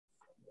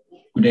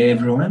Good day,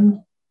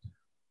 everyone.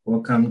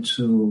 Welcome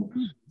to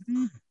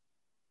the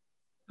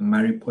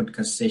Mari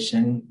podcast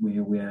session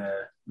where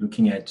we're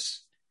looking at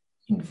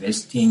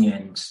investing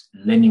and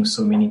learning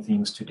so many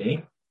things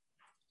today.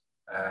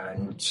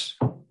 And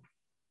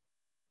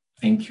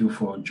thank you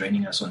for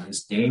joining us on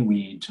this day.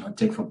 We do not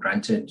take for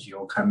granted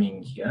your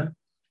coming here.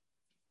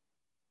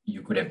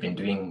 You could have been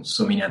doing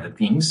so many other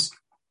things.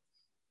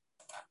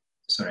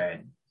 Sorry,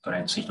 I thought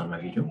I'd switched on my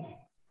video.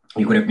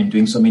 You could have been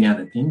doing so many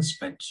other things,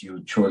 but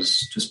you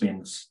chose to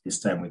spend this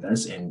time with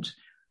us, and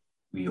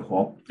we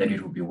hope that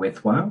it will be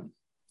worthwhile.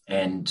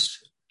 And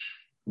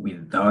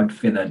without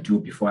further ado,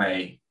 before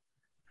I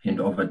hand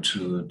over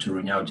to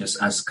Runya, I'll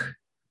just ask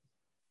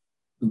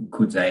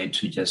Kudzai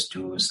to just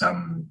do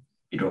some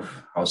bit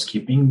of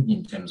housekeeping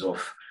in terms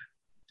of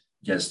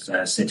just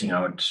setting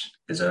out.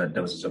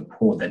 There was a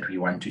poll that we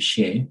want to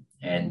share,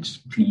 and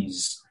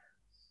please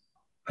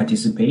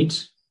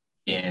participate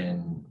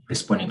in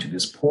responding to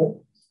this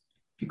poll,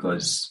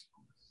 because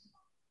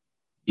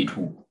it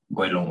will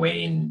go a long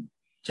way in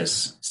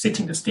just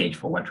setting the stage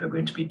for what we're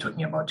going to be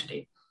talking about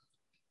today.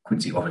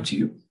 Kudzi, over to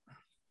you.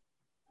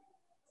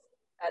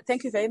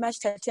 Thank you very much,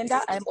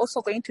 Tatenda. I'm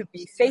also going to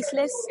be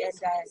faceless and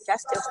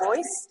just a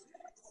voice.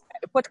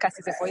 The podcast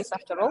is a voice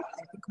after all,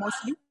 I think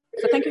mostly.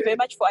 So thank you very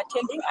much for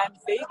attending. I'm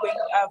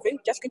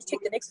just going to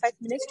take the next 5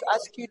 minutes to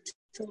ask you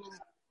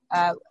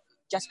to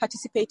just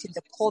participate in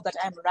the poll that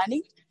I'm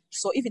running.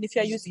 So even if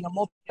you're using a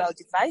mobile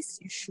device,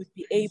 you should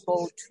be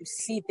able to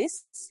see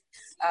this.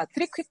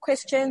 3 quick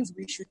questions.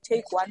 We should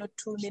take 1 or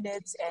 2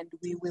 minutes and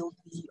we will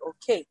be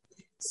okay.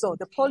 So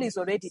the poll is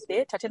already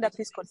there. Tatenda,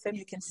 please confirm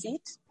you can see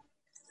it.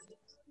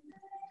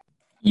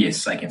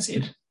 Yes, I can see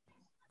it.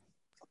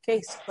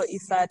 Okay, so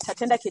if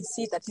Tatenda can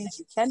see it, that means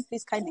you can.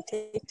 Please kindly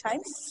take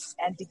time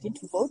and begin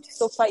to vote.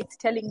 So far, it's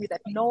telling me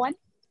that no one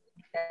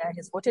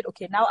has voted.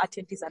 Okay, now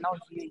attendees are now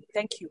viewing.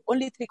 Thank you.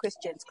 Only 3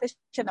 questions.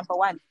 Question number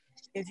 1.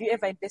 Have you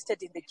ever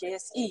invested in the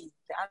JSE?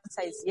 The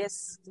answer is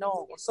yes,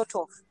 no, or sort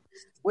of.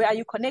 Where are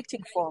you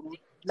connecting from?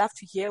 Love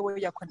to hear where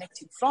you're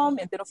connecting from.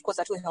 And then, of course,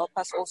 that will help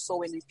us also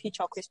when we pitch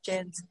our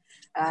questions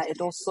and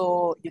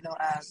also,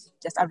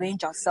 just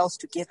arrange ourselves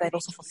together and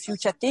also for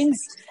future things.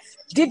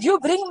 Did you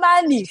bring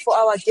money for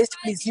our guest,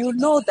 please? You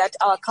know that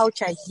our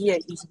culture here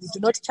is we do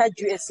not charge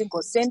you a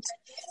single cent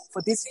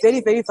for this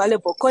very, very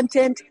valuable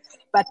content.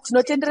 But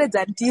tinotendera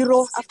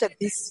ndiro after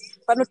this.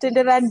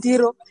 Panotendera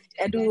ndiro.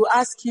 And we will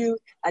ask you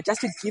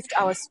just to gift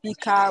our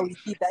speaker with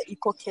either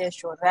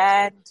EcoCash or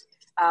Rand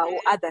or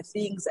other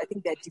things. I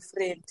think there are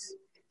different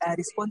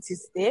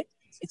responses there.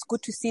 It's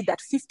good to see that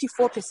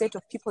 54%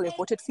 of people have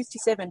voted,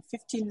 57,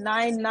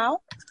 59 now.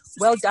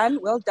 Well done,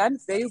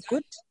 very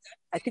good.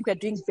 I think we're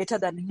doing better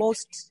than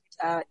most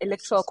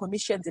electoral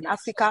commissions in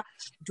Africa.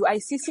 Do I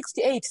see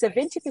 68?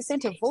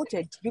 70% have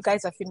voted. You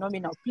guys are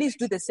phenomenal. Please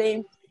do the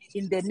same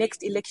in the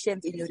next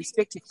elections in your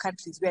respective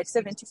countries. We're at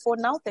 74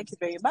 now. Thank you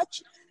very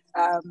much.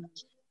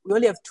 We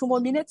only have 2 more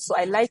minutes, so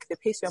I like the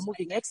pace we're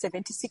moving at.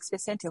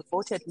 76% have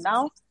voted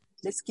now.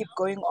 Let's keep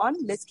going on.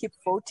 Let's keep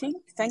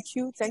voting. Thank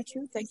you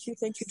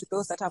to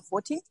those that are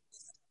voting.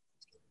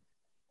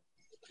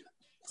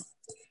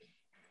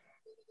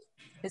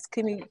 Let's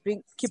keep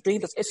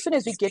bringing those. As soon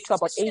as we get to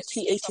about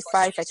 80,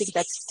 85, I think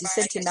that's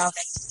decent enough.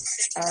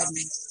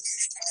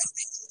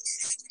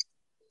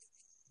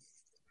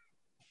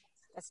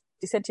 That's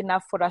decent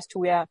enough for us to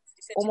wear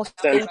almost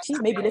 80.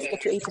 Maybe let's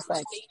get to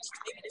 85.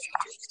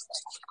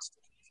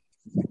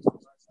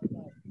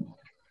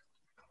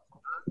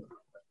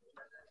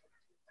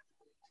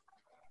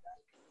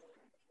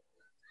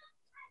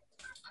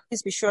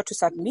 Please be sure to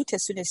submit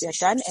as soon as you're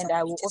done, and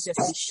I will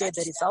obviously share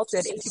the results. We're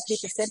at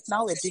 83%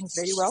 now. We're doing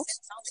very well.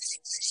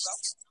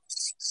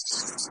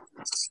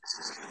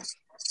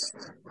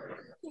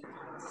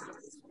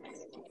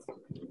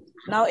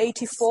 Now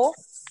 84.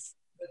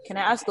 Can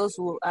I ask those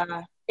who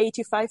are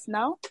 85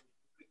 now?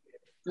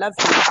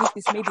 Lovely. Give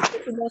this maybe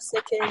 30 more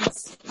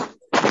seconds.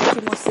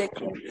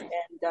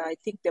 And I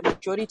think the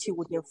majority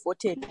would have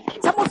voted.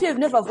 Some of you have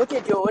never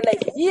voted your whole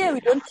life. Here, we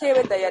don't care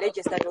whether you're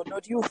registered or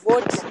not. You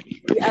vote.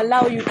 We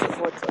allow you to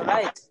vote, all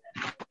right?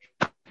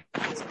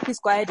 So please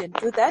go ahead and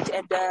do that.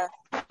 And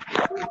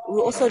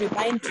we'll also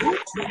remind you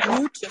to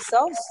mute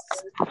yourselves.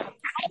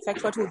 In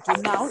fact, what we'll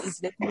do now is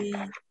let me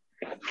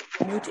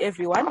mute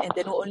everyone, and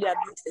then we'll only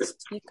unmute the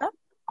speaker.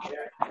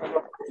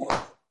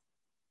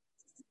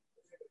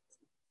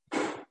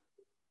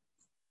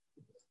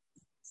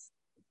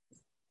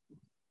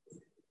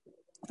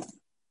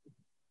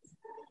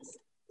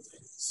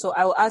 So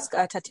I will ask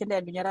Tatenda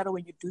and Lunyararo,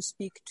 when you do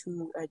speak,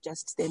 to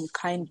just then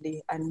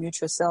kindly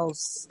unmute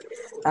yourselves.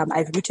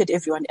 I've muted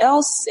everyone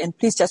else, and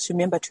please just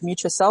remember to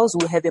mute yourselves.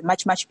 We'll have a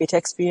much, much better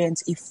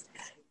experience if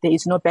there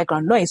is no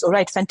background noise. All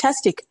right,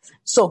 fantastic.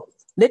 So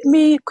let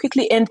me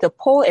quickly end the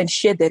poll and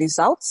share the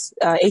results.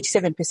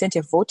 87%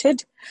 have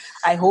voted.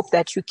 I hope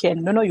that you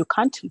can. No, you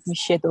can't. Let me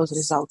share those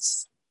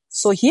results.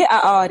 So here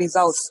are our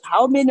results.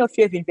 How many of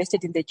you have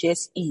invested in the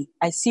JSE?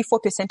 I see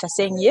 4% are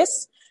saying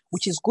yes.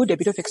 which is good. A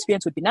bit of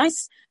experience would be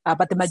nice.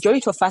 But the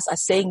majority of us are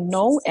saying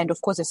no. And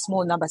of course, a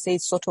small number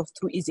says sort of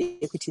through easy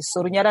equities.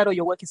 So Runyararo,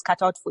 your work is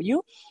cut out for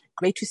you.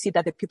 Great to see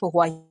that the people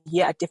who are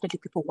here are definitely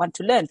people who want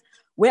to learn.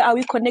 Where are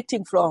we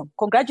connecting from?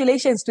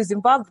 Congratulations to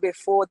Zimbabwe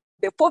for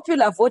the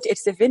popular vote at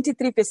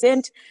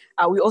 73%.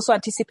 We also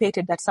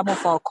anticipated that some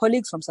of our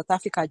colleagues from South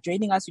Africa are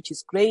joining us, which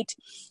is great.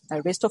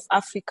 The rest of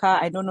Africa,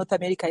 I know North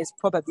America is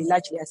probably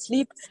largely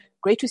asleep.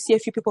 Great to see a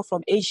few people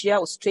from Asia,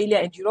 Australia,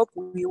 and Europe.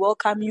 We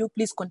welcome you.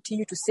 Please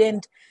continue to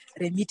send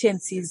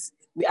remittances.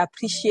 We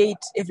appreciate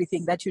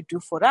everything that you do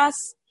for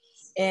us.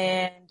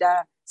 And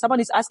someone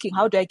is asking,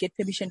 how do I get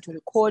permission to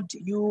record?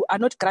 You are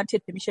not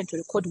granted permission to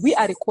record. We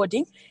are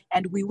recording,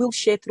 and we will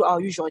share through our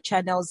usual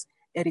channels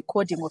a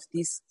recording of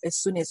this as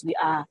soon as we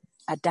are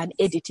done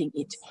editing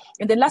it.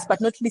 And then last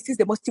but not least, this is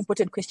the most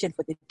important question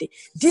for the day.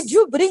 Did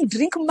you bring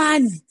drink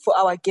money for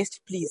our guest,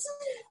 please?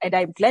 And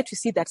I'm glad to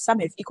see that some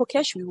have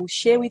EcoCash. We will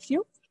share with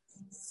you.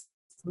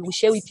 We will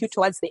share with you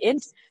towards the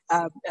end.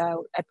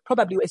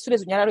 Probably as soon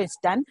as Unyararo is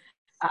done,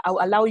 I'll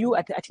allow you.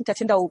 I think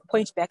Tatenda will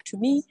point back to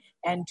me,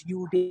 and you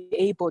will be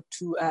able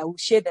to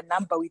share the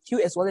number with you,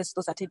 as well as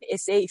those that in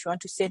SA. If you want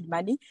to send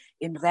money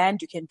in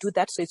rand, you can do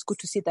that. So it's good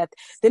to see that.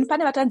 Then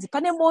pane vatanzi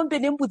pane mombe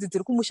nembudzi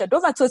dziri kumusha ndo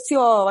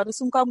vatsotsiwa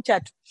vanosumuka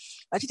muchato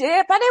vachiti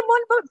pane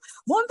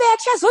mombe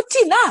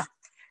yatichazotina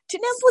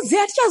tine mbudzi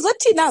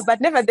yatichazotina, but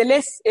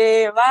nevertheless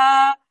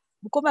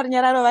mukoma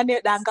Runyararo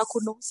vane danga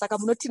kuno saka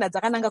munotina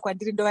dzakananga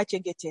kwandiri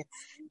ndovachengetera.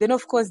 Then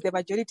of course the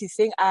majority is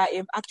saying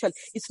actually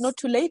it's not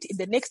too late. In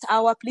the next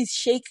hour, please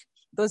shake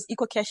those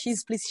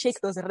EcoCashes, please shake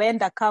those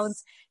rand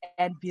accounts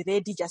and be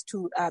ready just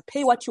to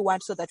pay what you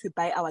want so that we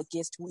buy our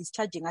guest who is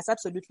charging us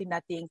absolutely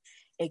nothing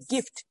a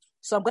gift.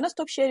 So I'm going to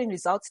stop sharing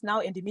results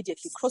now and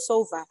immediately cross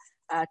over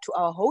to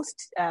our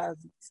host,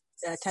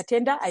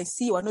 Tatenda. I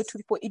see one or two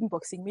people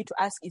inboxing me to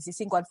ask, is he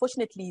single?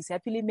 Unfortunately, he's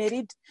happily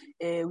married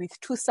with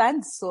 2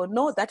 sons. So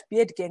no, that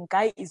beard gang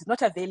guy is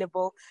not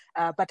available.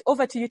 But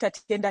over to you,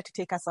 Tatenda, to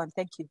take us on.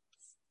 Thank you.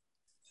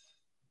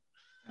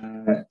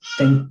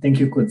 Thank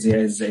you, Kodzi.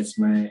 As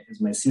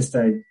my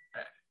sister,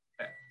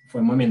 for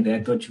a moment there,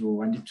 I thought you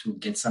wanted to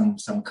get some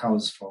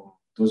cows from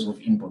those who've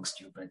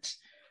inboxed you, but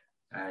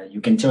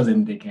you can tell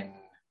them they can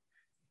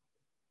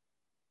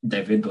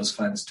divert those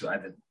funds to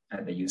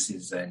other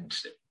uses and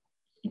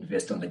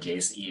invest on the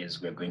JSE,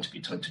 as we're going to be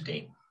taught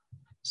today.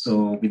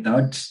 So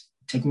without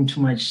taking too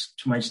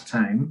much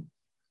time,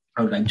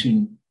 I would like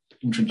to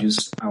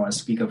introduce our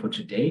speaker for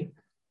today.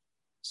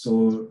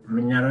 So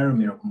Runyararo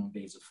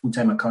Mirakumumbe is a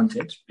full-time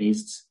accountant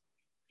based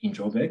in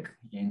Joburg,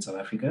 here in South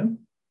Africa.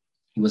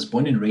 He was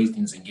born and raised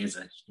in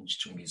Zengeza, in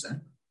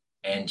Chichungiza,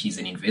 and he's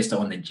an investor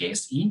on the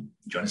JSE,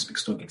 Johannesburg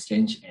Stock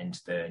Exchange, and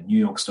the New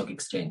York Stock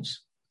Exchange,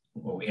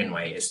 or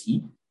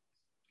NYSE.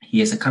 He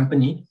has a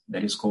company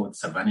that is called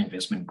Savannah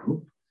Investment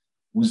Group,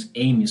 whose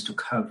aim is to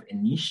carve a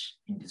niche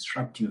in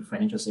disruptive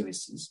financial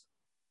services,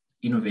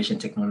 innovation,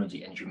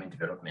 technology, and human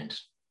development.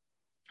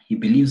 He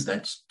believes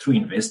that through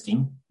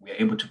investing, we are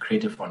able to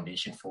create a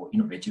foundation for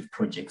innovative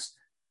projects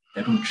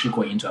that will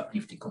trickle into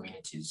uplifting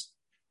communities.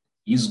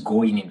 His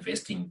goal in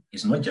investing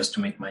is not just to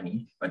make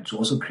money, but to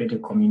also create a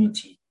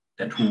community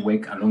that will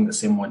work along the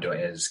same model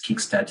as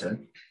Kickstarter,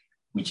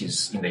 which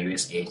is in the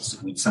USA,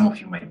 which some of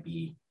you might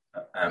be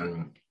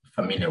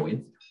familiar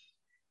with.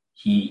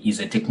 He is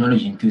a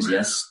technology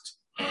enthusiast,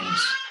 and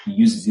he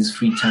uses his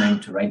free time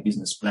to write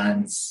business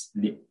plans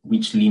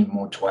which lean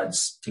more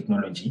towards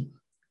technology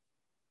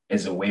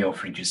as a way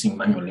of reducing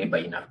manual labor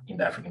in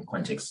the African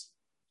context.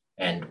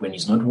 And when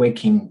he's not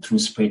working through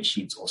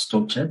spreadsheets or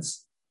stock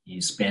charts,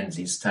 he spends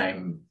his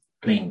time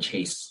playing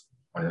chess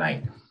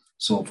online.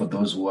 So for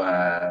those who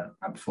are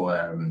up for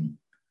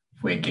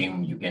a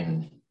game, you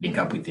can link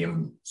up with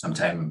him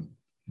sometime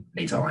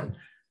later on.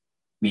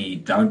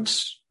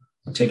 Without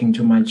taking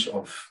too much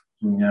of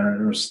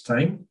Runyararo's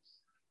time,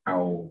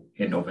 I'll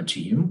hand over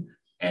to him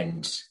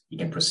and he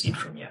can proceed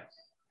from here.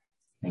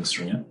 Thanks,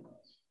 Runya.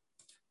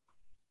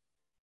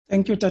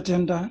 Thank you,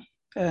 Tatenda,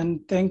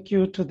 and thank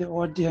you to the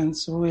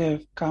audience who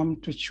have come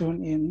to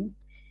tune in.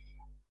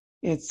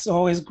 It's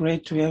always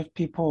great to have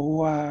people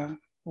who are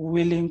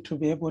willing to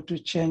be able to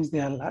change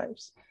their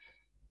lives,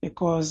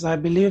 because I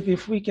believe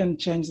if we can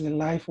change the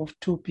life of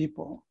 2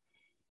 people,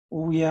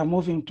 we are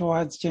moving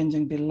towards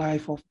changing the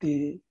life of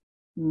the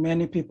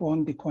many people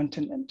on the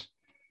continent.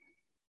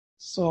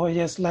 So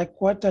yes, like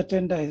what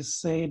Tatenda has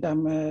said,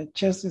 I'm a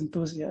chess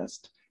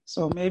enthusiast.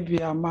 So maybe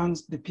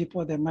amongst the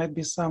people, there might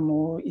be some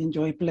who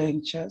enjoy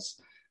playing chess,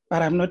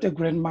 but I'm not a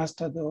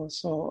grandmaster though.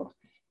 So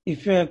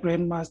if you're a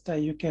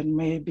grandmaster, you can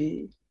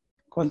maybe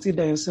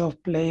consider yourself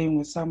playing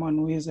with someone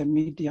who is a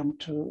medium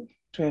to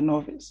a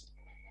novice.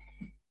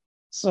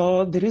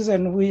 So the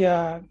reason we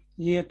are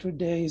here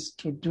today is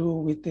to do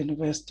with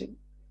investing,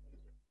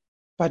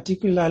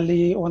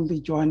 particularly on the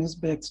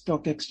Johannesburg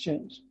Stock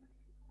Exchange.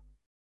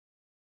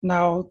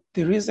 Now,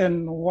 the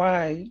reason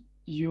why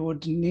you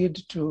would need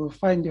to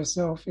find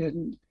yourself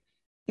in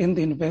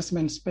the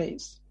investment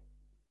space,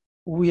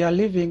 we are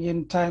living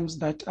in times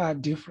that are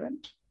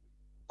different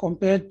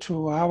compared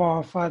to how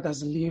our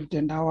fathers lived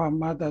and how our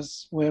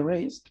mothers were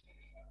raised,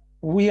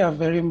 we are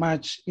very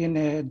much in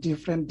a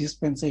different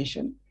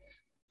dispensation.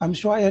 I'm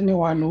sure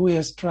anyone who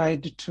has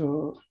tried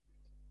to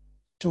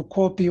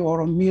copy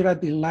or mirror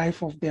the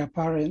life of their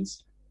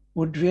parents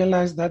would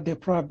realize that they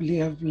probably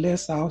have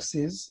less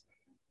houses,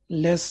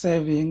 less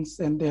savings,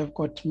 and they've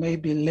got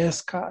maybe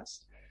less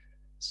cars.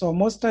 So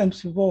most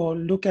times people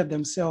look at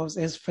themselves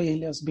as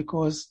failures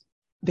because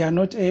they are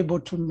not able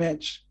to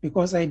match,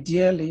 because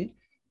ideally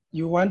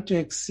you want to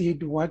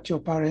exceed what your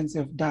parents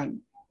have done.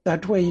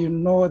 That way you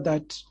know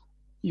that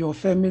your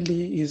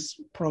family is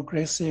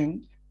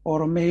progressing,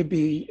 or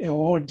maybe a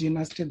whole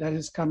dynasty that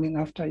is coming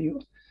after you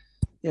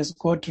has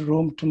got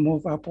room to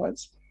move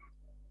upwards.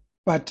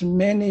 But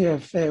many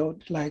have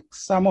failed. Like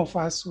some of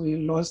us, we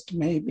lost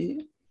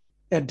maybe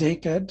a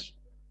decade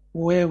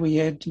where we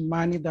had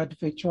money that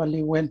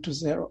virtually went to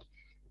zero.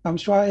 I'm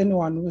sure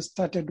anyone who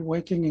started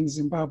working in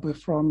Zimbabwe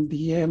from the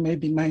year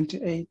maybe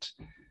 98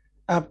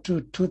 up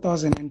to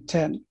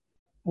 2010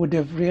 would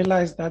have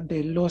realized that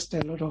they lost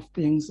a lot of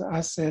things,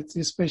 assets,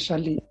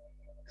 especially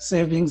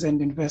savings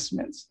and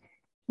investments.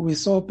 We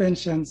saw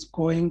pensions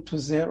going to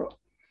zero.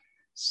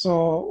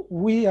 So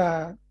we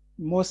are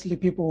mostly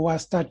people who are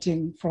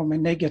starting from a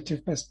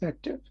negative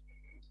perspective.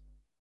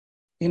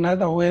 In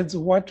other words,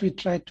 what we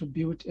tried to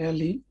build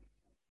early,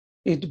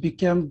 it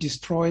became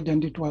destroyed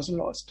and it was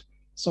lost.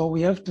 So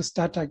we have to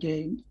start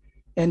again.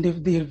 And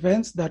if the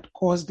events that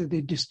caused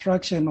the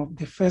destruction of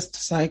the first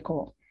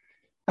cycle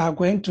are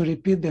going to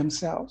repeat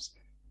themselves,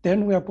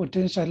 then we are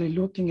potentially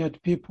looking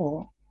at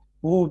people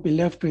who will be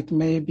left with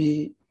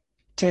maybe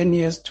 10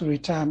 years to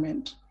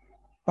retirement,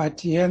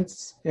 but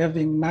hence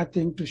having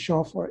nothing to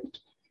show for it.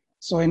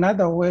 So in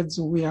other words,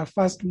 we are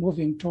fast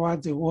moving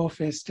towards a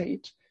welfare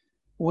state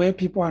where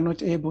people are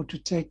not able to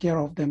take care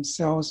of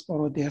themselves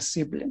or their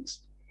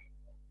siblings.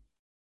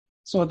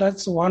 So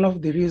that's one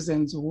of the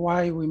reasons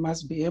why we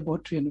must be able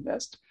to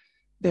invest.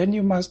 Then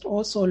you must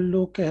also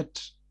look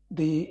at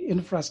the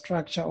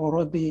infrastructure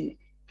or the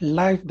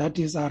life that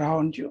is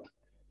around you.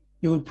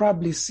 You will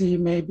probably see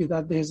maybe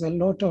that there's a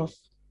lot of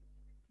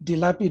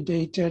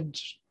dilapidated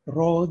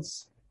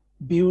roads,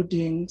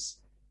 buildings.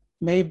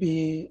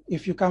 Maybe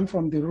if you come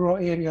from the rural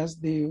areas,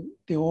 the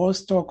whole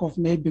stock of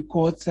maybe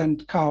goats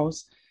and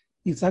cows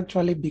is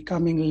actually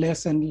becoming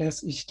less and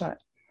less each time.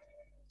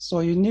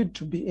 So you need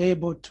to be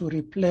able to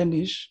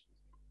replenish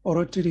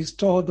or to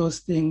restore those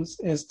things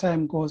as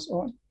time goes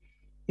on.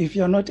 If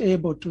you're not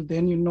able to,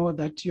 then you know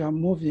that you are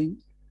moving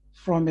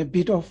from a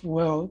bit of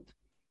wealth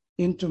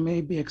into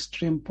maybe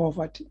extreme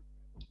poverty.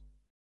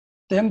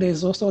 Then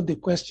there's also the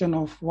question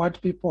of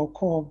what people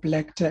call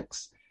black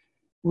tax,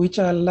 which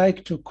I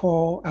like to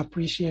call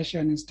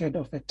appreciation instead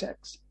of a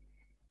tax.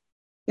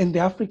 In the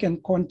African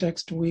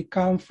context, we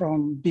come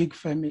from big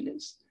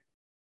families.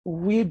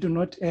 We do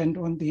not end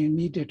on the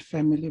immediate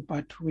family,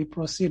 but we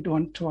proceed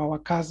on to our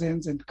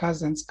cousins and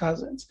cousins'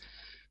 cousins.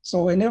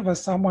 So whenever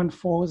someone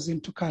falls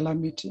into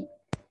calamity,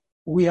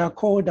 we are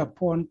called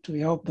upon to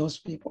help those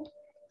people.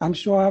 I'm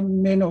sure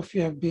many of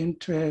you have been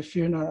to a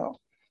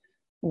funeral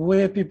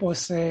where people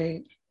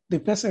say the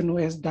person who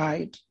has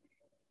died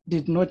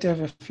did not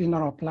have a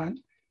funeral plan,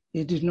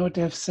 he did not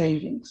have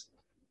savings,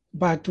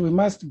 but we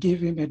must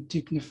give him a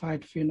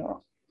dignified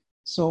funeral.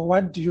 So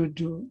what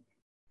do?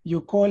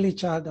 You call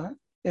each other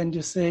and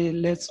you say,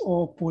 let's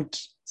all put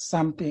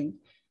something.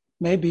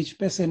 Maybe each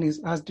person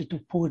is asked to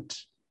put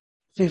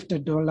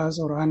 $50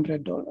 or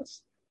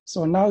 $100.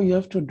 So now you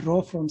have to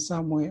draw from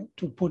somewhere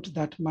to put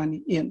that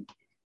money in.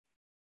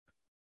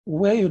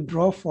 Where you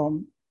draw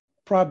from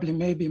probably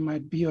maybe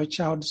might be your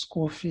child's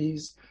school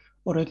fees,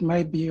 or it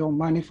might be your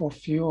money for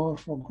fuel,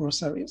 for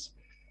groceries.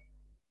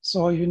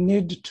 So you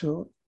need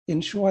to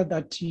ensure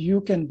that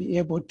you can be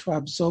able to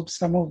absorb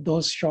some of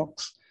those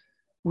shocks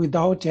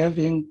without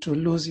having to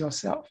lose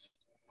yourself.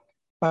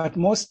 But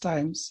most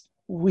times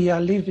we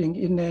are living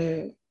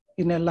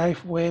in a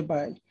life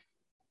whereby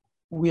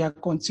we are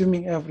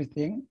consuming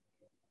everything.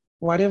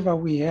 Whatever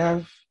we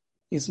have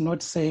is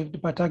not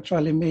saved, but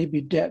actually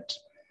maybe debt.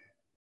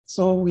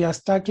 So we are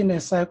stuck in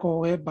a cycle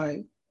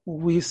whereby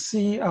we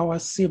see our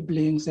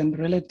siblings and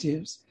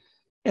relatives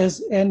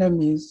as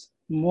enemies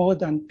more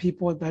than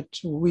people that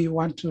we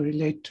want to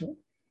relate to.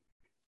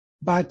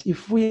 But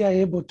if we are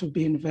able to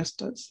be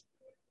investors,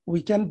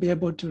 we can be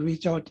able to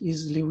reach out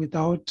easily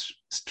without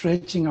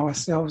stretching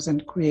ourselves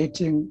and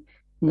creating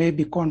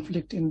maybe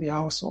conflict in the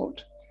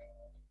household.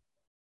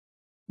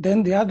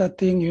 Then the other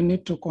thing you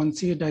need to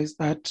consider is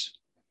that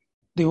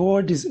the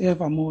world is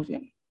ever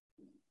moving.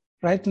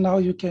 Right now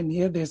you can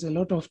hear there's a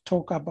lot of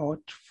talk about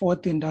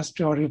fourth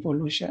industrial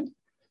revolution.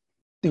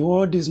 The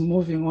world is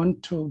moving on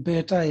to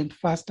better and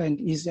faster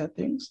and easier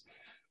things.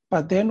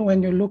 But then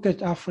when you look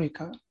at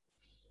Africa,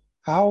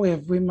 how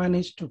have we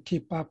managed to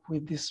keep up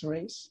with this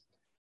race?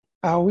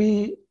 Are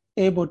we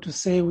able to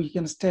say we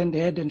can stand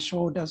head and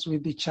shoulders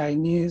with the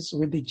Chinese,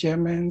 with the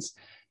Germans,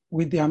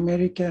 with the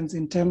Americans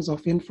in terms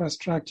of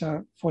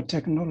infrastructure for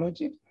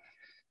technology?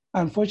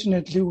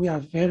 Unfortunately, we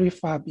are very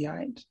far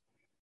behind.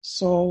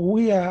 So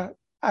we are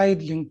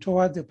idling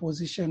towards a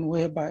position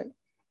whereby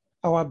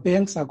our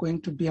banks are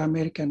going to be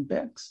American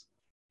banks.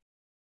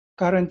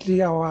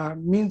 Currently, our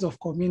means of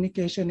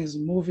communication is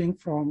moving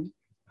from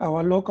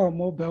our local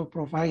mobile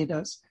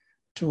providers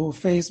to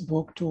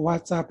Facebook, to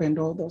WhatsApp, and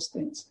all those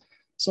things.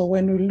 So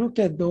when we look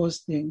at those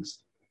things,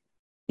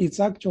 it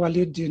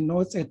actually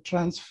denotes a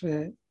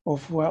transfer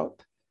of wealth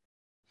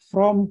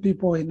from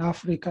people in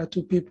Africa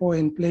to people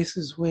in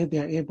places where they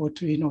are able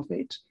to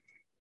innovate.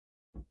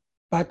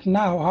 But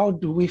now, how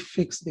do we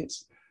fix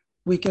this?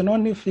 We can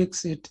only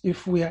fix it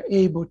if we are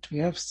able to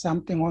have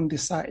something on the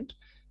side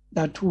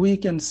that we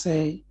can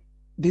say,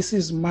 this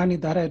is money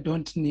that I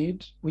don't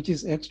need, which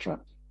is extra.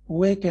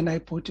 Where can I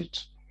put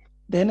it?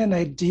 Then an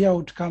idea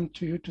would come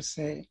to you to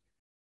say,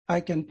 I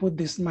can put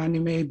this money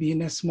maybe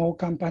in a small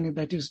company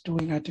that is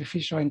doing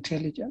artificial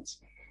intelligence.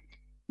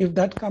 If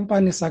that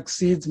company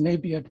succeeds,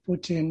 maybe I'd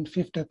put in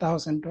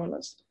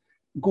 $50,000.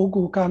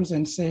 Google comes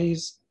and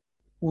says,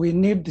 we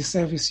need the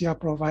service you're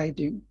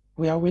providing.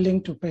 We are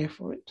willing to pay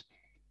for it.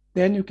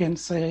 Then you can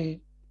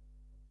say,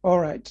 all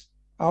right,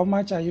 how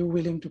much are you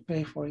willing to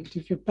pay for it?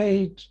 If you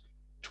paid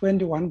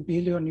 21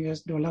 billion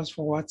US dollars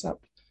for WhatsApp,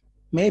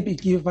 maybe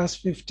give us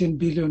 15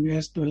 billion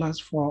US dollars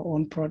for our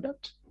own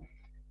product.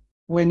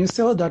 When you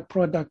sell that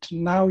product,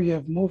 now you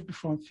have moved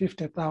from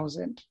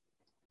 50,000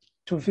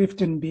 to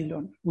 15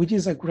 billion, which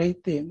is a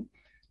great thing.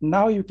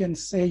 Now you can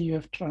say you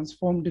have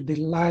transformed the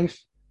life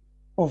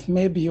of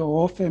maybe your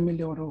whole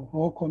family or your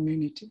whole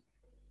community.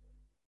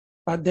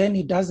 But then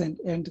it doesn't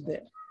end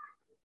there.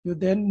 You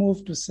then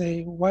move to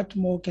say, what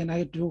more can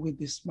I do with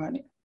this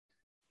money?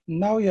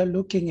 Now you're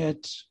looking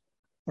at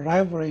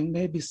rivaling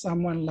maybe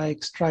someone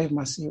like Strive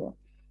Masiwa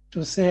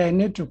to say, I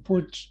need to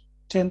put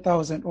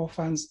 10,000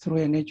 orphans through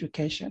an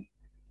education.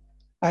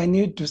 I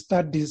need to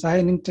start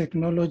designing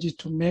technology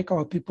to make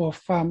our people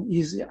farm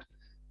easier,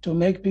 to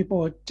make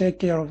people take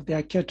care of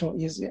their cattle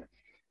easier.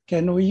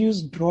 Can we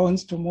use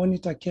drones to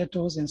monitor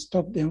cattle and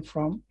stop them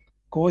from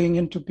going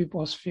into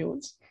people's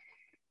fields?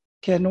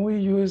 Can we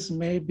use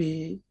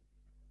maybe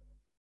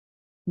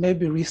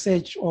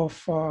research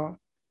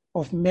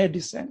of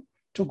medicine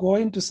to go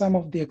into some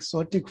of the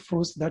exotic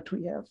fruits that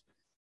we have?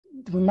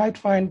 We might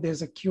find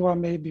there's a cure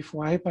maybe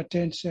for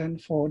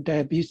hypertension, for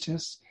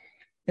diabetes.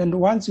 And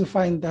once you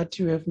find that,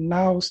 you have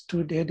now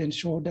stood head and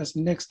shoulders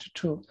next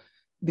to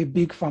the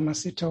big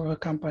pharmaceutical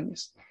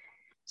companies.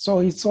 So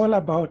it's all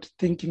about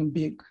thinking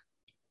big.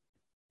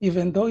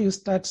 Even though you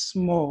start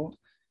small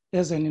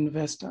as an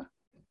investor,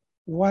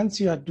 once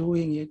you are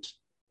doing it,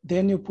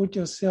 then you put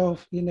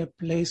yourself in a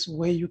place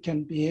where you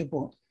can be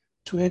able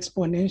to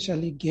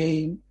exponentially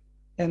gain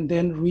and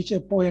then reach a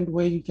point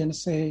where you can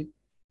say,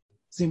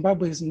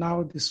 Zimbabwe is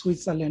now the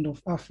Switzerland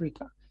of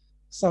Africa.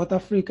 South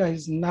Africa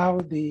is now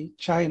the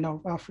China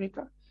of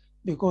Africa,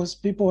 because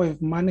people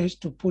have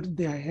managed to put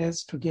their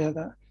heads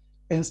together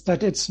and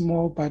started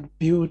small but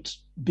built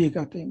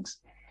bigger things.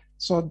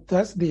 So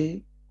that's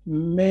the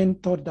main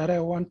thought that I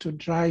want to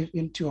drive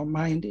into your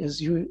mind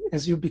as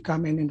you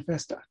become an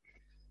investor.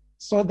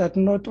 So that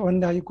not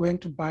only are you going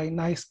to buy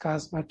nice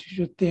cars, but you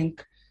should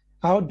think,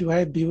 how do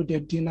I build a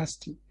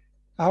dynasty?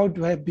 How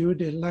do I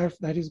build a life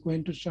that is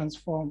going to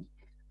transform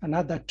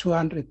another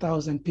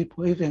 200,000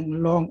 people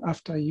even long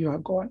after you are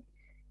gone?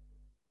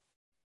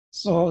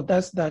 So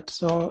that's that.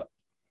 So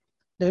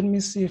let me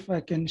see if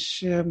I can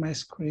share my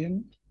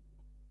screen.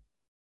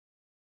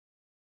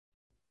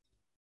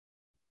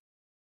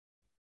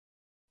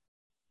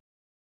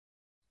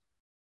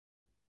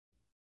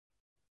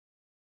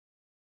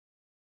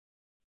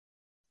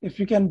 If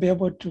you can be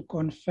able to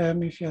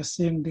confirm if you're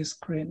seeing this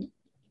screen.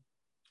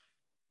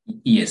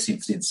 Yes,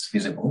 it's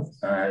visible.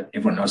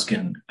 Everyone else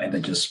can either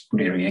just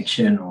put a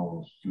reaction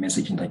or a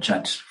message in the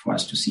chat for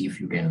us to see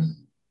if you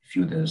can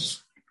view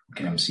this.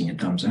 Okay, I'm seeing a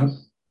thumbs up.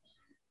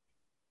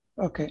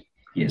 Okay.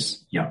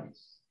 Yes, yeah.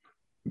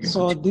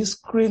 So this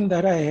screen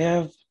that I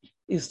have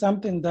is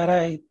something that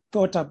I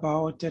thought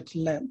about at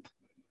length,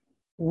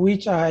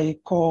 which I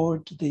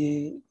called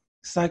the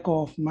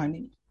cycle of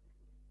money.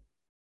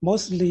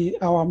 Mostly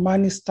our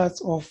money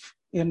starts off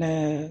in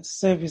a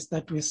service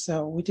that we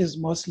sell, which is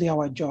mostly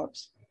our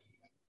jobs.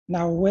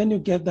 Now, when you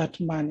get that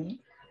money,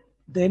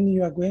 then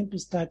you are going to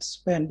start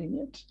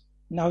spending it.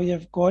 Now you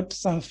have got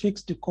some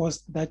fixed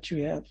costs that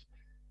you have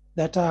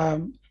that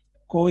are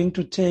going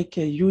to take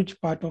a huge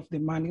part of the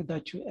money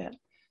that you earn.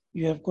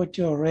 You have got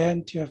your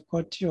rent, you have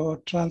got your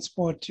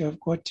transport, you have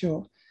got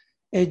your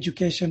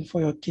education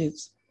for your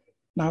kids.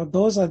 Now,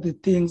 those are the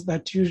things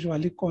that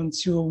usually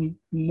consume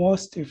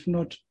most, if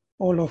not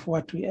all of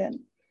what we earn.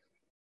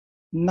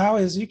 Now,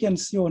 as you can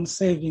see on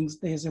savings,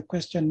 there is a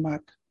question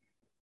mark.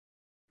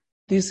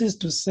 This is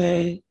to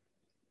say,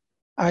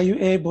 are you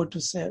able to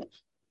save?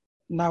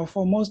 Now,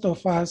 for most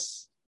of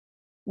us,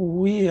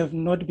 we have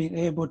not been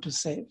able to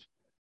save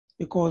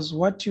because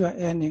what you are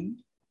earning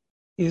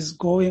is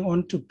going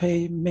on to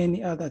pay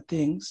many other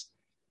things,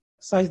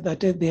 such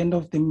that at the end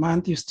of the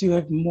month, you still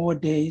have more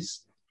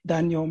days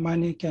than your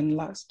money can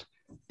last.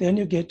 Then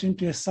you get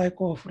into a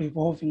cycle of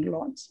revolving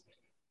loans,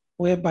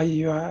 whereby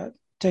you are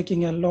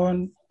taking a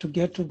loan to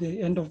get to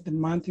the end of the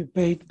month, you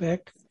pay it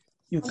back,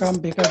 you come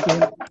back again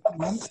next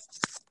month,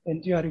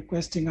 and you are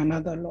requesting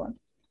another loan.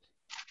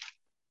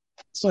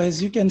 So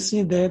as you can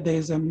see there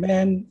is a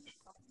man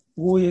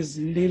who is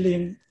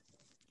kneeling,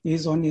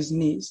 is on his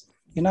knees.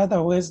 In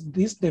other words,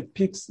 this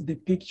depicts the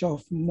picture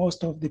of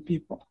most of the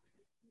people.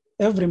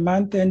 Every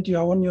month end, you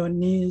are on your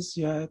knees,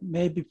 you are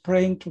maybe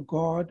praying to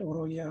God,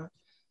 or you are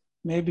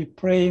maybe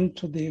praying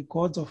to the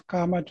gods of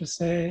karma to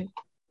say,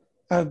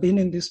 I've been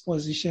in this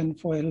position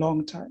for a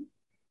long time.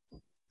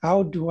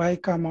 How do I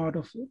come out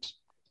of it?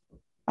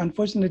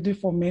 Unfortunately,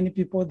 for many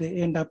people, they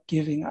end up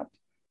giving up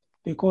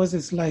because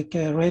it's like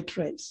a rat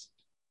race.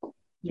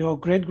 Your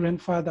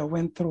great-grandfather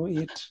went through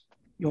it.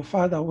 Your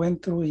father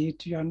went through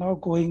it. You are now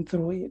going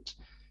through it.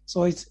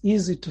 So it's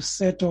easy to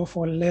settle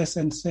for less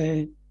and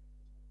say,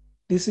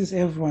 this is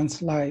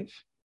everyone's life.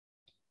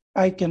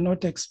 I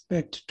cannot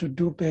expect to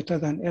do better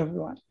than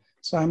everyone.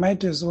 So I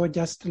might as well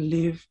just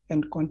live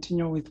and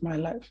continue with my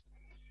life.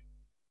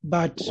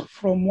 But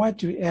from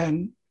what you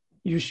earn,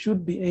 you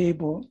should be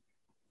able,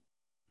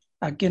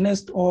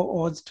 against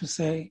all odds, to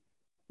say,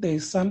 there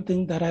is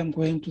something that I'm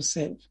going to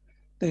save.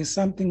 There is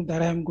something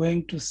that I'm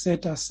going to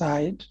set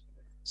aside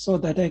so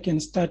that I can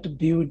start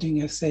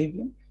building a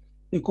saving.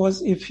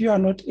 Because if you are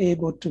not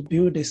able to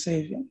build a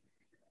saving,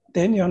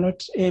 then you're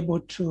not able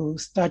to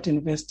start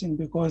investing,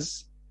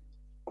 because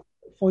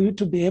for you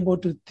to be able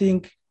to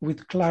think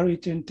with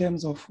clarity in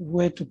terms of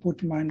where to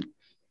put money,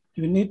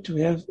 you need to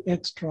have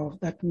extra of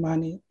that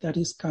money that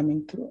is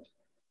coming through.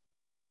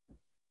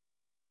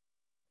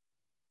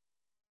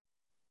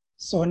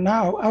 So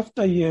now,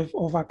 after you have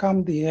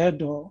overcome the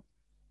hurdle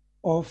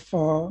of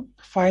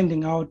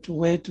finding out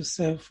where to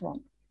save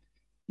from,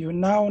 you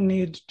now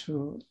need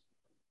to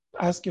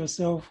ask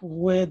yourself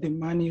where the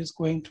money is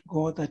going to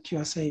go that you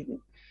are saving.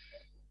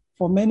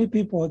 For many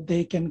people,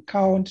 they can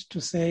count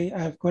to say,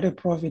 I've got a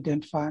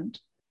provident fund,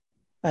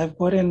 I've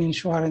got an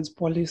insurance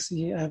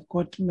policy, I've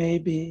got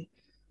maybe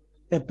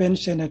a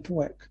pension at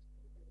work.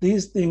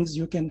 These things,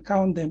 you can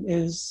count them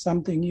as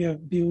something you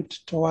have built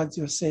towards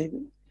your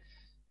saving.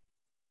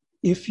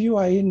 If you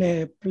are in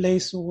a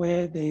place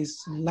where there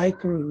is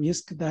likely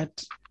risk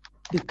that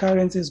the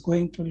currency is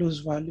going to lose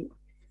value,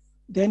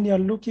 then you're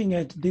looking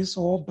at this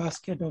whole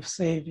basket of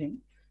saving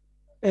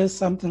as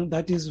something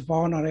that is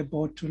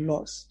vulnerable to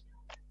loss.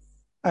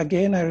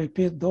 Again, I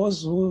repeat,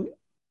 those who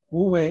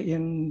were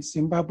in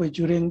Zimbabwe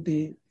during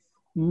the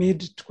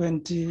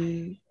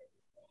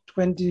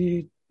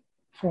mid-2020,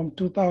 from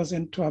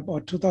 2000 to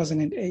about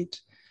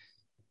 2008,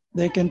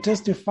 they can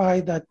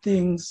testify that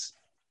things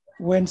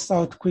went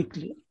south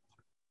quickly.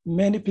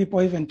 Many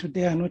people even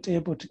today are not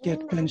able to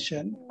get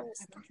pension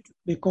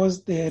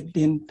because they have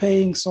been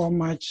paying so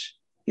much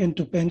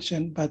into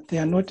pension, but they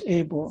are not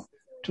able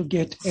to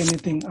get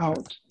anything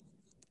out.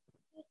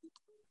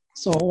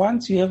 So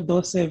once you have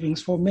those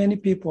savings, for many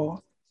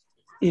people,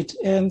 it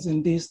ends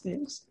in these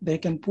things. They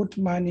can put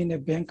money in a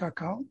bank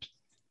account.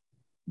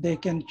 They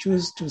can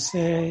choose to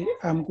say,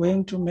 I'm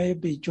going to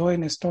maybe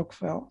join a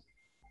stokvel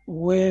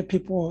where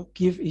people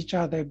give each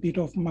other a bit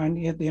of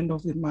money at the end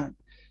of the month.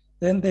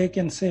 Then they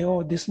can say,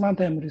 oh, this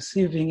month I'm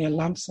receiving a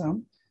lump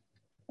sum.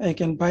 I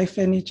can buy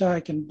furniture, I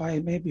can buy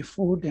maybe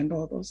food and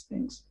all those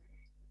things.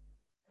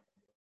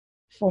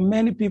 For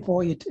many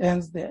people, it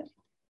ends there.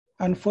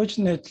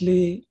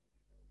 Unfortunately,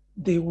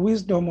 the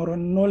wisdom or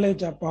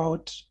knowledge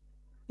about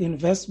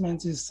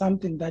investments is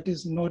something that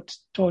is not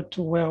taught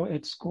well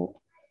at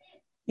school.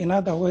 In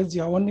other words,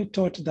 you're only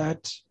taught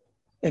that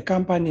a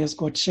company has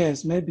got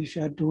shares. Maybe if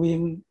you're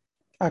doing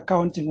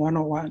accounting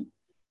 101,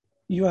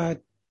 you are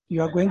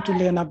going to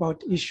learn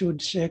about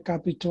issued share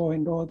capital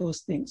and all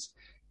those things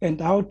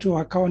and how to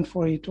account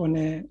for it on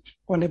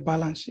a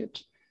balance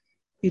sheet.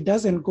 It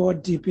doesn't go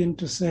deep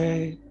into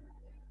say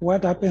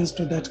what happens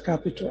to that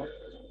capital.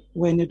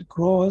 When it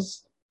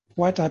grows,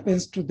 what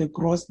happens to the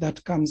growth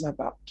that comes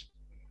about.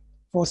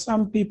 For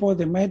some people,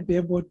 they might be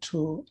able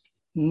to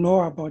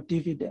know about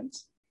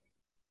dividends.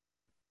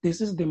 This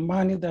is the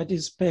money that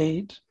is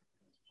paid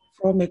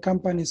from a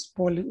company's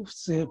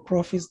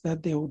profits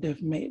that they would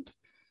have made.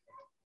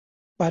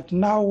 But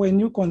now when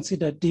you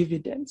consider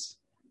dividends,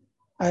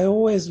 I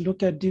always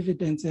look at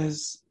dividends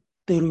as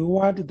the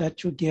reward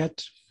that you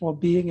get for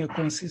being a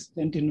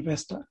consistent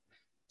investor.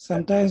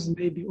 Sometimes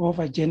maybe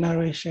over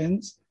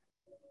generations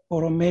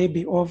or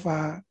maybe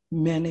over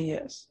many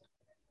years.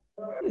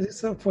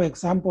 So for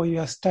example, you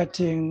are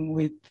starting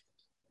with,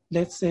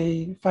 let's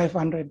say,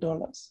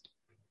 $500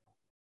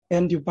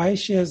 and you buy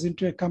shares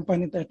into a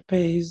company that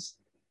pays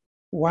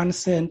 1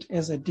 cent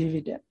as a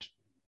dividend.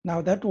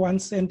 Now that 1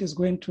 cent is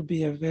going to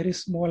be a very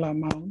small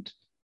amount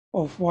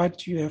of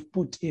what you have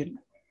put in.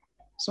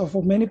 So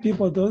for many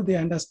people, though they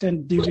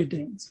understand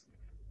dividends,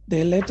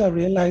 they later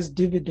realize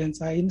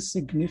dividends are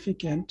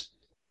insignificant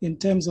in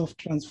terms of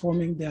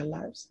transforming their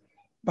lives.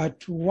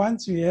 But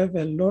once you have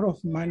a lot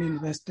of money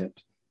invested,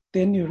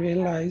 then you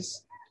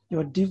realize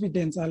your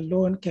dividends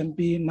alone can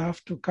be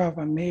enough to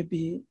cover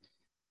maybe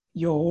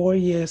your whole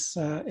year's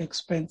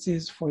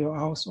expenses for your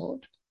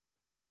household.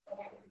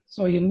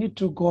 So you need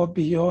to go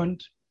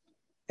beyond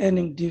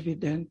earning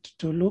dividend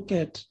to look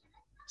at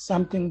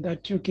something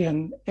that you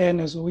can earn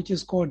as well, which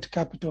is called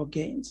capital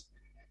gains.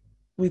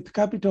 With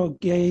capital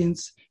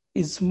gains,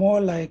 it's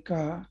more like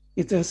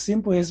it's as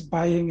simple as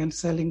buying and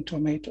selling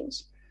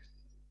tomatoes.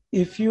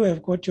 If you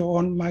have got your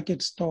own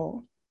market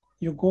store,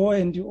 you go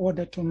and you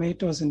order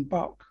tomatoes in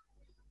bulk,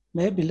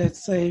 maybe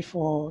let's say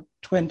for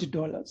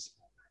 $20.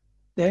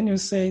 Then you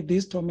say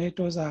these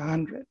tomatoes are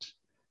 100.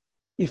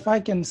 If I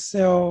can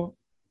sell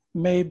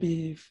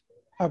maybe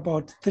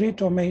about 3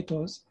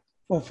 tomatoes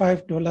for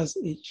 $5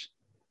 each,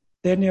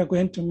 then you're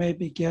going to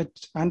maybe get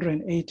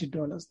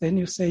 $180. Then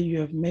you say you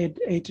have made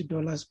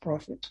 $80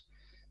 profit.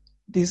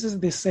 This is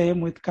the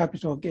same with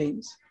capital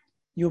gains.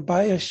 You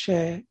buy a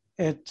share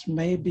at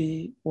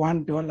maybe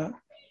 $1,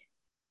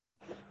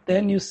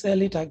 then you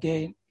sell it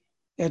again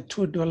at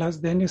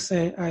 $2, then you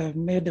say, I have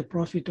made a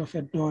profit of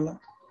 $1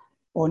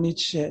 on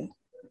each share,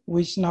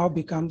 which now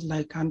becomes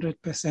like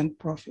 100%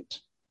 profit.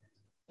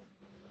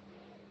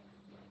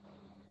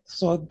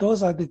 So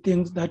those are the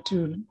things that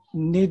you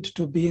need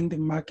to be in the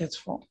markets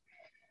for.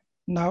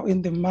 Now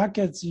in the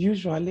markets,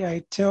 usually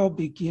I tell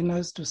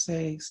beginners to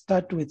say,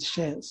 start with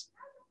shares,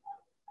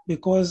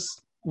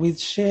 because with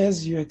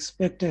shares, you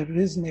expect a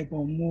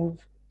reasonable move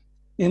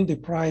in the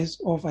price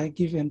over a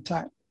given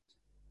time.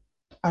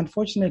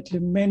 Unfortunately,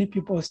 many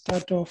people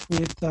start off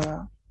with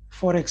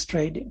Forex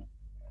trading.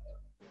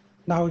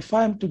 Now, if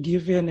I'm to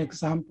give you an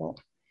example,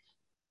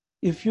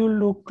 if you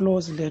look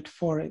closely at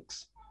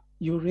Forex,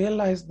 you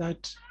realize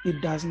that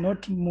it does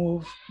not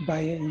move by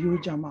a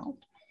huge amount.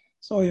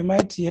 So you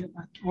might hear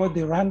that, oh,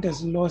 the rand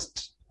has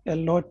lost a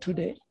lot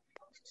today,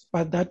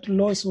 but that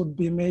loss would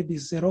be maybe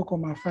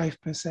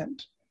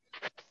 0.5%,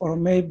 or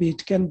maybe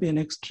it can be an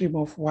extreme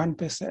of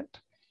 1%.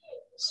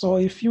 So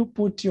if you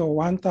put your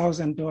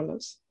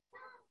 $1,000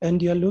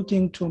 and you're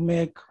looking to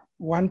make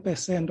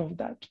 1% of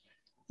that,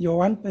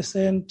 your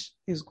 1%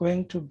 is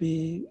going to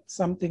be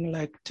something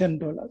like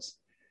 $10.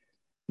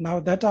 Now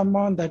that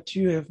amount that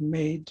you have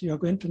made, you're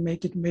going to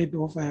make it maybe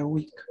over a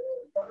week.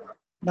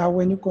 Now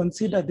when you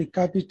consider the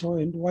capital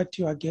and what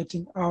you are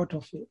getting out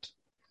of it,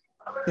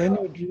 then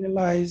you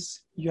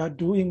realize you are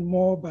doing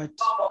more, but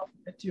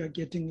that you are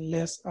getting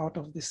less out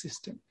of the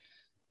system.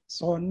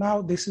 So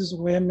now this is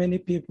where many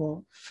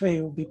people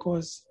fail,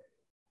 because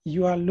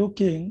you are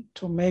looking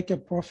to make a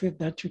profit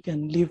that you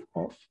can live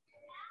off.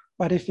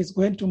 But if it's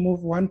going to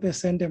move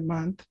 1% a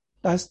month,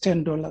 that's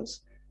 $10,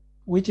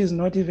 which is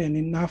not even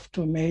enough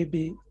to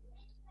maybe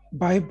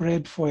buy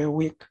bread for a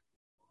week.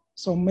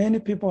 So many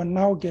people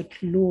now get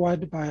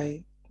lured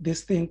by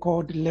this thing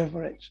called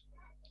leverage.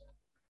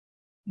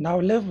 Now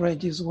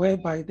leverage is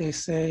whereby they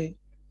say,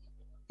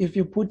 if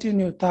you put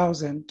in your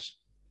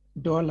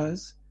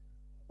 $1,000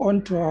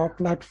 onto our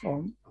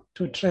platform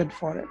to trade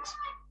Forex,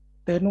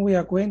 then we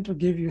are going to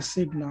give you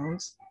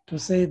signals to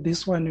say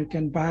this one you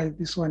can buy,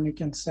 this one you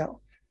can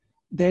sell.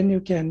 Then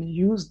you can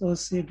use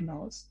those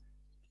signals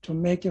to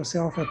make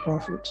yourself a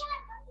profit.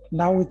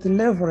 Now with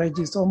leverage,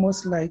 it's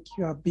almost like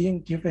you are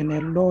being given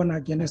a loan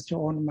against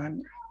your own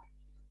money.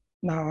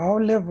 Now how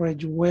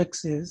leverage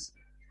works is,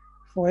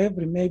 for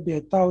every maybe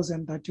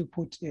 1,000 that you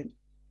put in,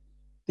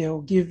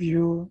 they'll give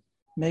you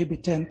maybe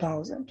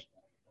 10,000.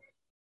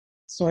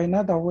 So in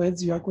other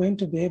words, you are going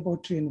to be able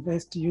to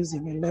invest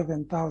using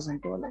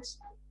 $11,000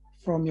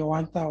 from your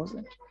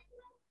 1,000.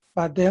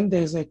 But then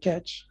there's a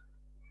catch.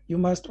 You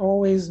must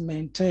always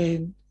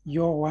maintain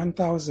your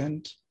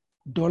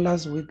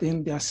 $1,000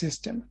 within their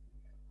system.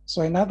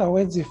 So in other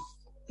words, if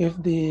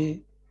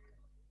the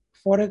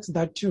Forex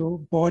that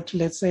you bought,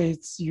 let's say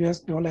it's US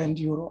dollar and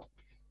euro,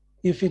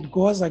 if it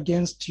goes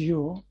against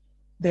you,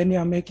 then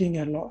you're making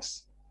a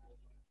loss.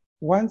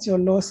 Once your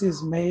loss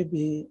is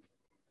maybe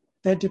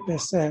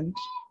 30%,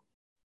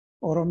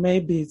 or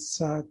maybe it's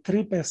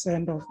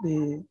 3%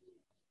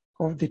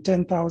 of the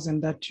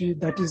 10,000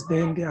 that is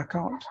there in the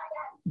account,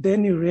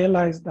 then you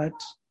realize that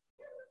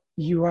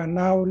you are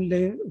now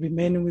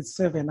remaining with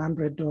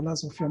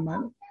 $700 of your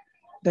money.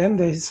 Then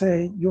they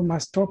say you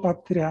must top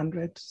up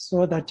 300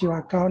 so that your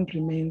account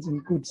remains in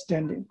good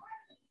standing.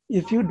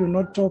 If you do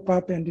not top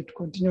up and it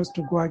continues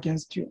to go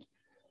against you,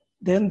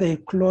 then they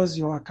close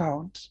your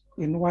account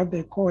in what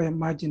they call a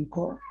margin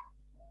call.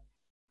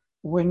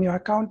 When your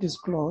account is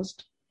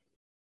closed,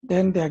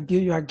 then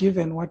you are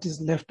given what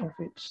is left of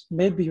it.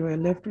 Maybe you are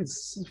left with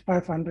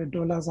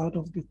 $500 out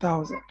of the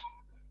 1,000.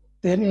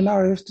 Then you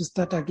now have to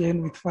start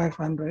again with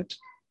 500.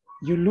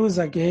 You lose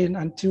again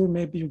until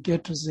maybe you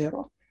get to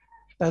zero.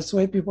 That's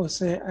why people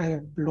say, I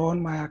have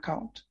blown my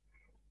account.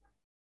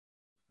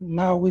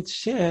 Now with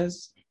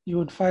shares, you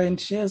would find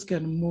shares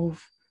can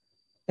move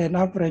an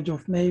average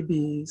of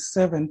maybe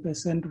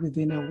 7%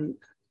 within a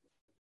week.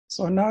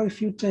 So now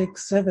if you take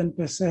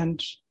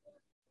 7%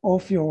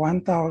 of your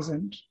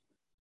 1,000,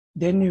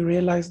 then you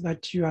realize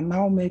that you are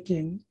now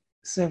making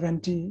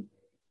 $70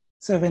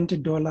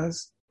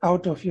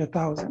 out of your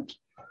 1,000.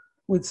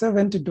 With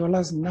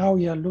 $70, now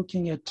you're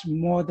looking at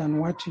more than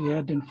what you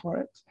had in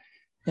Forex.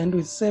 And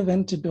with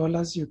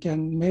 $70, you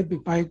can maybe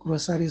buy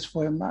groceries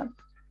for a month.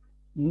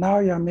 Now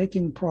you're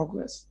making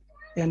progress.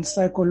 And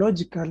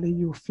psychologically,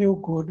 you feel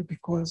good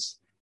because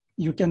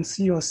you can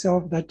see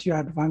yourself that you're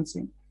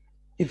advancing.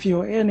 If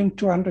you're earning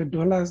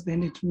 $200,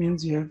 then it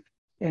means you have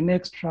an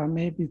extra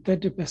maybe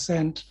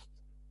 30%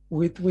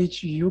 with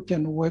which you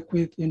can work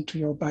with into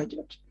your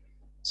budget.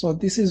 So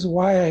this is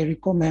why I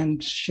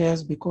recommend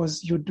shares,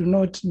 because you do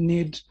not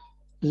need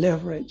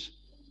leverage.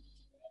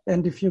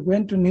 And if you're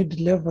going to need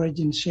leverage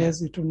in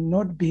shares, it will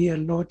not be a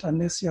lot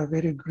unless you are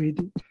very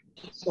greedy.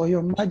 So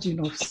your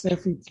margin of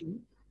safety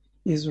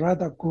is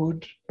rather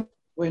good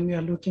when you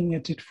are looking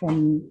at it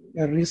from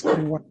a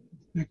risk-reward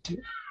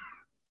perspective.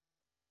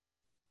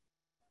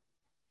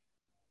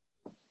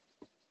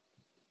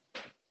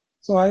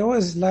 So I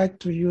always like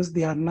to use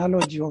the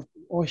analogy of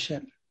the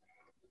ocean.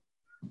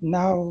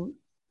 Now,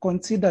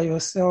 consider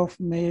yourself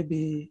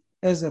maybe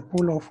as a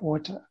pool of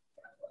water.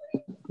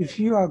 If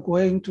you are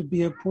going to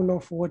be a pool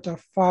of water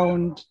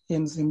found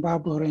in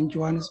Zimbabwe or in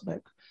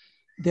Johannesburg,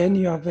 then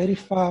you are very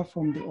far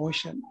from the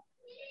ocean.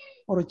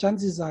 Or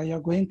chances are you're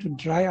going to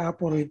dry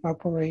up or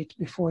evaporate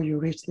before you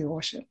reach the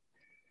ocean.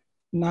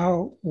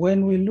 Now,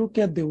 when we look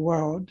at the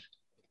world,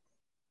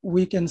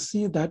 we can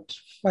see that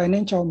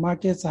financial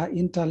markets are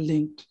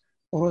interlinked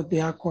or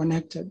they are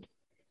connected.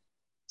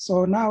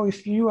 So now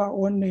if you are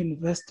only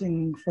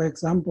investing, for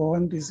example,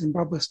 on the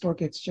Zimbabwe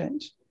Stock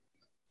Exchange,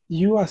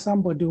 you are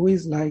somebody who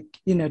is like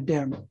in a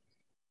dam.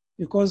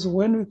 Because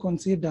when we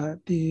consider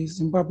the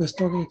Zimbabwe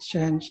Stock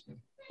Exchange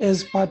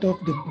as part of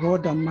the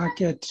broader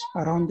market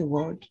around the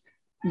world,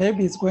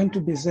 maybe it's going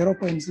to be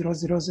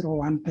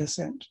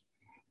 0.0001%,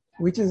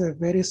 which is a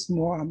very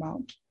small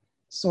amount.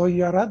 So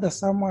you are rather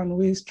someone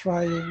who is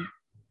trying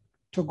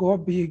to go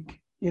big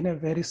in a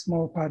very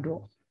small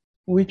paddle,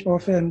 which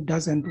often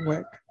doesn't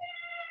work.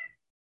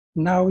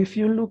 Now, if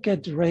you look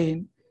at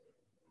rain,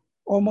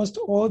 almost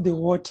all the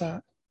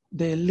water,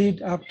 they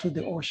lead up to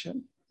the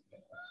ocean.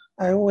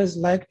 I always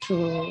like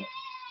to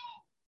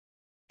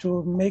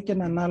make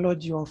an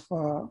analogy of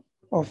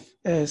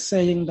a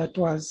saying that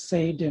was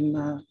said in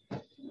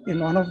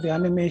one of the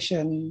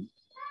animation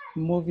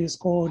movies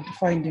called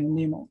Finding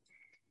Nemo.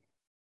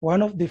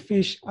 One of the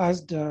fish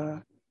asked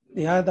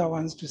the other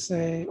ones to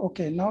say,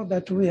 okay, now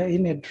that we are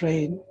in a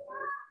drain,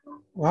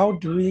 how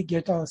do we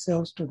get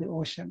ourselves to the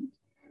ocean?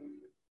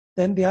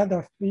 Then the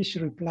other fish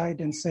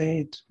replied and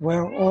said,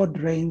 well, all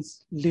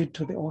drains lead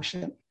to the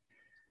ocean.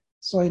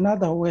 So in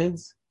other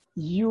words,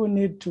 you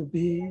need to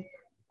be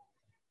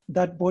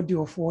that body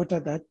of water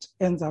that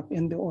ends up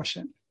in the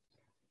ocean.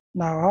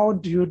 Now, how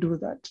do you do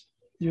that?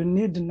 You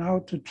need now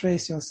to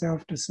trace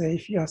yourself to say,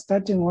 if you are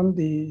starting on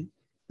the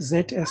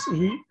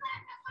JSE,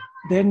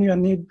 then you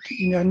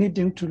are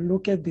needing to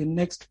look at the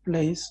next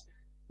place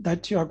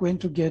that you are going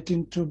to get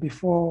into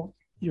before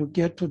you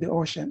get to the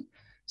ocean.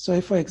 So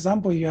if, for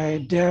example, you are a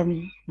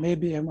dam,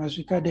 maybe a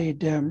Mazvikade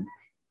dam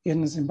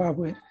in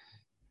Zimbabwe,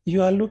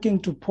 you are looking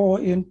to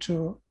pour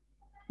into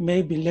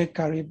maybe Lake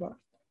Kariba,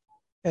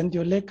 and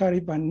your Lake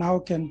Kariba now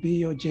can be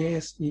your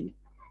JSE.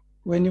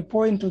 When you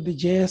pour into the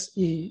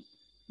JSE,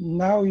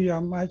 now you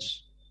are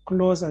much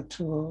closer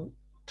to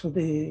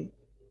the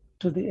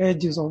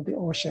edges of the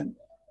ocean,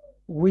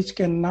 which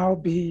can now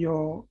be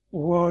your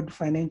world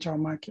financial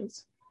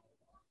markets.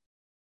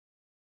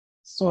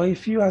 So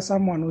if you are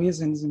someone who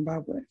is in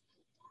Zimbabwe,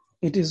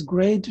 it is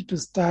great to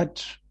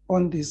start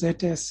on the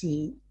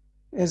ZSE.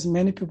 As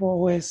many people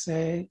always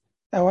say,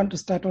 I want to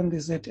start on the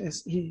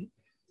ZSE,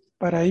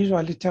 but I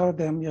usually tell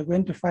them you're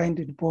going to find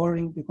it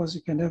boring because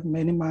you can have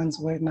many months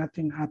where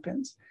nothing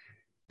happens.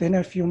 Then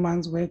a few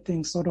months where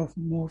things sort of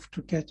move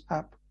to catch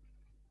up.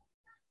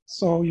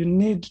 So you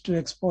need to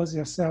expose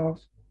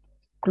yourself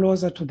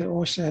closer to the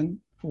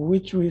ocean,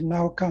 which we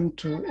now come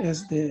to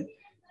as the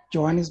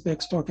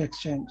Johannesburg Stock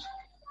Exchange.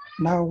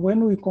 Now,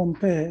 when we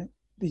compare,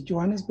 the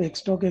Johannesburg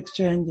Stock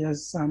Exchange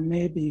has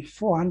maybe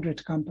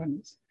 400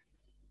 companies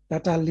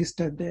that are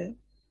listed there.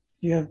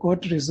 You have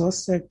got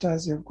resource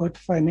sectors, you have got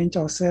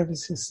financial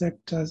services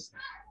sectors,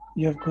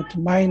 you have got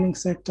mining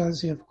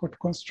sectors, you have got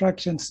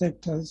construction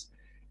sectors.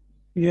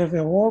 You have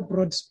a whole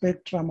broad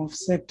spectrum of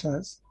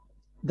sectors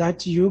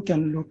that you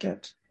can look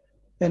at.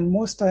 And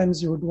most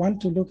times you would want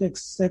to look at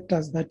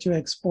sectors that you're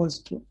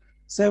exposed to.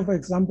 Say, for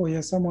example,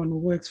 you're someone who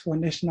works for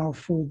National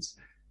Foods.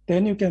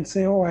 Then you can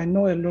say, oh, I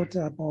know a lot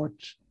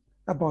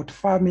about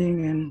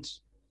farming and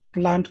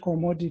plant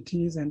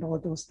commodities and all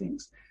those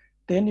things.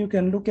 Then you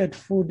can look at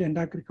food and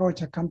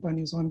agriculture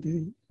companies on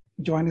the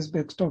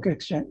Johannesburg Stock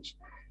Exchange,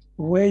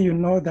 where you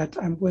know that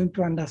I'm going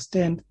to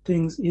understand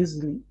things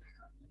easily.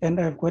 And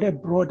I've got a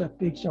broader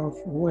picture of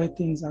where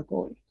things are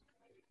going.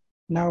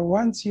 Now,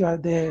 once you are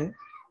there,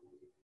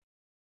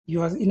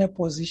 you are in a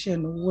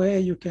position where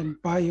you can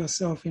buy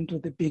yourself into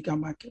the bigger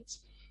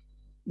markets.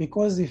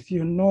 Because if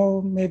you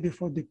know, maybe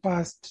for the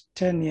past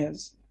 10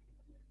 years,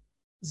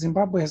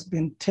 Zimbabwe has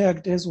been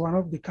tagged as one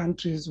of the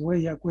countries where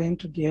you're going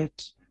to get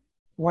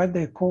what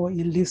they call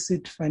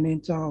illicit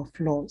financial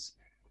flows.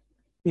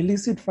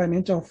 Illicit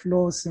financial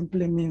flows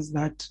simply means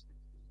that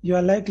you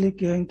are likely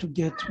going to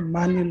get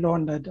money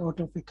laundered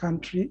out of the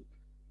country,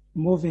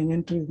 moving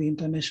into the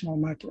international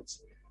markets.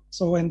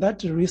 So when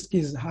that risk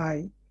is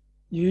high,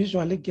 you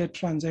usually get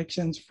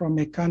transactions from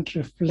a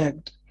country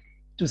flagged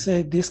to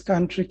say this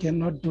country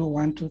cannot do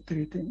 1, 2,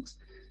 3 things.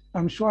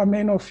 I'm sure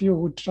many of you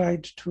who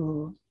tried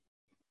to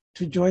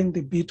join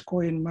the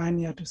Bitcoin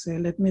mania to say,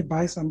 let me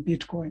buy some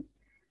Bitcoin.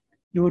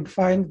 You would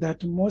find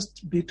that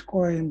most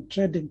Bitcoin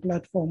trading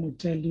platform would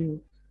tell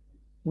you,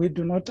 we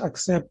do not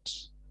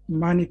accept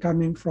money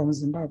coming from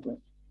Zimbabwe.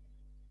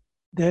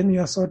 Then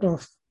you're sort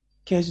of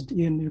caged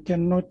in, you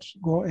cannot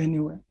go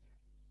anywhere.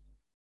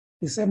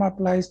 The same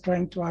applies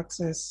trying to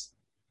access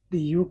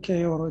the UK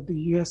or the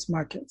US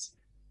markets.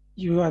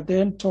 You are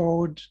then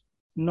told,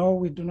 no,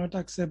 we do not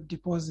accept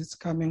deposits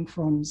coming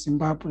from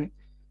Zimbabwe.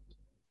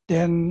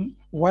 Then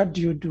what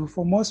do?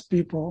 For most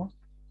people,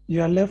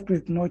 you are left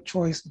with no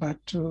choice but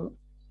to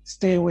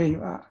stay where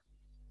you are.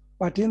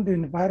 But in the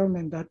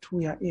environment that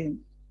we are in,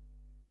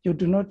 you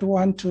do not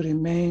want to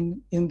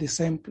remain in the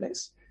same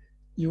place.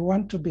 You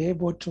want to be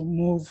able to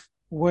move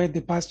where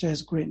the pasture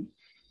is green.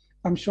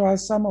 I'm sure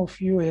some of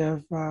you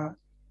have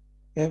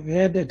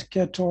herded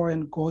cattle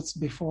and goats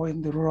before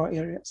in the rural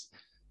areas.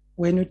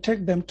 When you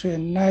take them to a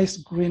nice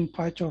green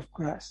patch of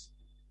grass,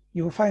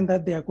 you'll find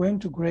that they are going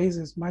to graze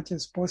as much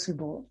as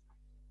possible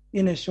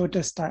in a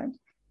shortest time.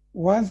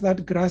 Once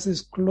that grass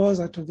is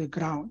closer to the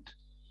ground,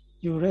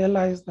 you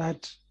realize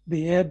that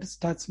the herd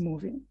starts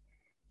moving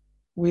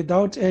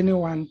without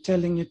anyone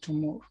telling it to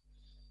move,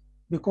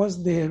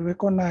 because they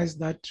recognize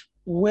that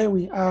where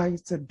we are,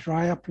 it's a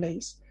drier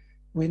place.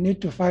 We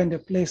need to find a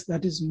place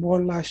that is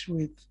more lush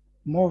with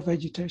more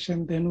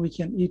vegetation, then we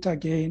can eat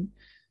again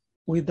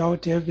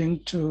without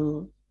having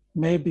to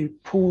maybe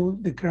pull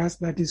the grass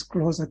that is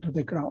closer to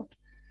the ground.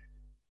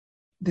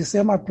 The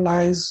same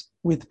applies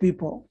with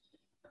people.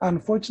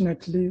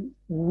 Unfortunately,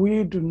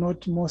 we do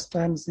not most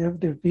times have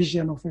the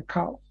vision of a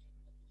cow.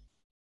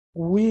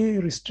 We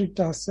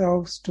restrict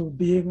ourselves to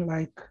being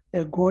like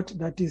a goat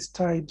that is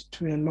tied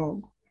to a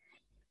log.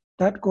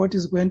 That goat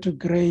is going to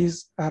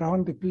graze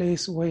around the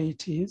place where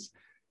it is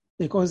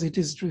because it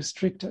is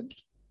restricted.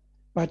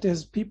 But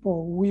as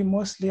people, we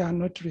mostly are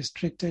not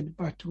restricted,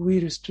 but we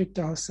restrict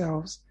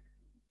ourselves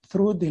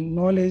through the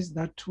knowledge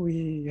that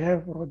we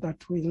have or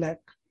that we lack.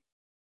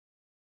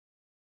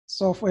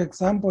 So for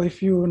example,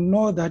 if you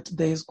know that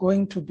there is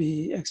going to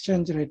be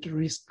exchange rate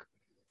risk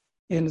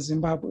in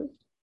Zimbabwe,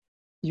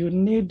 you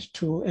need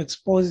to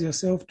expose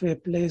yourself to a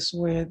place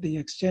where the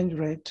exchange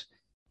rate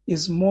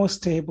is more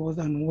stable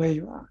than where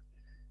you are.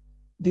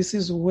 This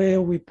is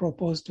where we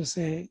propose to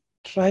say,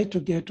 try to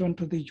get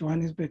onto the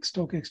Johannesburg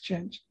Stock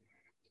Exchange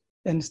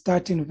and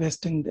start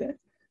investing there.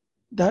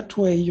 That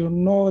way you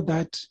know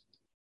that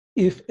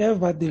if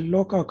ever the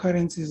local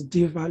currency is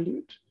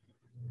devalued,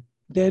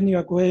 then you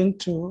are going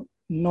to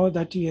know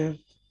that you have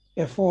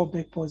a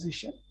fallback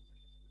position.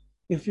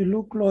 If you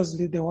look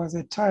closely, there was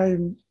a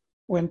time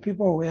when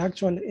people were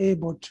actually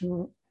able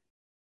to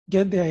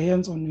get their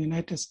hands on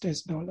United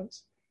States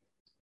dollars.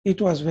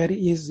 It was very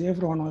easy.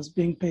 Everyone was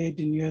being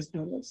paid in US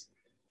dollars.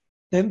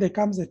 Then there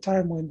comes a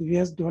time when the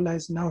US dollar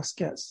is now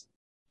scarce.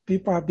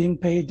 People are being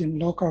paid in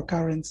local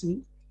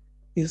currency.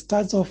 It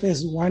starts off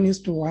as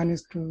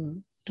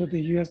 1:1 to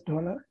the US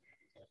dollar.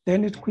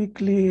 Then it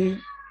quickly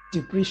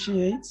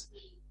depreciates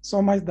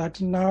so much that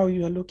now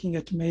you are looking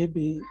at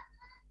maybe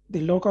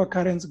the local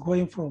currency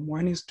going from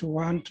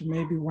 1:1 to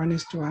maybe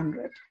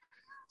 1:100.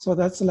 So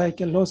that's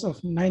like a loss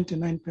of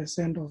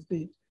 99% of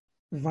the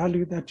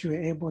value that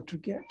you're able to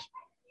get.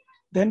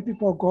 Then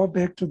people go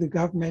back to the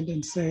government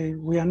and say,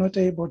 we are not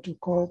able to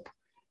cope.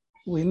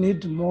 We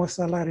need more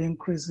salary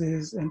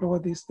increases and all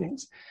these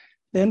things.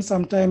 Then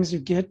sometimes you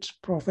get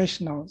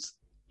professionals,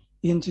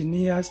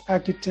 engineers,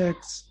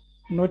 architects,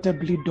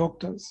 notably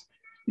doctors.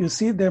 You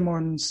see them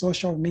on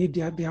social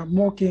media, they are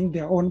mocking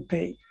their own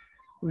pay.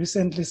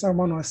 Recently,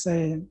 someone was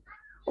saying,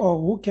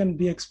 oh, who can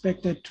be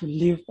expected to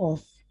live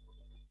off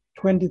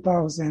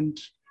 20,000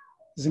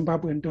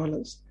 Zimbabwean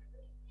dollars,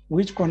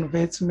 which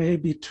converts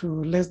maybe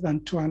to less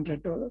than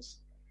 $200.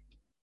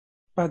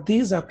 But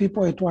these are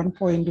people at one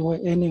point who were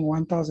earning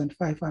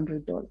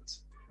 $1,500.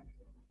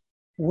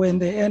 When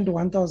they earned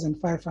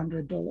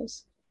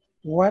 $1,500,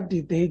 what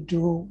did they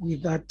do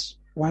with that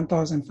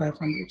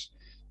 $1,500?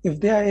 If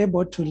they are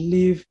able to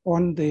live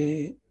on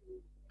the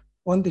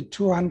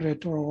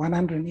 $200 or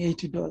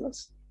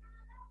 $180,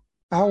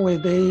 how were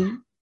they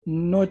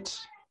not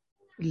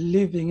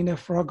living in a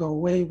frugal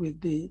way with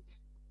the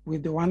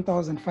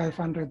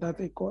 1,500 that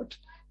they got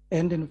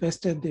and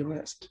invested the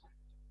rest?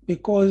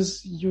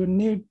 Because you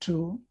need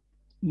to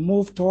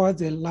move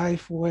towards a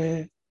life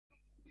where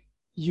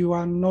you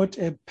are not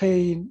a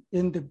pain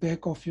in the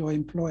back of your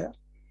employer.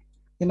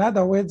 In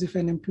other words, if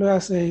an employer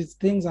says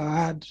things are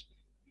hard,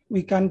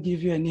 we can't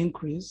give you an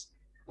increase,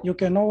 you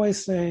can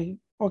always say,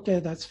 okay,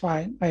 that's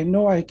fine. I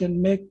know I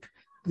can make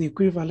the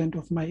equivalent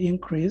of my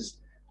increase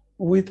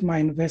with my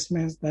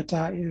investments that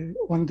are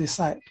on the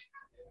side.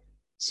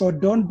 So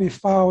don't be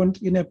found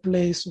in a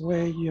place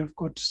where you have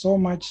got so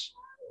much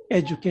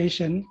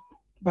education,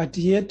 but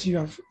yet you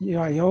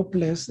are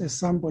helpless as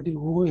somebody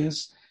who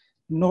has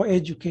no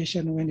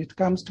education when it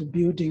comes to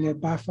building a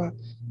buffer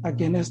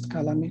against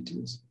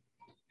calamities.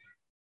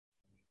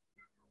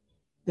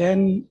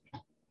 Then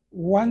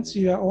once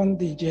you are on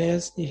the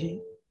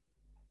JSE,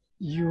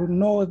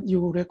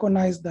 you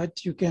recognize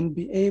that you can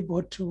be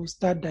able to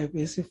start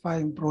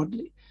diversifying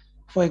broadly.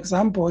 For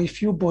example,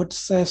 if you bought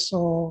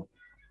CESO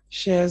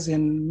shares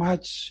in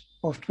March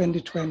of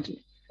 2020,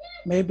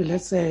 maybe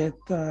let's say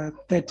at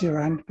 30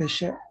 Rand per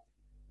share,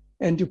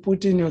 and you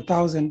put in your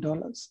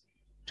 $1,000.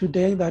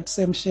 Today, that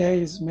same share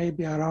is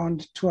maybe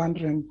around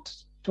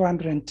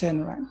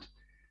 210 Rand.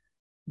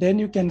 Then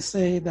you can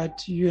say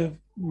that you have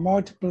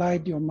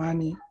multiplied your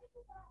money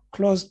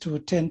close to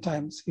 10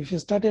 times. If you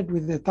started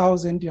with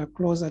 1,000, you're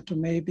closer to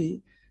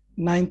maybe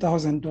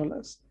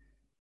 $9,000.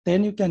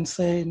 Then you can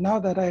say, now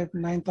that I have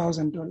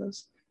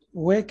 $9,000,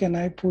 where can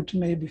I put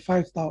maybe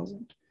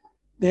 5,000?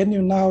 Then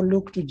you now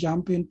look to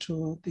jump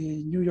into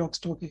the New York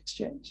Stock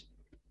Exchange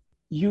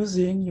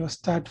using your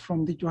start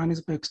from the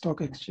Johannesburg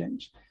Stock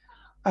Exchange.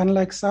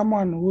 Unlike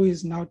someone who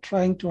is now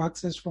trying to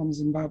access from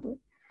Zimbabwe,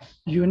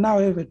 you now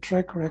have a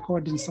track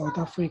record in South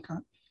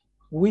Africa,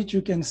 which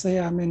you can say,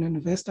 I'm an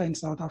investor in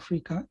South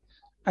Africa.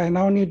 I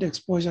now need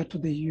exposure to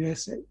the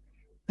USA.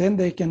 Then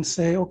they can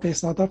say, okay,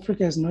 South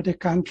Africa is not a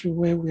country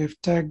where we have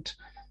tagged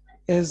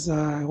as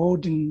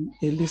holding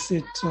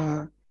illicit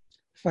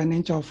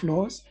financial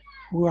flows.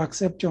 We will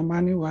accept your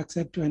money, we will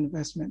accept your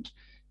investment.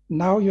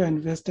 Now you're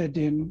invested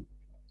in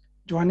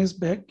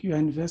Johannesburg, you're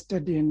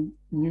invested in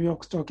New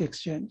York Stock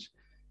Exchange.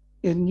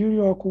 In New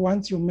York,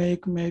 once you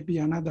make maybe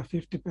another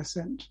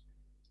 50%,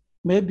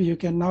 maybe you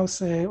can now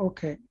say,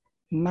 okay,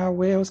 now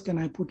where else can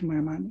I put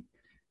my money?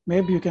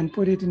 Maybe you can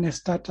put it in a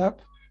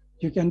startup.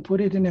 You can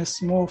put it in a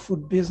small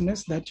food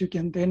business that you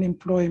can then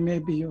employ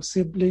maybe your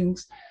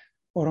siblings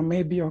or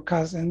maybe your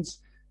cousins.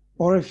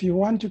 Or if you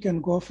want, you can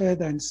go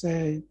further and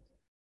say,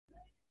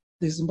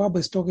 the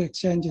Zimbabwe Stock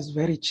Exchange is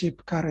very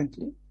cheap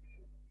currently.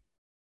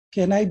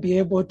 Can I be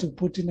able to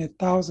put in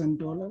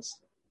 $1,000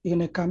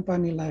 in a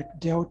company like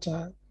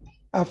Delta,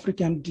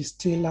 African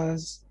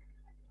Distillers,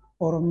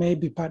 or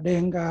maybe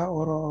Padenga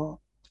or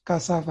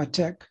Cassava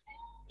Tech?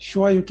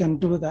 Sure, you can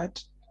do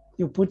that.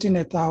 You put in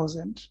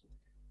 1,000.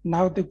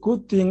 Now, the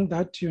good thing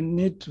that you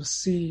need to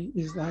see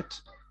is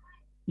that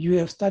you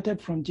have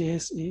started from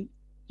JSE,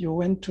 you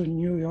went to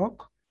New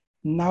York,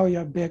 now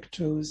you're back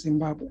to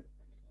Zimbabwe.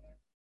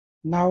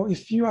 Now,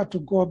 if you are to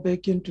go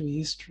back into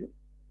history,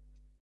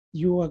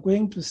 you are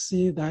going to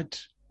see that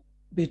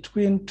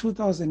between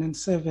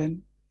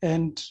 2007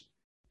 and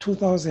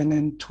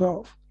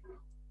 2012,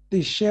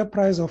 the share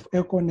price of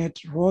Econet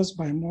rose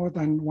by more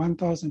than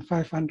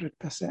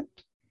 1,500%.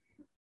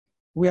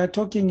 We are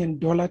talking in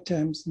dollar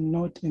terms,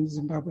 not in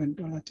Zimbabwean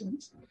dollar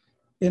terms.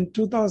 In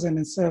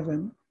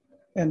 2007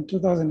 and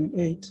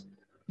 2008,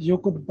 you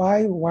could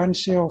buy one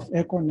share of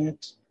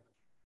Econet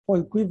for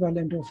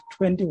equivalent of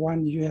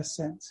 21 US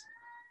cents.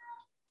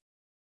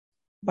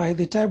 By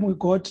the time we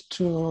got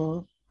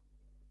to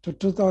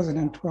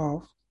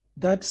 2012,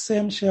 that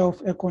same share of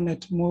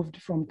Econet moved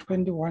from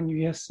 21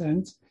 US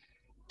cents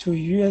to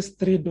US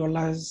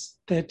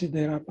 $3.30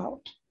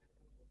 thereabout.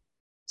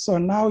 So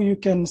now you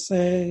can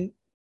say,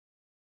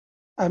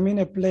 I'm in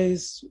a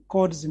place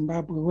called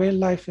Zimbabwe where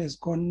life has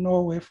gone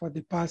nowhere for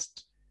the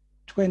past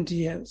 20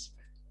 years.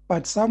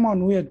 But someone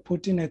who had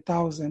put in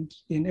 1,000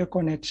 in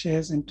Econet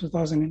shares in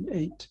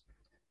 2008,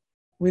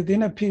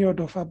 within a period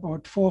of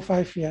about 4 or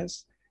 5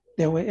 years,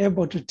 they were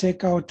able to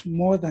take out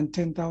more than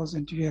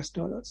 10,000 US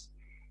dollars.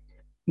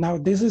 Now,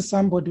 this is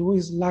somebody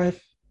whose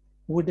life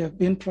would have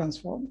been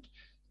transformed.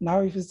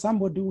 Now, if it's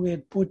somebody who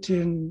had put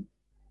in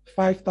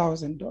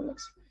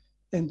 $5,000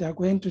 and they're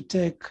going to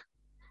take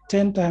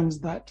 10 times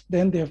that,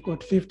 then they've got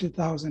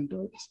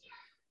 $50,000.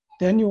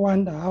 Then you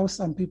wonder how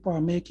some people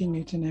are making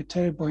it in a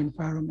terrible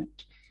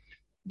environment.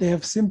 They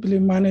have simply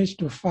managed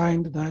to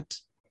find that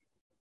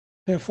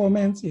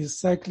performance is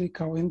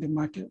cyclical in the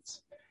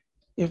markets.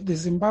 If the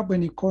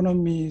Zimbabwean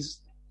economy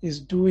is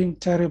doing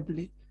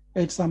terribly,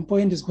 at some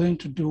point it's going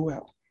to do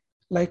well.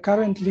 Like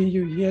currently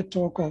you hear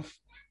talk of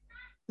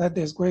that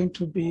there's going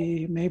to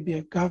be maybe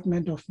a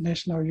government of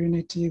national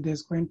unity,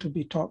 there's going to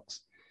be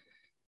talks.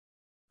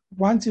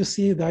 Once you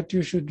see that,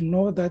 you should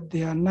know that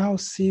there are now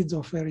seeds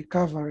of a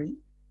recovery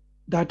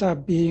that are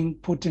being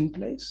put in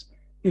place.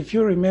 If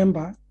you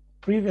remember,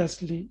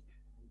 previously,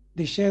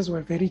 the shares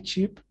were very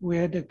cheap. We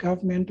had a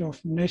government of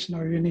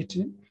national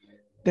unity.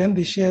 Then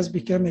the shares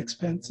became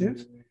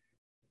expensive.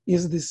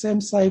 Is the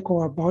same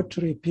cycle about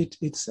to repeat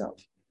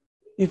itself?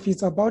 If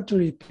it's about to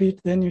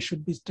repeat, then you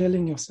should be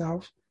telling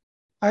yourself,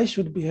 I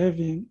should be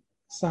having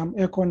some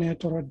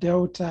Econet or a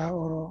Delta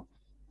or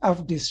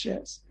AFDIS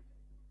shares.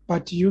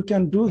 But you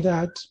can do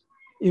that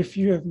if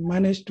you have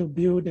managed to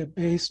build a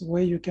base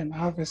where you can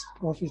harvest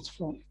profits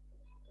from.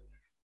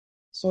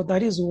 So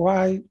that is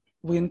why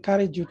we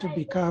encourage you to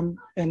become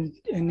an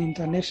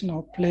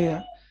international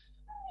player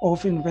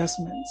of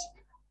investments.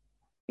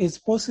 It's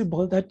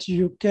possible that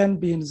you can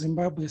be in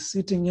Zimbabwe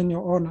sitting in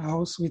your own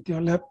house with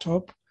your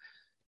laptop,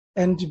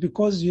 and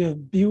because you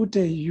have built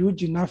a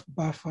huge enough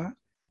buffer,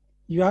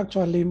 you're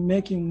actually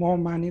making more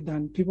money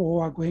than people who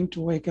are going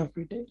to work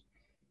every day.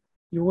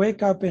 You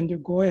wake up and you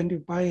go and you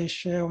buy a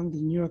share on the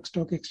New York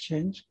Stock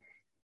Exchange,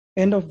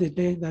 end of the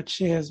day, that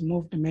share has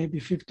moved maybe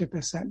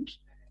 50%.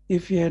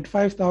 If you had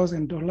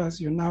 $5,000,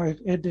 you now have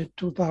added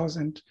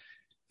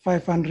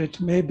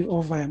 2,500 maybe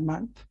over a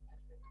month.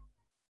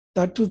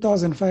 That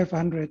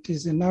 2,500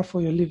 is enough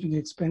for your living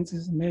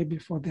expenses maybe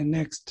for the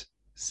next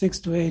 6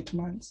 to 8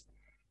 months.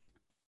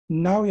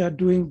 Now you are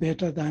doing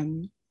better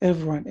than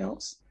everyone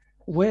else.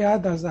 Where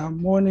others are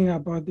mourning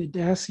about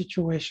their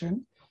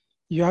situation,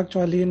 you're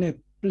actually in a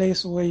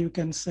place where you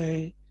can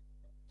say,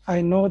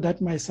 I know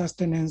that my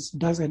sustenance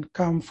doesn't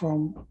come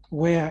from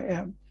where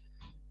I am,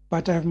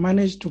 but I've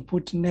managed to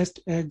put nest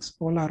eggs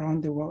all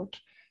around the world.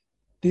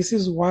 This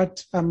is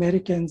what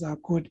Americans are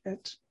good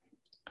at.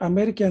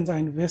 Americans are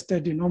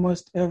invested in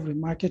almost every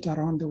market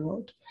around the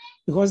world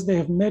because they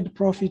have made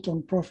profit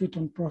on profit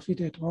on profit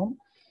at home,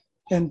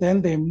 and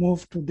then they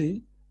move to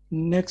the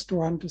next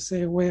one to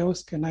say, where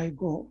else can I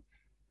go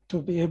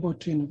to be able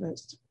to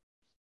invest?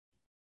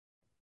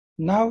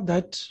 Now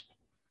that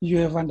you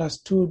have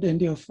understood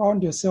and you have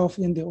found yourself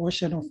in the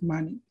ocean of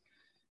money,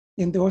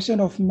 in the ocean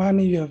of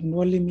money, you have no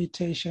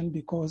limitation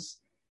because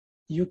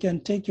you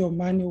can take your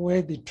money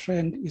where the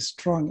trend is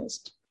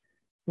strongest.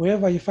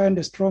 Wherever you find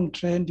a strong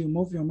trend, you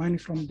move your money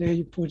from there,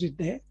 you put it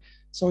there.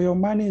 So your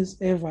money is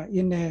ever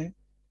in a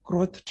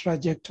growth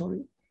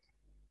trajectory.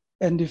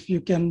 And if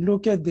you can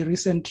look at the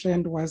recent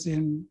trend was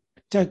in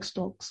tech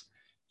stocks,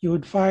 you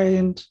would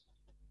find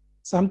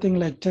something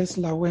like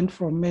Tesla went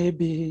from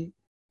maybe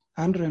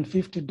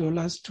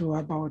 $150 to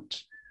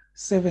about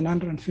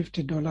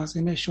 $750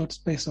 in a short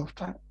space of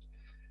time.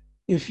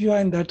 If you are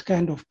in that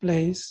kind of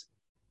place,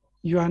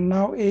 you are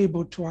now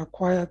able to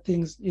acquire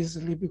things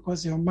easily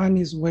because your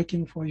money is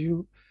working for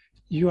you.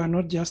 You are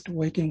not just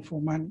working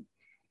for money.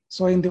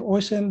 So in the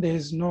ocean, there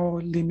is no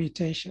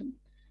limitation.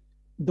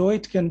 Though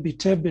it can be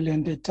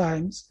turbulent at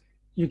times,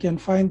 you can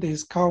find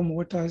there's calm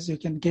waters, you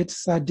can get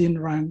sardine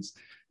runs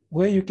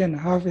where you can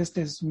harvest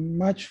as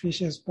much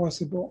fish as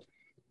possible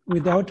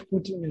without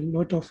putting a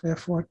lot of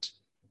effort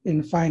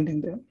in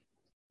finding them.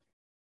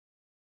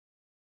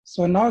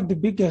 So now the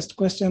biggest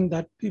question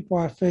that people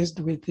are faced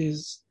with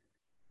is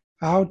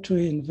how to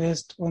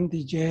invest on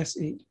the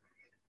JSE.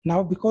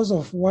 Now, because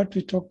of what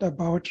we talked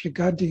about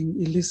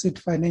regarding illicit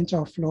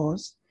financial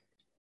flows,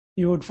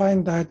 you would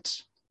find that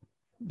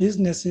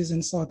businesses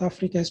in South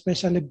Africa,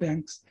 especially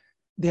banks,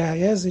 they are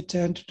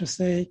hesitant to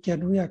say,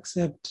 can we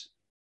accept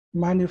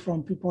money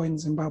from people in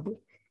Zimbabwe?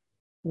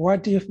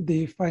 What if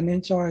the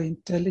Financial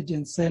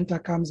Intelligence Center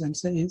comes and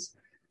says,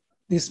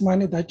 this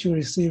money that you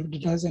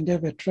received doesn't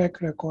have a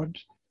track record?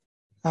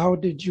 How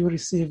did you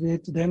receive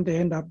it? Then they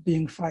end up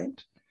being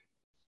fined.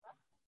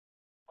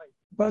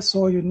 But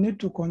so you need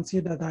to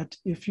consider that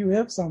if you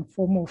have some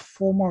form of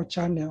formal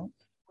channel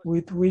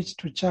with which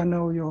to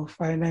channel your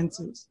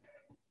finances,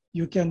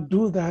 you can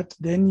do that,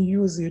 then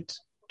use it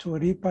to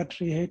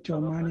repatriate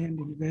your money and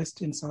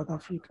invest in South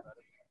Africa.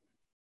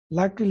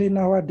 Luckily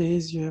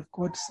nowadays, you have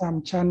got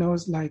some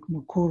channels like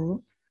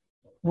Mukuru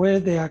where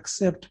they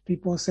accept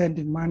people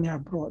sending money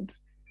abroad.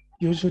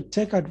 You should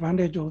take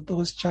advantage of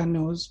those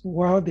channels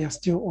while they are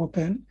still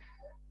open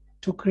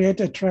to create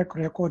a track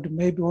record,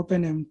 maybe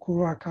open a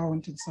Mukuru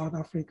account in South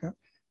Africa,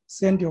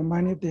 send your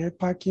money there,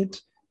 pack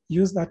it,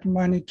 use that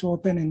money to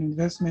open an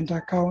investment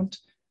account,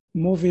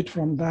 move it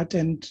from that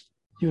and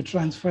you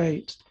transfer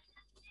it.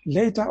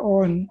 Later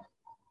on,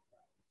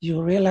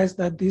 you realize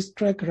that this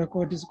track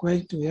record is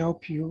going to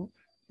help you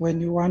when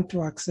you want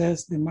to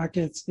access the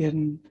markets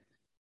in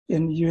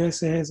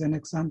USA as an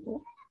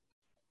example.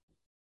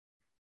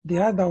 The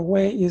other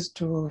way is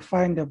to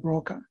find a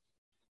broker,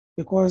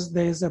 because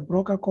there is a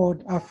broker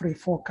called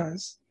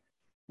AfriFocus,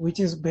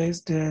 which is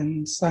based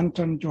in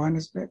Sandton,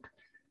 Johannesburg.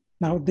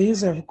 Now,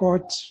 these have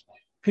got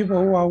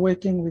people who are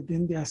working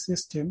within their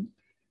system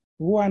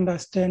who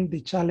understand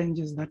the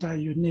challenges that are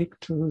unique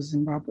to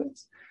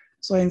Zimbabweans.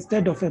 So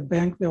instead of a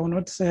bank, they will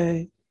not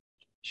say,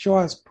 show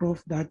us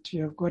proof that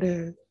you have got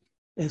a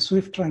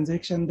SWIFT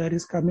transaction that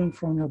is coming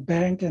from your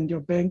bank, and your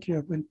bank you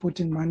have been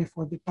putting money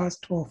for the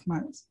past 12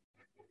 months.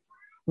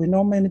 We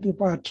know many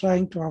people are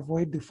trying to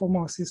avoid the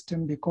formal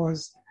system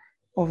because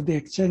of the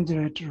exchange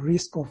rate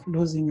risk of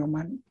losing your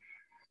money.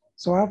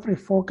 So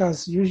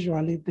AfriFocus,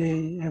 usually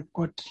they have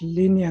got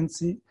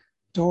leniency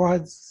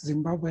towards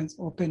Zimbabweans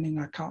opening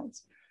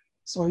accounts.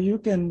 So you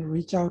can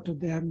reach out to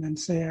them and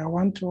say, I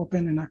want to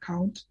open an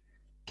account.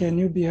 Can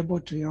you be able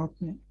to help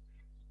me?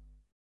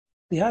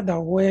 The other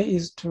way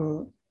is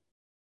to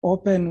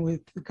open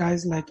with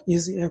guys like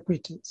Easy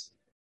Equities.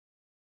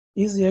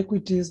 Easy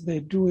Equities, they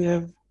do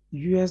have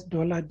US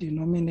dollar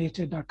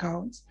denominated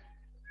accounts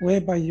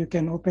whereby you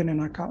can open an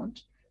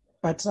account.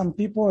 But some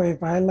people have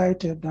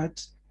highlighted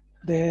that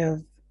they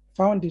have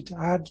found it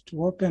hard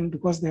to open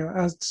because they have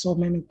asked so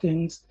many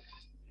things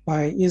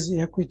by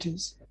Easy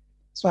Equities.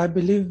 So I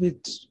believe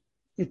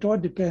it all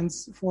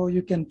depends.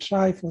 You can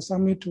try for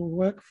some to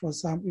work, for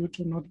some you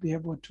to not be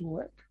able to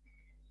work.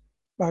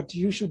 But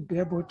you should be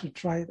able to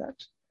try that.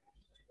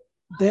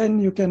 Then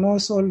you can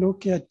also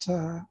look at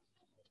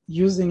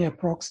using a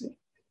proxy.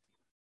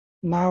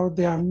 Now,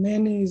 there are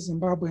many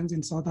Zimbabweans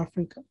in South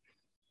Africa.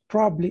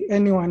 Probably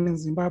anyone in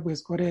Zimbabwe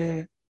has got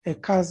a a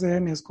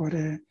cousin has got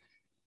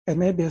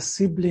maybe a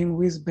sibling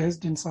who is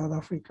based in South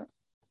Africa,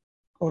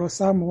 or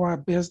some who are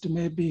based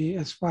maybe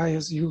as far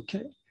as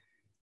UK.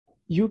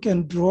 You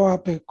can draw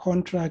up a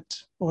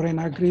contract or an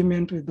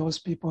agreement with those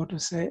people to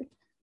say,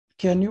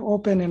 can you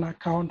open an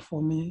account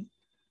for me?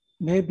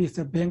 Maybe it's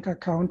a bank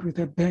account with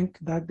a bank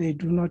that they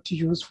do not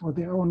use for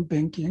their own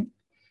banking.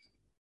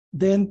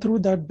 Then through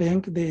that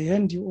bank, they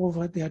hand you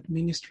over the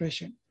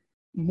administration,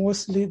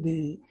 mostly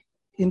the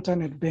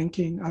internet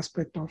banking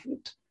aspect of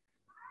it,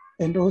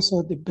 and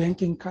also the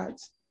banking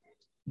cards.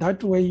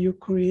 That way you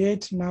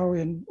create now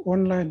an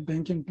online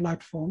banking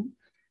platform.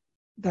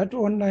 That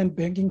online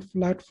banking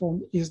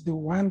platform is the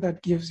one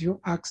that gives you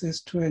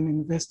access to an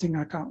investing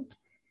account.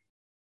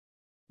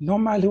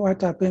 Normally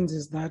what happens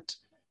is that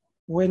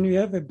when you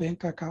have a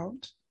bank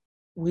account,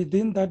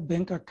 within that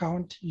bank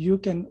account, you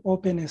can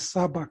open a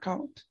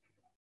sub-account.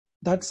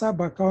 That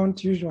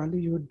sub-account,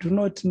 usually you do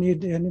not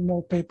need any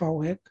more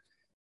paperwork.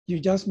 You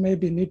just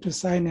maybe need to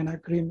sign an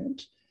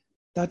agreement.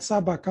 That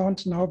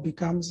sub-account now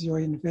becomes your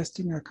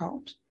investing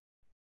account.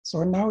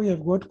 So now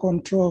you've got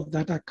control of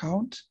that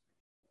account.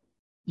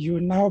 You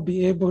will now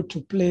be able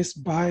to place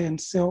buy and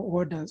sell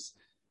orders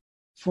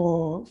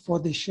for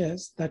the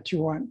shares that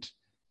you want.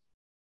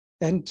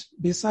 And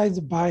besides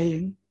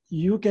buying,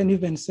 you can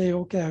even say,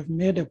 okay, I've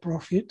made a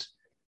profit.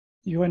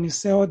 When you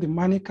sell, the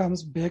money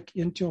comes back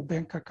into your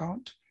bank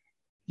account.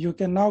 You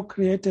can now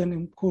create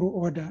an Mkuru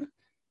order.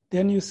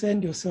 Then you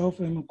send yourself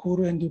an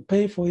Mkuru and you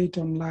pay for it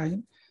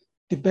online.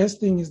 The best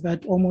thing is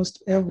that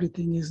almost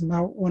everything is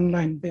now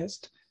online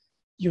based.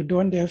 You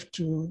don't have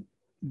to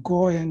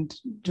go and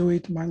do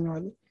it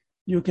manually.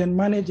 You can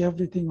manage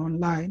everything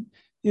online,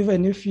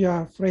 even if you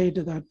are afraid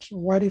that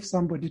what if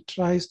somebody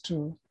tries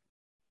to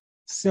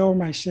sell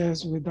my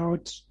shares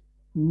without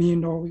me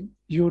knowing?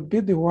 You would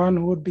be the one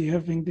who would be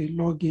having the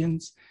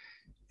logins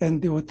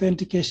and the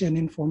authentication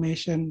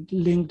information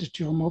linked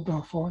to your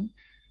mobile phone.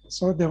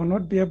 So they will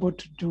not be able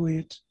to do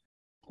it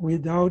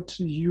without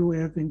you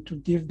having to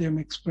give them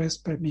express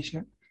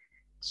permission.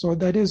 So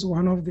that is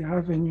one of the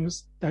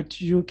avenues that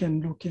you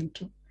can look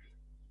into.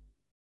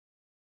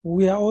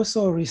 We are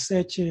also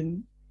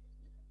researching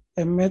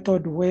a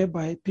method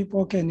whereby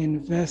people can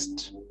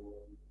invest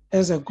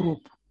as a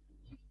group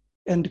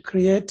and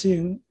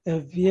creating a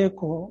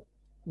vehicle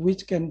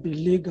which can be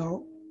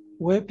legal,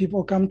 where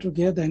people come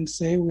together and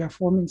say we are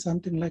forming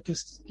something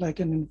like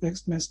an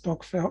investment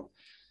stokvel.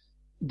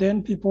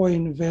 Then people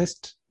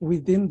invest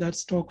within that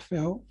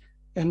stokvel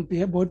and be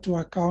able to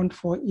account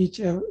for each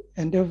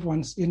and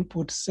everyone's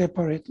input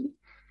separately.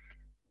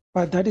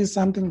 But that is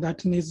something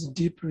that needs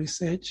deep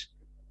research.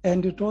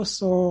 And it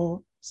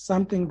also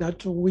something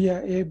that we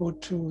are able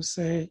to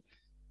say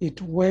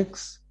it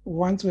works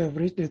once we have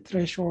reached a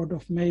threshold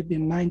of maybe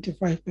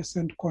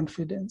 95%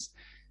 confidence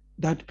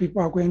that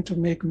people are going to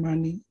make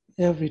money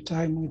every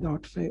time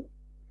without fail.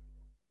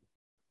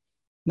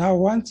 Now,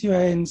 once you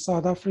are in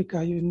South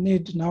Africa, you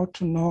need now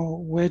to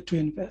know where to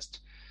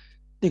invest.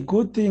 The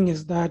good thing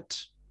is that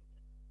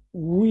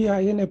we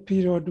are in a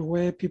period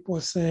where people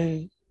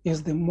say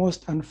is the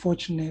most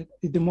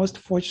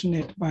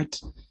fortunate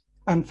but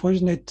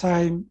unfortunate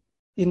time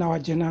in our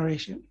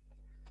generation.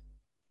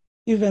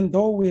 Even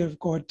though we have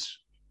got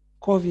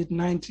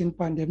COVID-19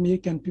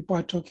 pandemic and people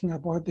are talking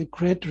about the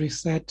Great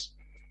Reset,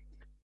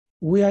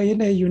 we are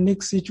in a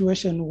unique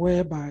situation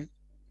whereby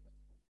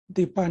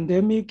the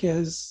pandemic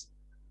has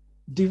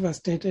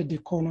devastated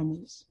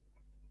economies.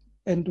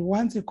 And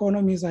once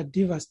economies are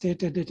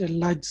devastated at a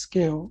large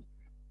scale,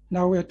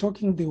 now we're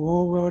talking the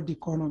whole world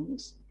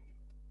economies.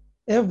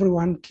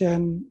 Everyone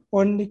can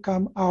only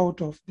come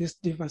out of this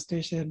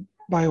devastation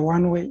by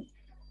one way.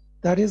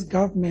 That is,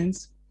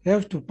 governments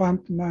have to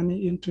pump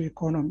money into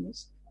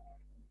economies.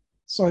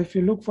 So if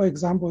you look, for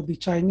example, the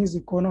Chinese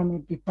economy will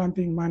be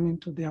pumping money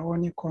into their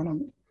own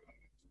economy.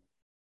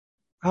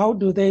 How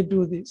do they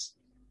do this?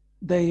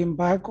 They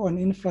embark on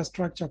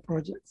infrastructure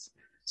projects.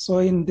 So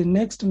in the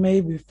next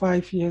maybe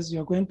 5 years,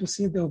 you're going to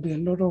see there'll be a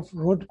lot of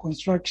road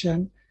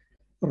construction,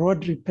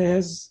 road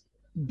repairs,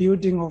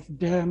 building of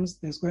dams,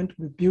 there's going to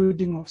be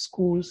building of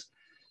schools.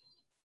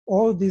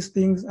 All these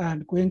things are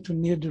going to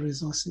need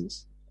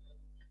resources.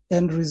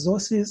 And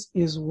resources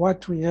is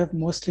what we have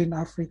mostly in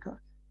Africa.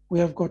 We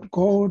have got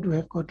gold, we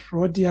have got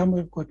rhodium,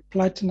 we've got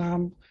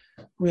platinum,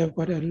 we have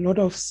got a lot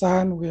of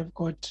sun, we have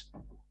got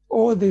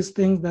all these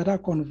things that are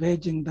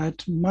converging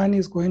that money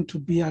is going to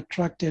be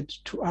attracted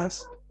to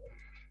us.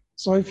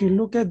 So if you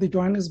look at the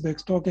Johannesburg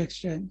Stock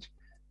Exchange,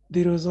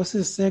 the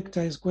resources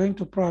sector is going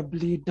to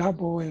probably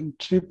double and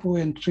triple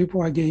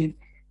again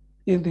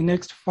in the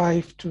next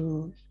 5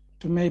 to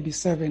maybe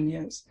 7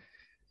 years.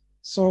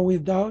 So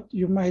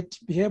you might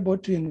be able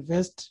to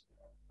invest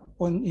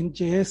in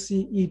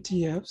JSE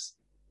ETFs,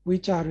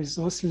 which are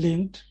resource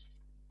linked,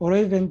 or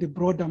even the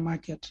broader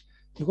market.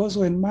 Because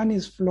when money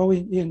is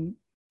flowing in,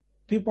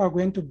 people are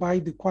going to buy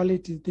the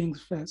quality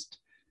things first.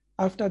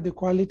 After the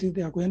quality,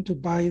 they are going to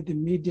buy the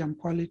medium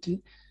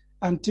quality,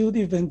 until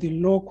even the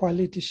low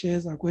quality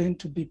shares are going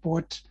to be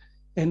bought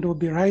and will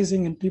be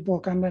rising, and people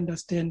can't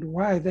understand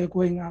why they're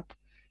going up.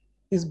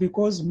 is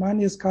because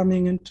money is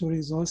coming into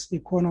resource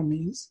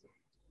economies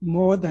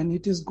more than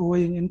it is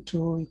going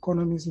into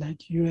economies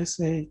like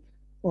USA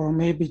or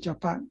maybe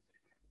Japan.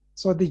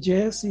 So the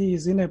JSE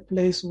is in a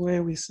place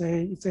where we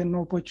say it's an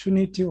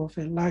opportunity of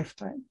a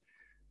lifetime,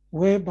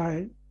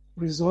 whereby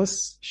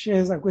resource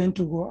shares are going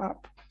to go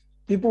up.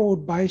 People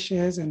would buy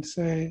shares and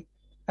say,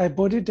 I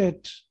bought it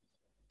at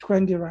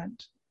 20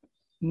 Rand.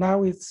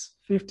 Now it's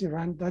 50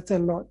 Rand. That's a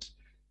lot.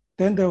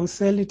 Then they will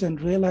sell it and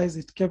realize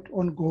it kept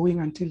on going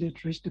until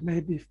it reached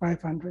maybe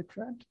 500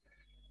 Rand.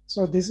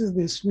 So this is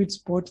the sweet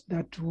spot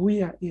that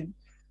we are in.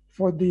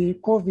 For the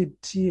COVID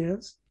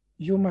years,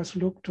 you must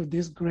look to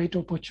this great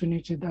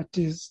opportunity that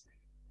is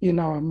in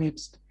our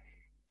midst.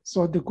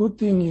 So the good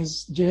thing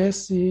is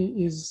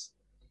JSE is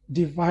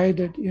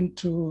divided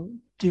into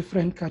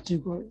different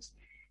categories.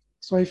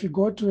 So if you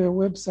go to a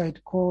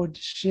website called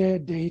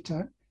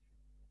sharedata.co.za,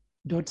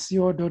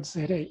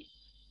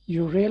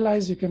 you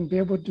realize you can be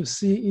able to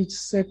see each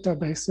sector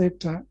by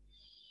sector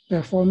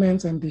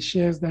performance and the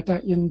shares that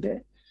are in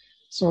there.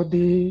 So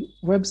the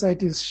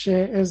website is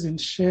share as in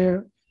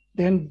share,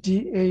 then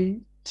data.co.za.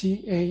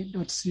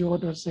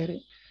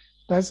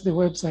 That's the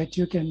website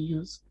you can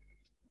use.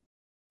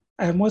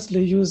 I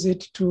mostly use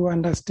it to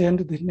understand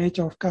the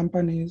nature of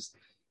companies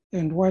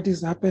and what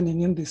is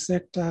happening in the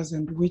sectors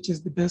and which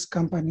is the best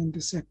company in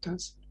the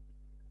sectors.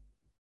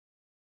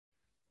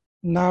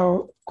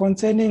 Now,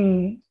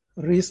 concerning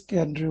risk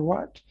and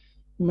reward,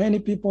 many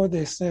people,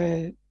 they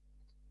say,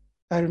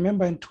 I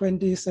remember in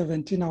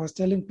 2017, I was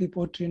telling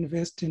people to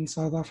invest in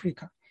South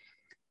Africa.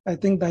 I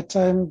think that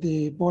time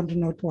the bond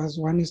note was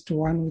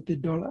 1:1 with the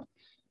dollar.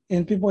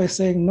 And people were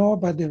saying, no,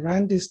 but the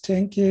Rand is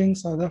tanking,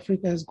 South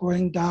Africa is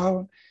going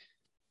down,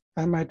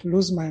 I might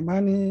lose my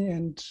money,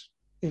 and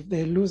if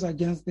they lose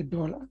against the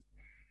dollar.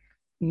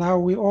 Now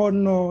we all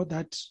know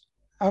that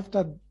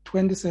after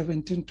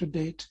 2017 to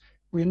date,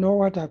 we know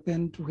what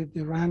happened with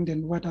the Rand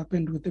and what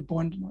happened with the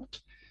bond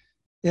note.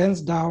 Hands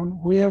down,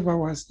 whoever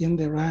was in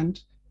the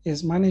Rand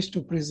has managed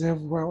to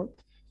preserve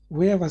wealth.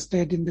 Whoever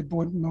stayed in the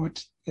bond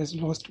note has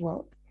lost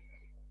wealth.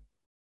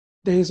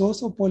 There is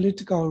also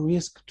political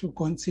risk to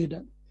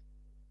consider.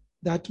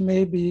 That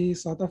maybe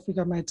South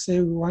Africa might say,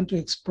 we want to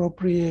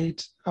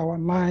expropriate our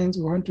mines,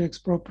 we want to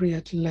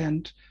expropriate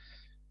land.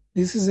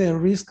 This is a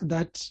risk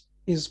that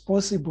is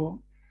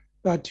possible,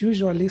 but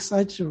usually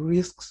such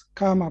risks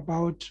come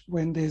about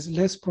when there's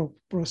less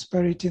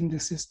prosperity in the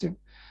system.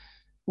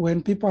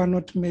 When people are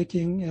not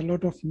making a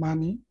lot of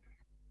money,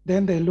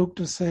 then they look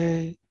to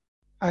say,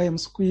 I am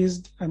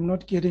squeezed, I'm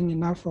not getting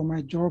enough from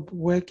my job,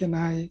 where can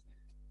I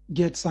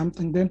get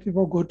something? Then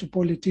people go to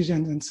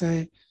politicians and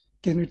say,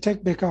 can we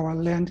take back our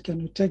land? Can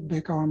we take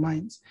back our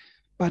mines?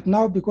 But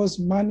now, because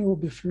money will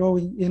be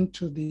flowing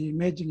into the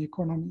emerging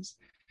economies,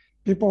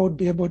 people would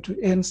be able to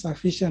earn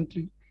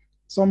sufficiently,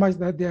 so much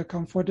that they are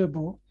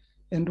comfortable.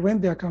 And when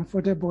they are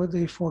comfortable,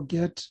 they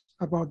forget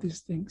about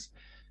these things.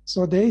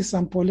 So there is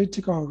some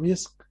political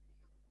risk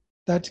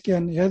that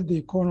can hurt the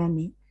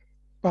economy.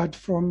 But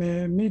from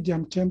a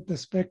medium-term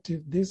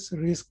perspective, this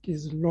risk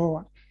is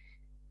lower.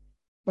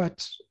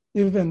 But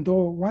even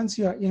though once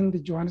you are in the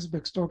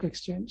Johannesburg Stock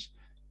Exchange,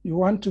 you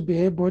want to be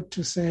able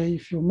to say,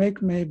 if you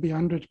make maybe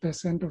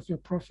 100% of your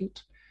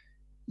profit,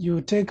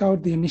 you take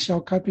out the initial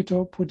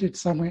capital, put it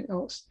somewhere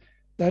else.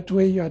 That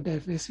way you are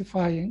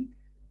diversifying.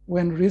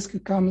 When risk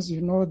comes,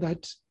 you know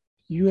that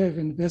you have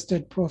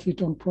invested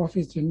profit on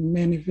profit in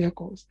many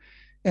vehicles.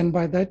 And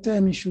by that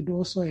time, you should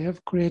also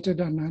have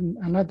created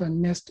another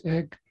nest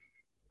egg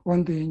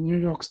on the New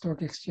York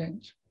Stock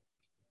Exchange.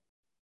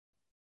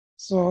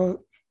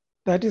 So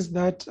that is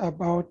that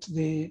about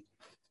the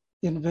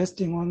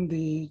investing on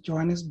the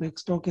Johannesburg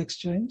Stock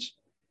Exchange.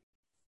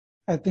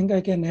 I think I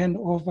can hand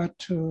over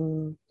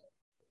to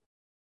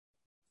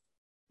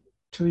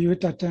you,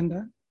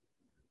 Tatenda.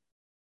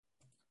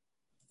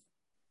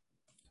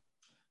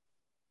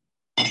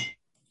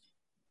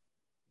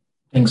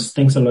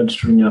 Thanks a lot,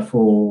 Runya,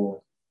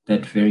 for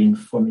that very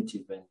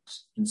informative and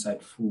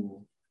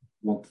insightful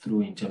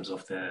walkthrough in terms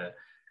of the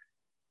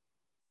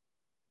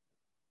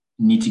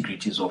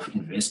nitty-gritties of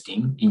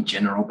investing in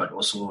general, but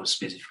also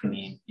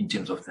specifically in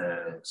terms of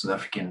the South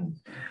African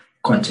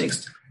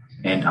context.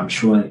 And I'm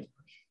sure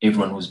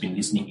everyone who's been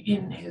listening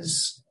in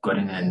has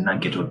gotten a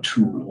nugget or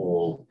two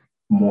or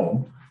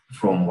more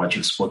from what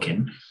you've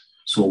spoken.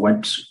 So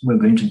what we're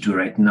going to do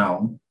right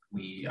now,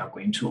 we are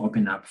going to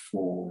open up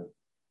for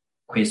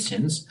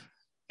questions.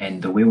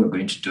 And the way we're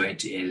going to do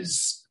it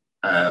is,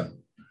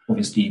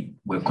 obviously,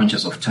 we're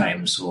conscious of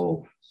time,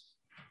 so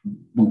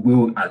we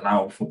will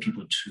allow for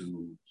people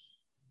to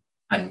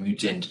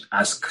unmute and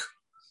ask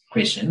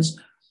questions.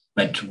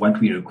 But what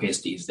we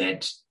request is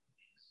that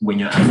when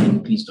you're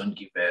asking, please don't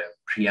give a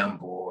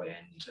preamble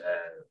and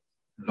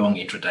a long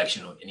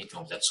introduction or anything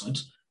of that sort.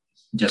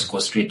 Just go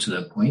straight to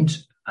the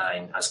point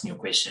in asking your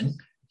question.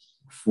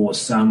 For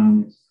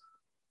some,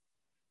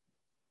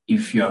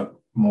 if you're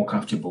more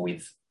comfortable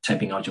with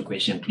typing out your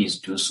question, please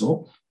do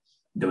so.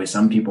 There were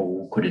some people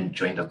who couldn't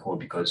join the call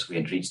because we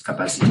had reached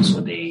capacity, so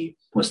they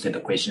posted the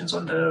questions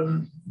on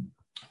the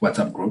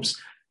WhatsApp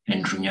groups.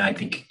 And Runya, I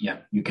think,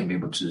 you can be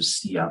able to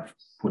see I've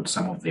put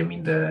some of them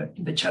in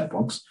the chat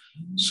box.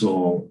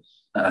 So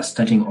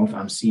starting off,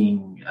 I'm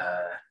seeing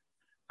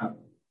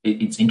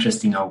it's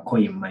interesting. I'll call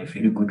him my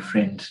very good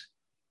friend,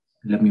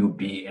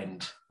 Lemiubi,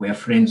 and we're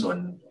friends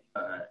on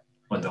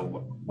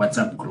the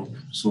WhatsApp group.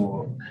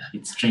 So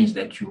it's strange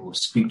that you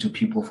speak to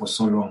people for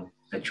so long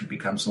that you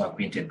become so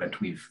acquainted, but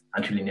we've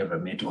actually never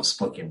met or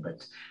spoken.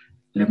 But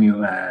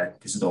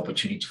this is the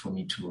opportunity for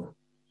me to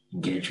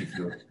engage with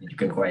you. You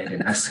can go ahead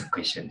and ask a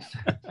question.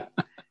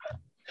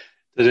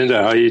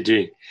 Tadenda, how are you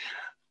doing?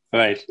 All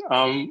right.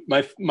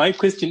 My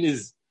question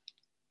is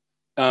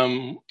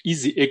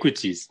easy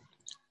equities.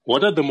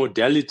 What are the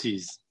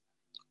modalities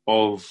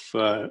of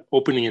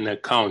opening an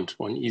account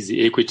on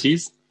easy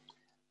equities,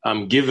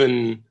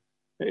 given,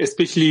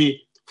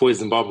 especially for a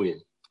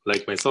Zimbabwean?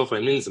 Like myself,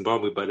 I'm in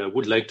Zimbabwe, but I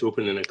would like to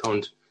open an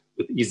account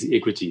with easy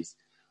equities.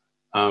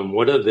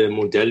 What are the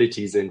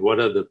modalities and what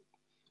are the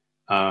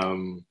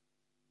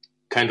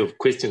kind of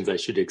questions I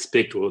should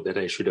expect or that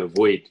I should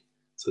avoid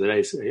so that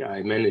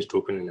I manage to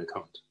open an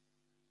account?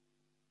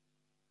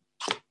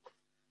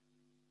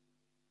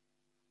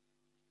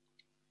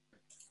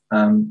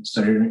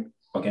 Sorry.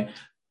 Okay.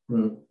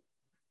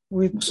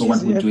 With so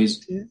what we'll do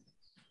is,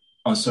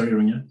 sorry,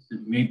 Runya.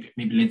 Maybe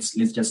let's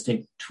just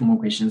take two more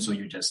questions, so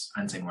you just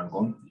answer in one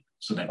go,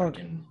 so that we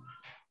can.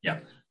 Yeah.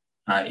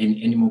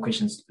 Any more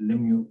questions?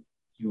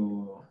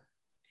 Your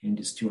hand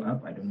is still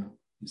up. I don't know.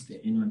 Is there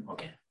anyone?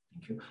 Okay.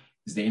 Thank you.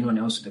 Is there anyone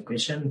else with a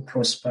question?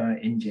 Prosper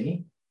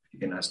NJ, you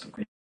can ask the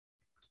question.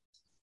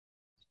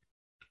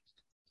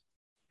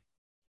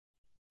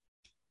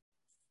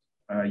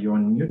 You're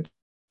on mute.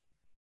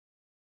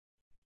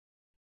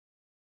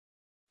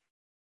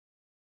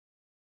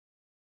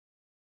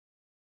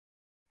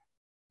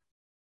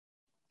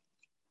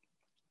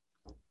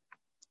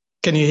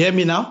 Can you hear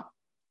me now?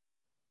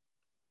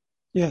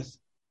 Yes.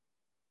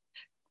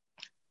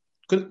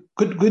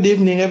 Good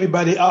evening,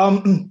 everybody.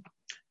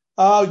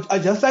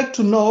 I'd just like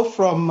to know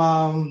from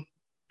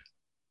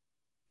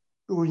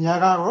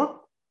Unyagaro,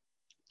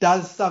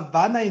 does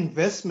Savannah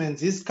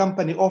Investments, his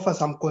company, offer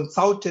some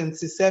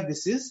consultancy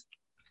services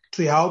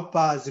to help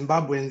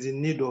Zimbabweans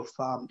in need of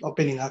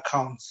opening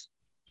accounts?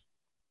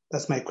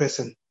 That's my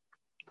question.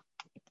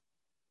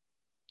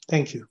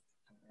 Thank you.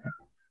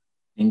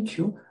 Thank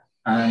you.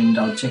 And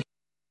I'll check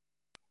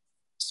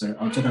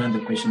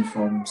another question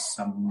from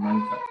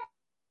Samantha.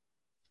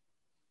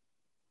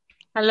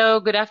 Hello,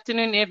 good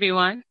afternoon,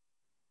 everyone.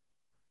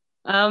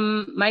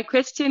 My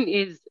question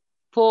is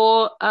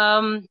for,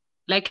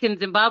 like in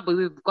Zimbabwe,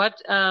 we've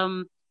got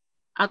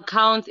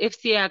accounts,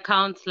 FCA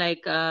accounts,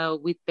 like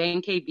with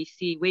Bank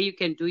ABC, where you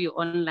can do your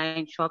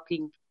online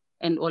shopping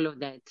and all of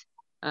that.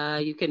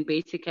 You can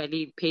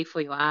basically pay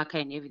for your ACA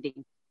and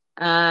everything.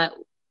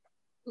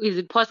 Is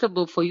it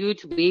possible for you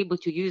to be able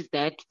to use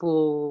that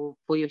for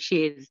your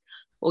shares,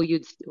 or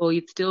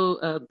it's still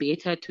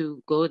better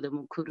to go the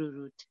Mukuru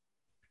route?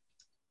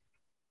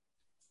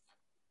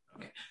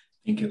 Okay,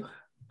 thank you.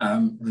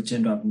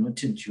 Rutendo, I've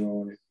noted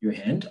your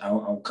hand.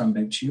 I'll come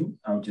back to you.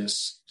 I'll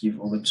just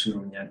give over to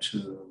Runya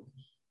to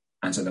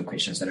answer the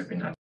questions that have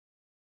been asked.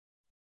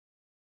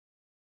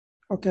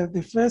 Okay,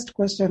 the first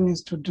question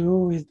is to do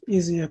with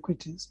easy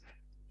equities.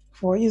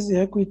 For easy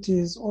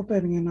equities,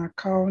 opening an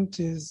account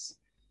is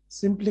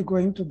simply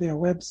going to their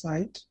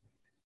website.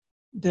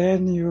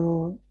 Then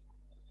you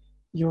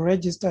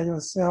register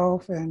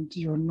yourself and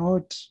you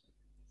note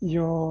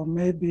your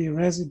maybe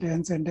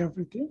residence and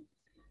everything.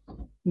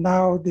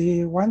 Now,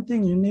 the one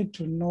thing you need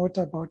to note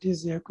about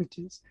easy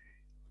equities,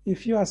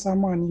 if you are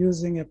someone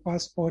using a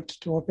passport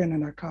to open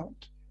an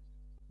account,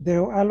 they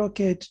will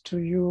allocate to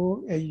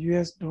you a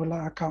US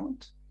dollar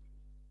account.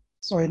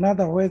 So in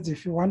other words,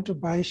 if you want to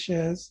buy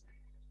shares,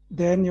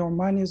 then your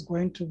money is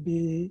going to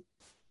be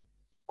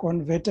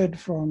converted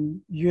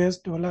from US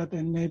dollar,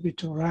 then maybe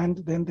to rand,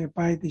 then they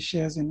buy the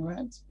shares in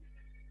rands.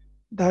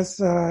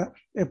 That's a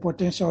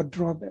potential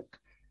drawback.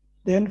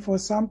 Then for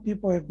some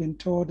people have been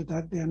told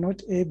that they are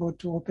not able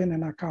to open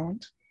an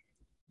account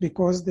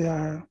because they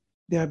are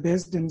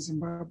based in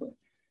Zimbabwe.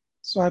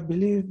 So I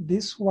believe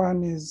this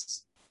one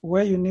is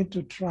where you need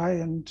to try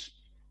and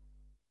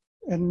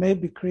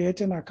maybe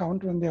create an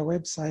account on their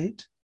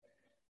website.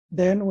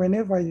 Then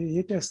whenever you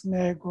hit a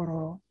snag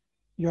or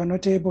you're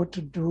not able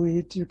to do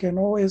it, you can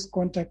always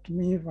contact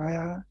me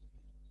via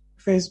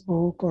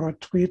Facebook or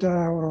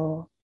Twitter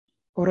or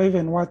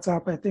even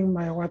WhatsApp. I think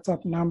my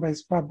WhatsApp number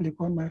is public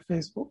on my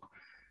Facebook.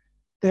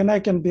 Then I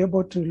can be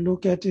able to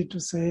look at it to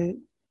say,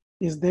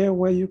 is there a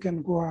way you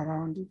can go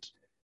around it?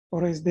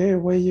 Or is there a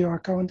way your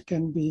account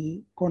can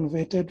be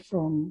converted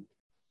from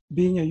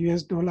being a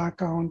US dollar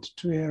account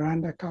to a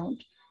rand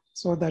account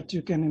so that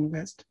you can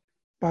invest?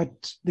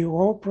 But the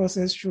whole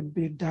process should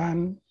be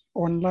done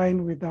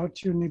online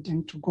without you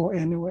needing to go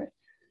anywhere.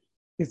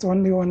 It's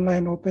only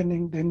online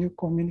opening, then you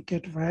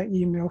communicate via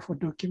email for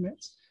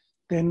documents.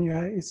 Then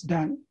it's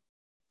done.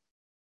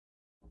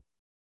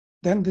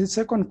 Then the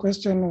second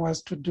question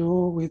was to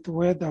do with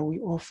whether we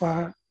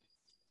offer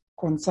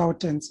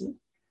consultancy.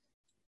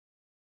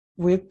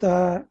 With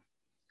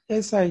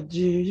SIG,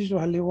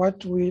 usually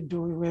what we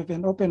do, we have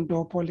an open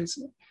door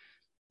policy.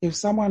 If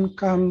someone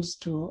comes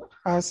to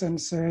us and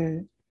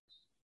say,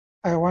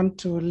 I want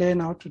to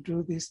learn how to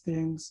do these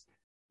things,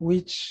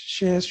 which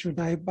shares should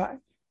I buy?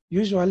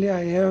 Usually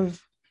I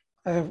have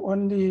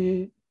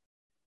only,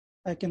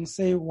 I can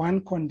say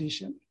one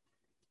condition,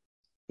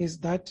 is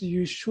that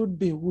you should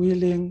be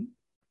willing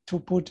to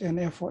put an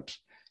effort.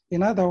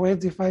 In other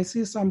words, if I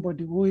see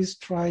somebody who is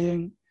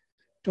trying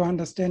to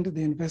understand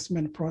the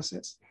investment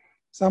process,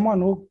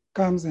 someone who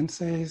comes and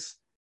says,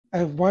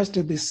 I've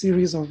watched the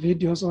series of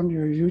videos on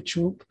your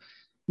YouTube,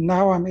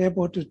 now I'm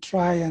able to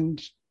try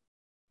and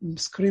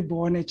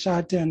scribble on a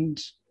chart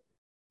and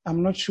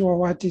I'm not sure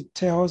what it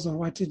tells or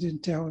what it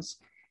entails.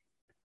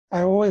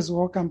 I always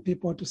welcome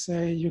people to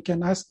say, you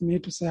can ask me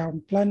to say,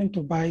 I'm planning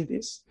to buy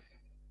this.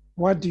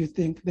 What do you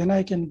think? Then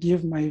I can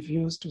give my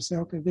views to say,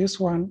 okay, this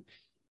one,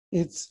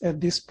 it's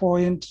at this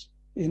point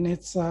in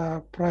its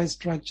price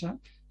structure.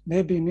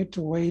 Maybe you need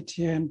to wait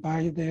here and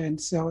buy there and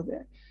sell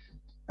there.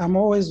 I'm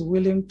always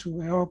willing to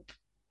help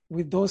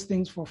with those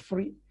things for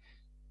free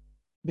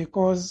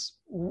because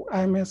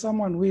I'm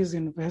someone who is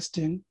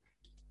investing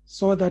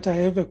so that I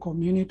have a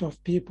community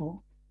of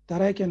people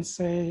that I can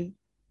say,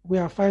 we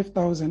are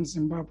 5,000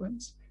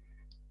 Zimbabweans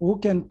who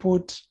can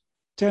put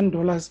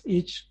 $10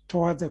 each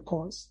towards a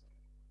cause,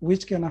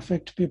 which can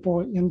affect people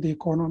in the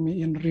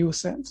economy in real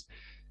sense.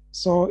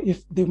 So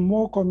if the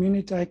more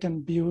community I can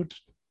build,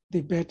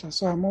 the better.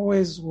 So I'm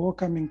always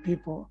welcoming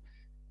people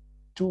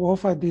to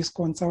offer these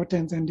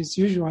consultants, and it's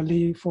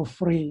usually for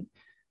free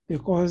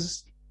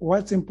because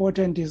what's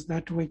important is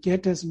that we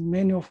get as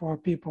many of our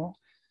people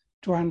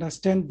to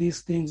understand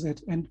these things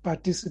and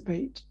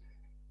participate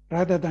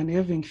rather than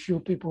having few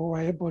people who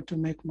are able to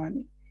make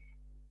money.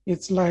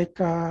 It's like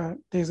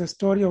there's a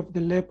story of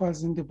the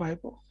lepers in the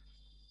Bible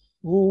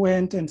who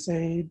went and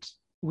said,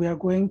 we are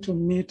going to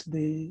meet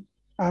the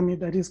army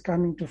that is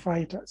coming to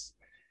fight us.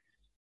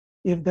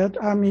 If that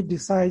army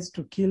decides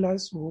to kill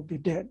us, we'll be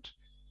dead.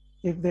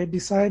 If they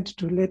decide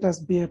to let us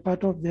be a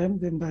part of them,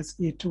 then that's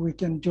it. We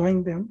can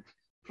join them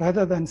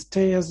rather than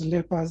stay as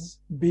lepers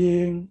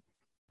being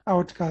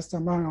outcast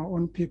among our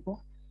own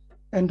people.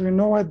 And we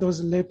know what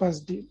those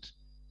lepers did.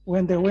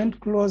 When they went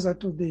closer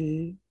to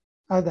the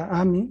other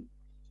army,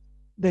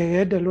 they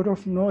heard a lot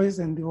of noise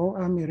and the whole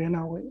army ran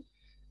away.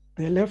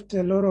 They left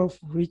a lot of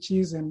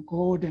riches and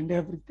gold and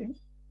everything.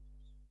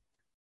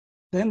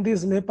 Then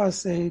these lepers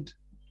said,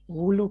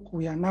 oh, look,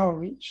 we are now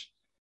rich.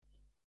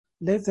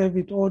 Let's have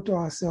it all to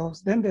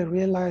ourselves. Then they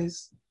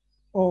realized,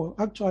 oh,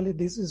 actually,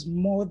 this is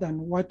more than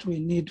what we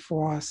need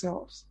for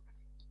ourselves.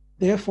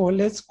 Therefore,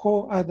 let's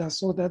call others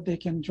so that they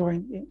can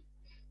join in.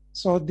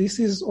 So this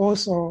is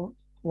also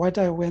what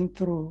I went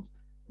through,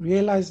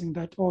 realizing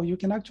that, oh, you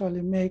can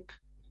actually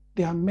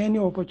there are many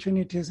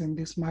opportunities in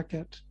this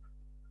market,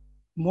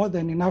 more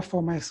than enough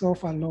for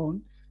myself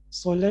alone.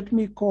 So let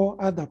me call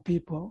other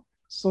people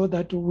so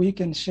that we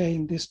can share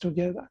in this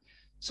together.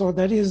 So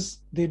that is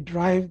the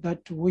drive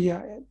that we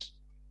are at.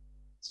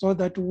 So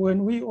that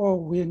when we all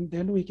win,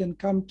 then we can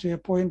come to a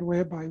point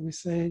whereby we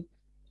say,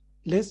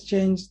 let's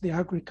change the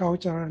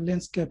agricultural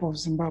landscape of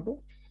Zimbabwe.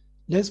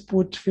 Let's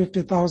put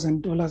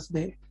 $50,000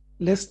 there.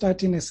 Let's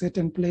start in a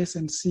certain place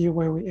and see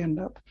where we end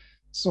up.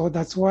 So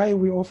that's why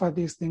we offer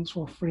these things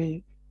for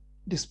free,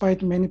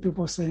 despite many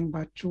people saying,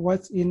 but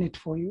what's in it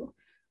for you?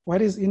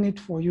 What is in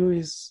it for you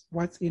is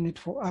what's in it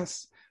for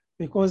us.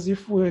 Because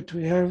if we were to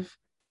have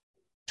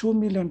 2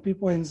 million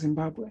people in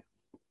Zimbabwe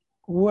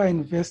who are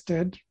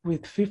invested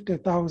with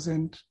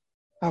 50,000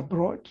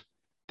 abroad,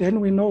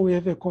 then we know we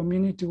have a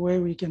community where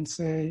we can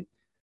say,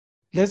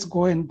 let's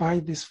go and buy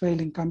this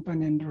failing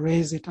company and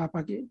raise it up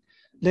again.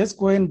 Let's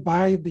go and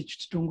buy the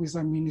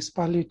Chitungwiza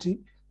municipality,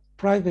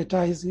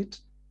 privatize it,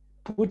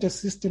 put a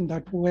system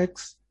that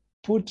works,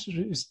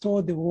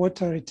 restore the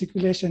water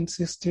reticulation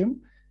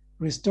system,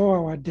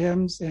 restore our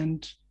dams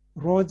and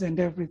roads and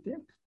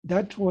everything.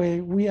 That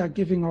way we are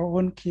giving our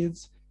own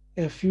kids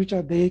a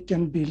future they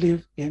can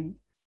believe in.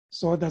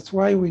 So that's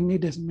why we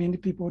need as many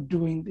people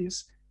doing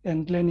this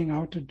and learning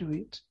how to do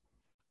it.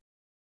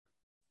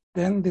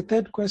 Then the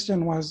third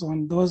question was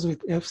on those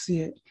with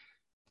FCA.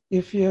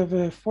 If you have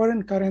a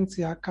foreign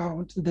currency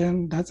account,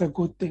 then that's a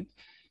good thing.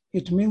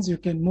 It means you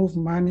can move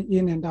money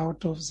in and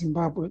out of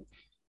Zimbabwe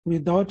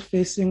without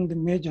facing the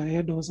major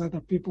hurdles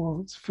other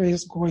people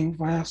face going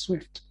via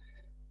SWIFT.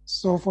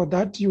 So for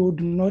that, you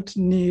would not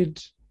need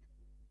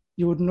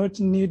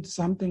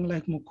something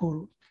like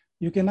Mukuru.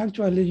 You can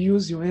actually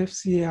use your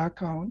FCA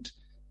account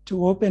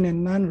to open a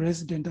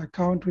non-resident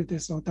account with a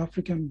South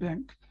African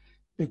bank,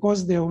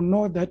 because they will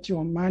know that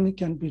your money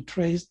can be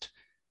traced,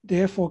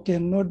 therefore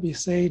cannot be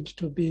said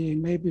to be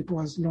maybe it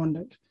was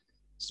laundered.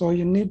 So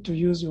you need to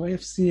use your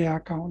FCA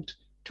account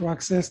to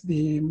access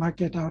the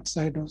market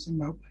outside of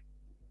Zimbabwe.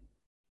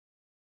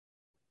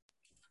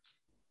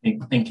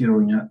 Thank you,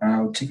 Ronya.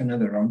 I'll take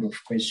another round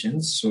of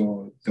questions.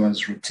 So there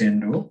was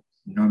Rutendo,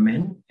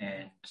 Norman,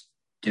 and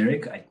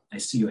Derek. I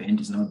see your hand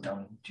is now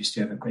down. Do you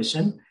still have a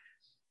question?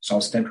 So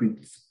I'll start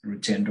with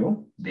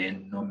Rutendo,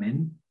 then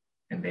Norman,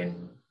 and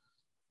then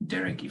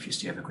Derek, if you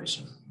still have a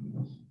question.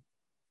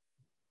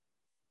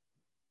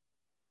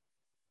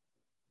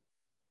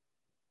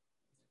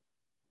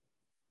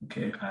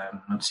 Okay,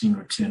 I'm not seeing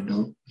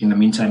Rutendo. In the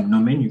meantime,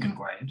 Norman, you can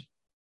go ahead.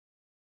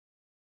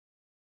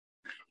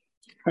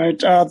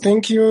 Right.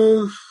 Thank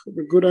you.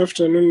 Good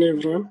afternoon,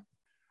 everyone.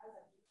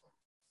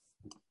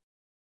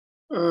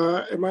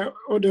 Am I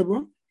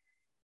audible?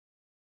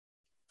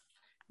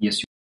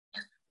 Yes.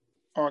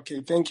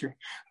 Okay. Thank you.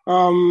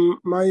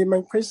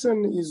 My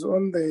question is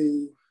on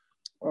the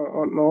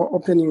on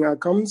opening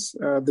accounts.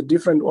 The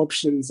different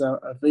options are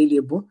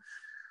available.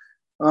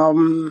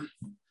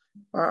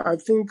 I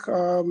think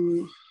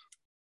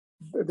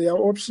there are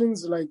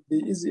options like the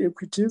easy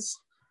equities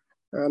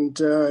and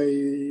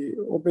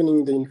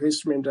opening the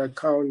investment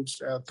account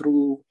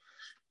through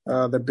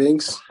the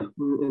banks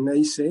in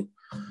JSE.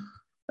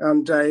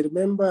 And I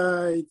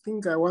remember, I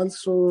think I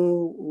once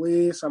saw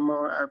where some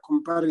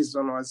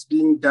comparison was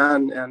being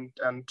done,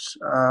 and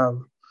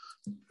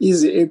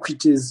easy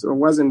equities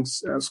wasn't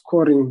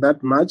scoring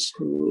that much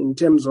in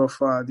terms of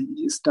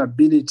the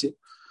stability.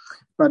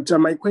 But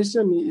my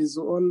question is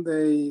on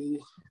the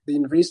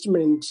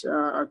investment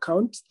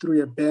account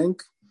through a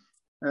bank,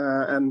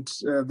 and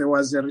there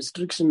was a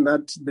restriction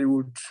that they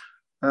would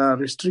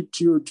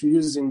restrict you to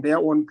using their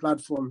own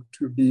platform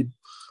to be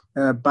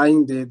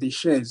buying the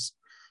shares.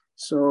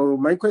 So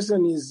my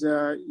question is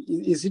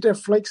it a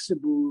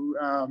flexible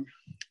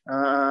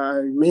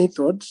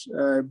method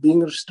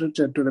being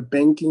restricted to the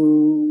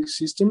banking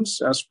systems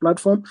as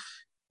platform?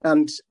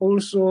 And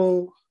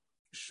also,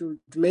 should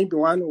maybe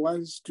one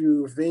wants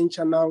to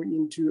venture now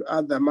into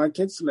other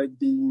markets like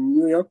the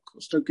New York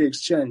Stock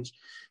Exchange,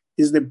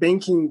 is the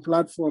banking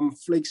platform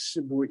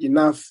flexible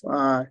enough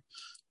to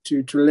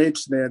let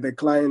the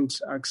client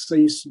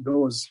access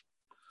those?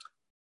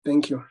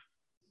 Thank you.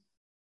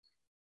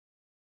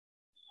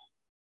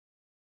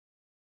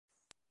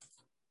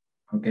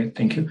 Okay,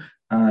 thank you.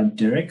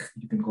 Derek,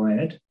 you can go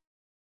ahead.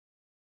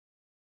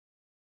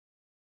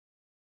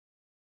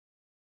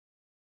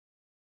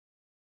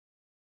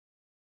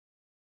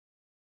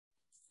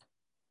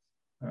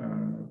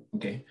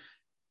 Okay,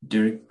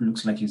 Derek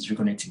looks like he's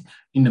reconnecting.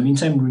 In the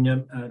meantime,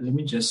 Runya, let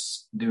me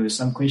just, there were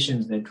some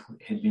questions that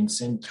had been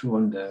sent through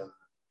on the...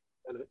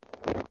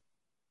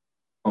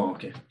 Oh,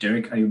 okay.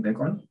 Derek, are you back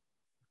on?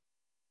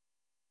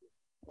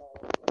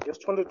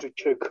 Just wanted to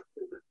check,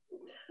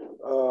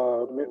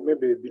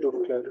 maybe a bit of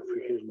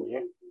clarification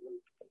here.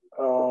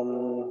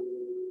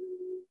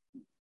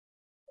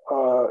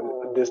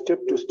 The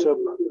step-to-step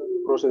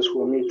process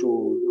for me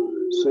to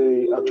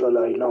say, actually,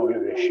 I now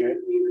have a share.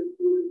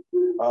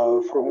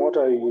 From what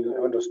I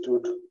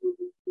understood,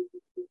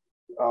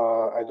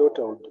 I thought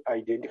I would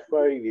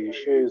identify the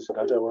shares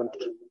that I want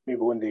maybe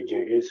on the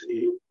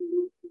JSE.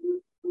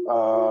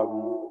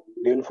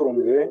 Then from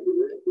there,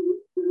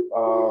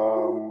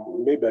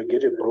 maybe I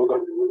get a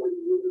broker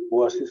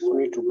who assists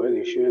me to buy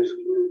the shares,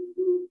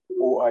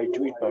 or I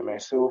do it by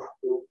myself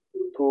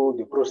through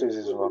the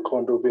processes of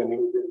account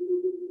opening.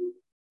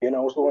 Then I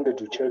also wanted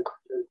to check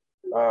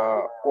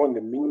on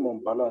the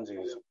minimum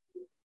balances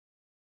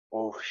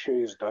of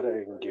shares that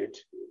I can get.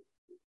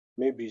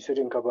 Maybe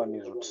certain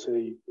companies would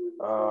say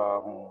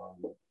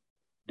the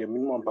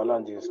minimum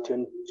balance is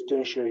 10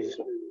 shares.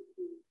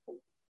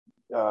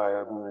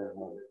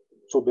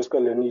 So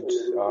basically, I need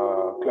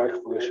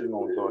clarification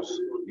on those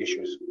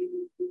issues.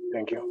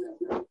 Thank you.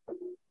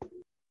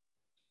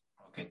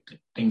 Okay,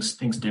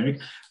 thanks, Derek.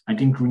 I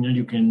think Runya,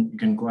 you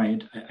can go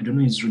ahead. I don't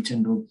know, is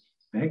Rutendo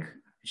back?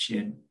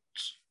 He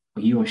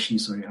or she,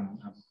 sorry, I'm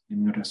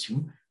not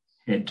assume,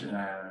 had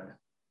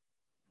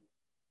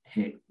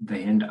the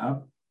hand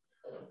up.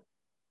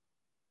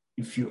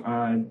 If you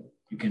are,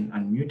 you can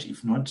unmute.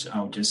 If not,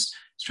 I'll just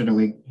straight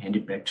away hand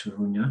it back to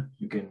Runya.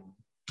 You can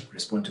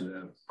respond to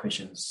the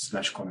questions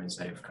 / comments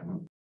that have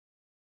come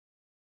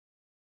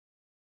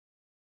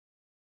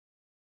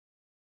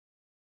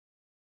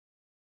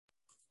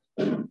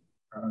up.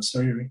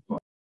 Sorry, Rick.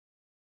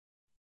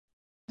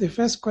 The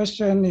first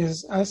question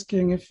is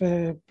asking if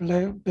a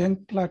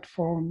bank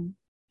platform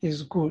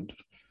is good.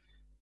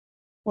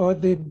 Well,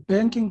 the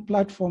banking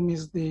platform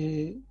is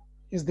the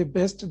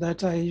best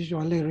that I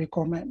usually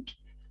recommend,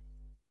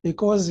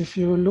 because if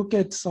you look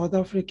at South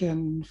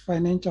African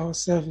financial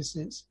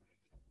services,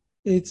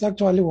 it's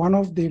actually one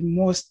of the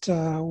most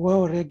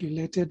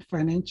well-regulated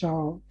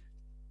financial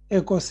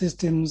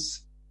ecosystems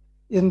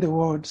in the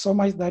world. So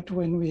much that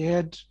when we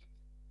had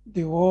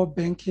the world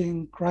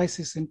banking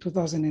crisis in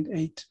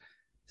 2008,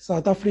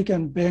 South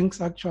African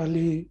banks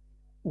actually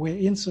were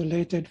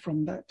insulated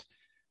from that.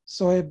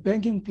 So a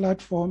banking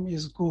platform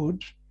is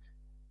good,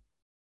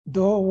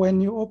 though when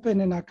you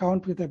open an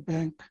account with a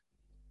bank,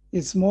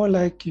 it's more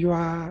like you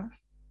have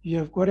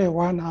got a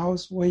one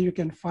house where you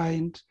can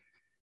find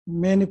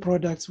many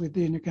products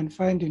within. You can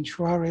find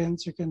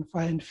insurance, you can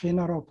find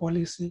funeral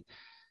policy,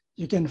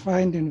 you can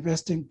find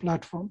investing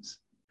platforms.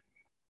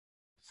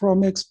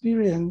 From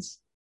experience,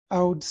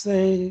 I would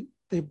say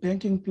the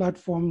banking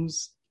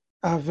platforms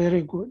are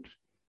very good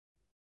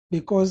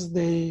because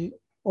they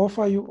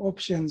offer you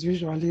options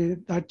usually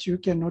that you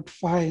cannot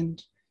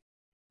find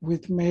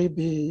with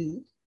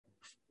maybe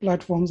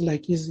platforms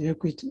like Easy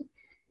Equity.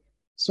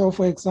 So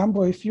for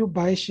example, if you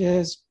buy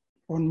shares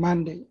on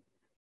Monday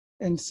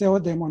and sell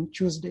them on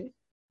Tuesday,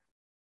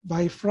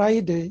 by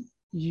Friday,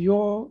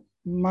 your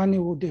money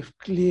would have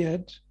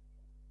cleared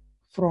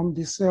from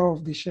the sale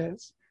of the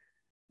shares.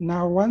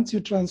 Now, once you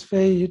transfer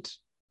it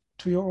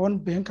to your own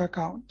bank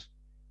account,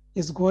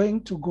 it's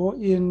going to go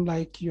in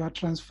like you are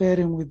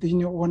transferring within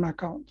your own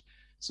account.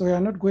 So you're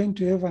not going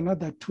to have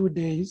another 2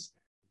 days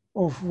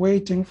of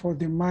waiting for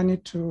the money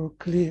to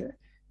clear.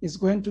 It's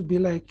going to be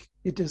like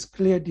it is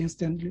cleared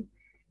instantly.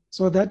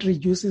 So that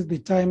reduces the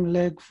time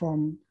lag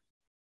from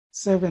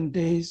 7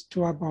 days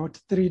to about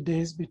 3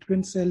 days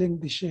between selling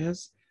the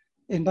shares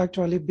and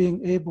actually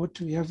being able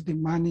to have the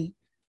money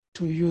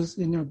to use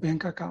in your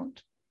bank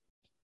account.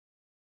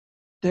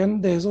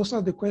 Then there's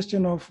also the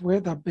question of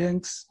whether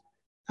banks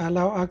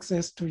allow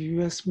access to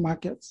US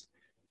markets.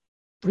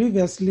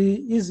 Previously,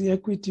 Easy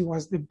Equity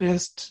was the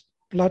best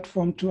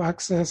platform to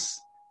access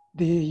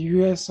the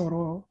US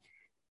or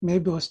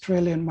maybe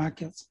Australian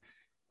markets.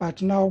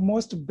 But now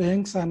most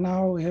banks are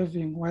now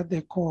having what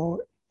they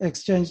call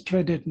exchange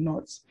traded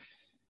notes.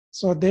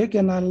 So they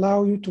can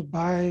allow you to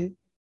buy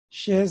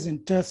shares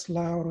in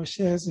Tesla or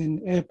shares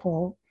in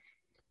Apple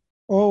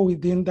or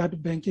within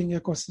that banking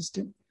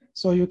ecosystem.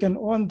 So you can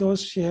own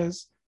those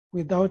shares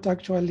without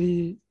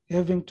actually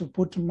having to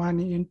put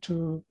money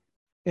into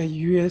a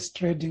US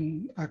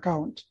trading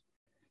account.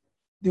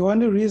 The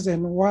only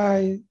reason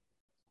why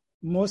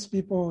most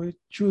people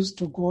choose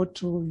to go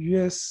to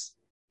US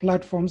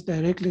platforms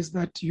directly is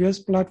that US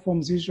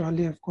platforms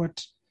usually have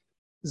got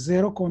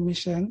zero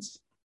commissions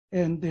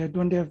and they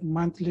don't have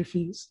monthly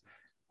fees.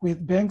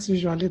 With banks,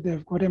 usually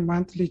they've got a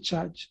monthly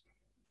charge,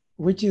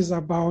 which is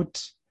about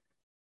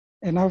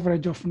an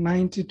average of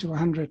 90 to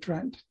 100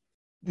 Rand.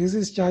 This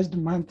is charged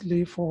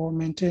monthly for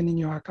maintaining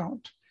your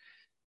account.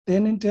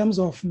 Then in terms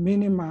of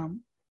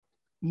minimum,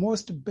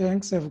 most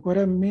banks have got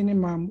a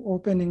minimum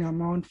opening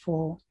amount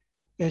for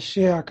a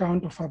share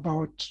account of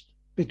about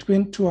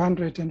between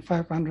 200 and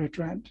 500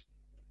 Rand.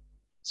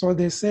 So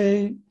they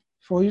say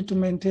for you to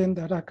maintain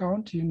that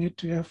account, you need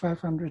to have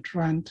 500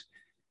 Rand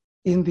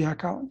in the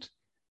account.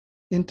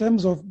 In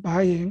terms of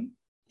buying,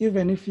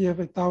 even if you have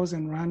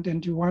 1,000 Rand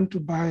and you want to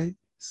buy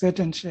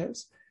certain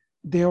shares,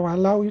 they will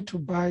allow you to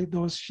buy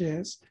those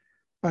shares.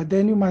 But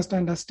then you must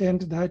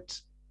understand that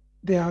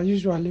there are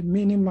usually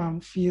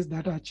minimum fees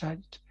that are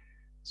charged.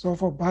 So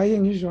for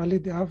buying, usually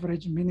the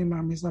average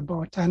minimum is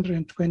about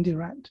 120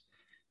 Rand.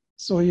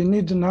 So you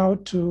need now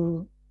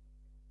to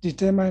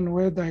determine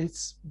whether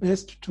it's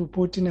best to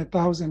put in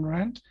 1,000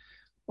 Rand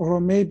or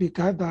maybe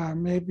gather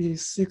maybe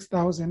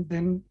 6,000.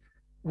 Then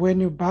when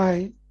you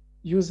buy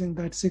using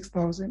that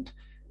 6,000,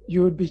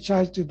 you would be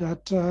charged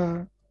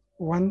that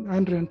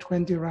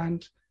 120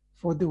 Rand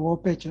for the whole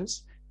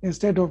purchase.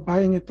 Instead of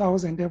buying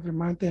 1,000 every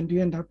month and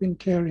you end up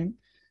incurring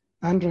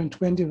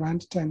 120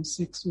 Rand times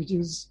 6, which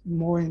is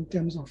more in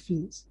terms of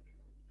fees.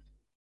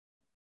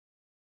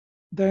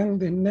 Then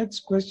the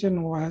next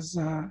question was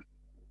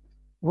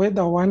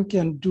whether one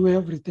can do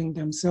everything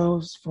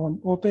themselves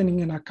from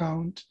opening an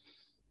account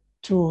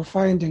to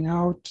finding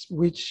out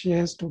which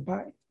shares to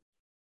buy.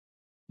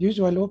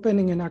 Usually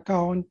opening an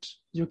account,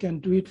 you can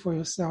do it for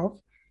yourself,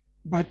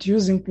 but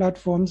using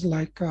platforms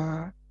like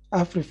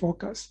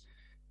AfriFocus,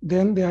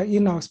 then their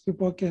in-house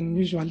people can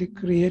usually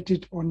create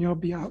it on your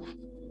behalf.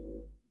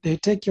 They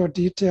take your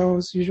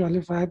details, usually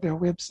via their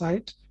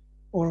website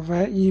or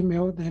via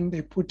email, then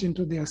they put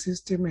into their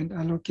system and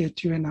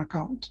allocate you an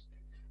account.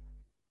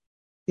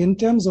 In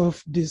terms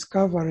of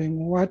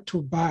discovering what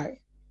to buy,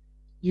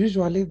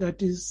 usually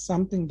that is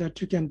something that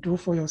you can do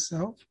for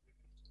yourself.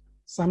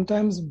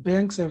 Sometimes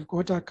banks have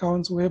got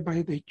accounts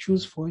whereby they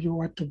choose for you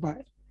what to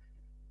buy.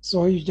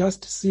 So you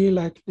just see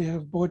like they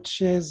have bought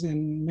shares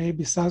in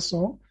maybe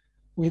Sasso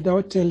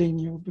without telling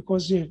you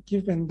because you have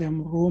given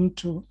them room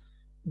to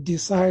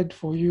decide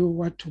for you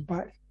what to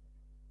buy.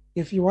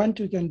 If you want,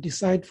 you can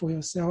decide for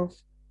yourself,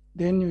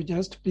 then you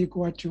just pick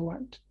what you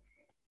want.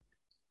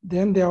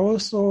 Then there are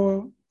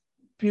also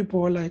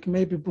people like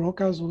maybe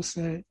brokers who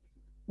say,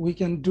 we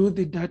can do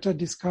the data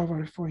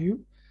discovery for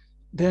you,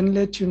 then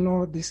let you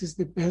know this is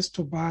the best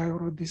to buy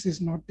or this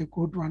is not the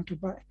good one to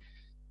buy.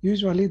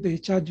 Usually they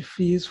charge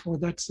fees for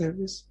that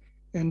service.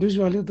 And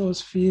usually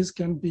those fees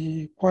can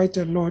be quite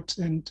a lot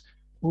and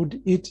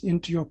would eat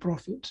into your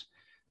profit.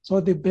 So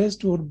the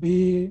best would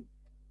be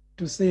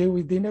to say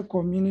within a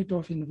community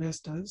of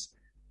investors,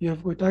 you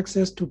have got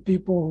access to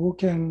people who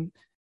can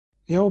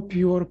help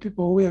you or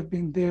people who have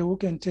been there who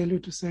can tell you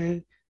to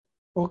say,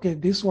 okay,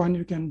 this one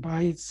you can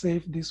buy, it's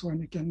safe, this one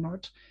you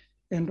cannot,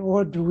 and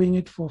all doing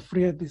it for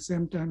free at the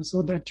same time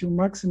so that you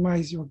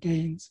maximize your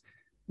gains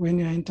when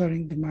you're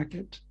entering the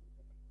market.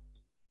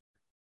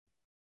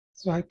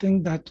 So I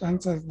think that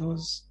answers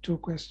those two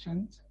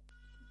questions.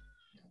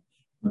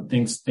 Well,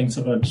 thanks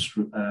a lot,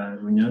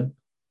 Runyan.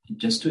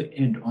 Just to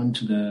add on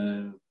to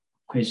the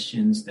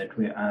questions that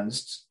were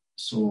asked,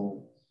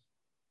 so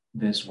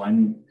there's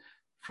one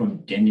from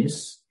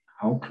Dennis.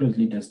 How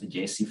closely does the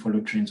JSE follow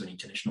trends on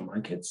international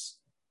markets?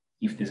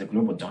 if there's a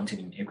global downturn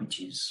in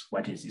equities,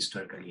 what has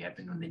historically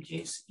happened on the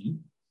JSE?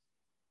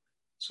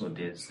 So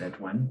there's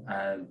that one.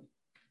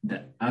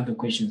 The other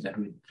questions that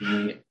were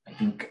there, I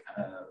think,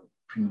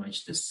 pretty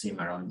much the same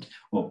around,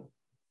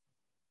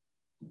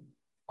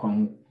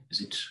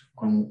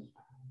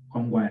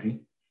 Kwangwari?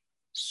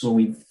 So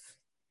with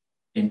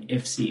an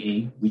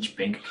FCA, which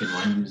bank can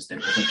one use that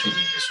offer trading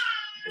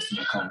investing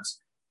accounts?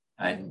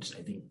 And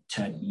I think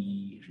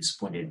Tadi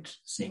responded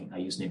saying, I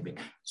use NetBank.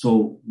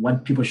 So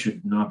what people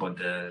should know about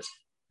the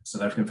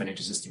South African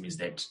financial system is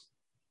that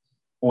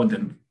all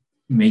the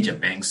major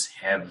banks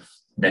have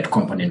that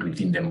component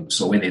within them.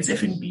 So whether it's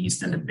FNB,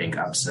 Standard Bank,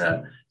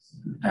 ABSA,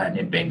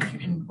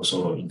 NetBank, and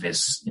also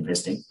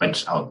Investec,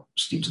 but I'll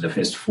stick to the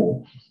first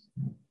four.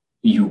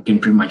 You can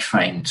pretty much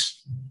find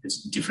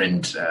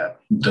different,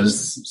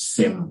 those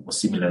same or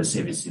similar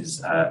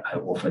services are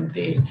offered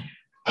there.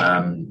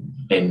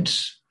 And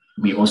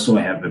we also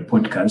have a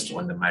podcast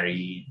on the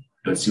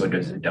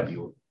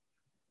mari.co.zw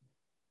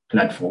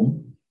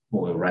platform,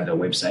 or rather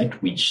website,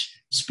 which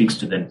speaks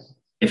to the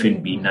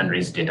FNB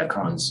non-resident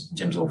accounts in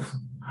terms of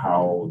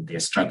how they're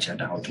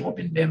structured, how to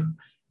open them,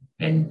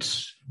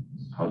 and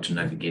how to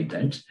navigate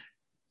that.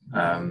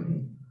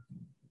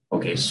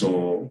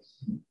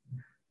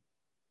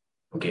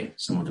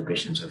 Some of the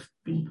questions have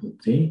been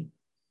put there.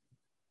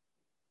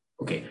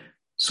 Okay,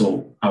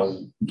 so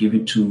I'll give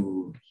it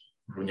to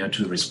Runya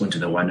to respond to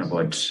the one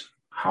about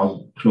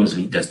how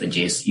closely does the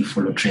JSE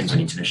follow trends on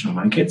international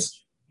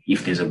markets?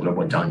 If there's a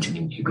global downturn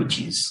in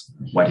equities,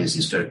 what has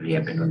historically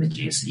happened on the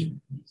JSE?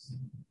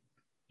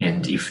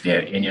 And if there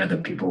are any other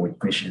people with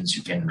questions,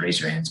 you can raise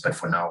your hands. But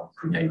for now,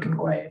 Runya, you can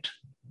go ahead.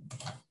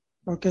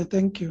 Okay,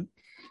 thank you.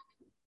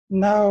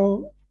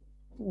 Now,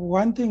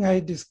 one thing I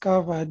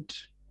discovered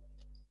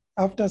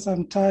after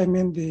some time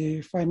in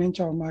the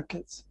financial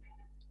markets,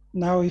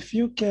 now if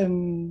you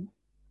can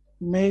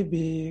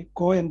maybe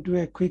go and do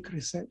a quick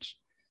research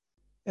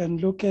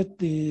and look at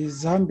the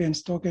Zambian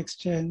Stock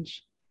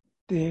Exchange,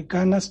 the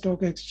Ghana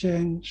Stock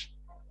Exchange,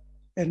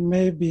 and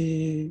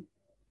maybe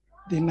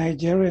the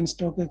Nigerian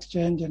Stock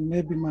Exchange, and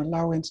maybe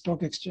Malawian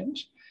Stock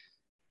Exchange.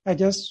 I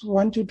just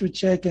want you to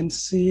check and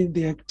see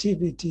the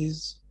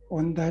activities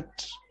on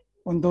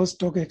those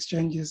stock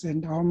exchanges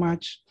and how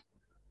much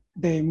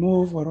they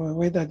move, or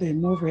whether they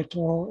move at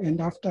all, and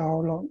after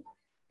how long.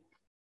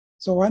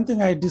 So one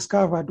thing I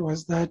discovered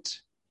was that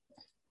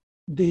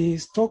the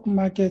stock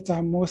markets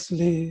are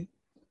mostly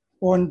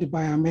owned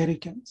by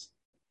Americans.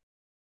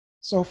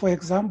 So for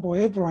example,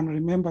 everyone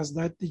remembers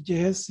that the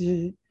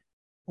JSE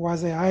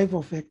was a hive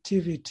of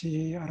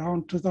activity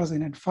around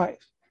 2005.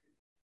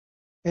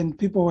 And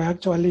people were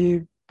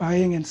actually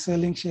buying and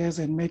selling shares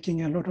and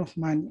making a lot of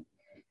money.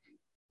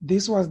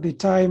 This was the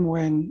time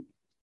when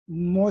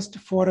most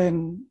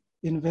foreign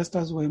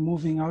investors were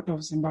moving out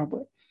of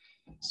Zimbabwe.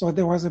 So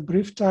there was a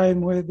brief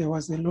time where there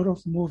was a lot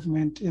of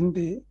movement in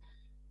the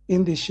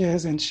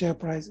shares and share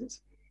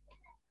prices.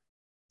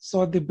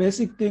 So the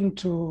basic thing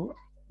to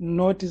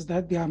note is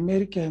that the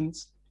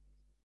Americans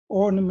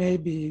own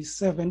maybe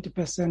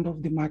 70%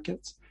 of the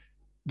markets,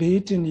 be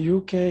it in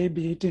UK,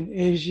 be it in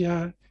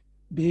Asia,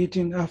 be it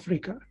in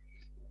Africa.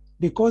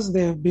 Because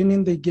they have been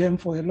in the game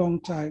for a long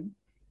time,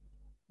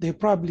 they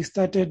probably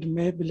started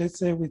maybe, let's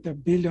say, with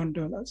 $1 billion.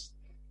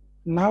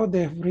 Now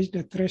they have reached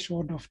a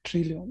threshold of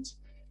trillions.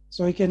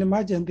 So you can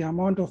imagine the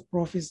amount of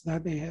profits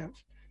that they have.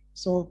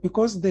 So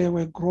because they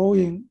were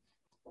growing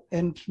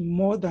and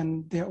more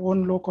than their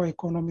own local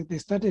economy, they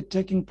started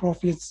taking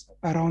profits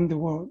around the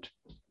world.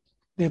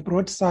 They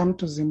brought some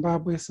to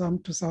Zimbabwe, some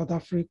to South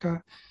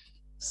Africa,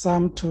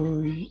 some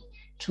to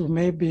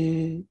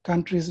maybe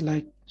countries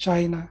like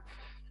China.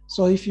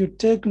 So if you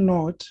take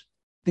note,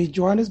 the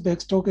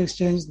Johannesburg Stock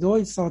Exchange, though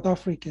it's South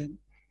African,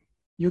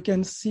 you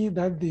can see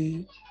that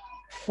the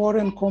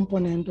foreign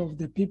component of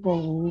the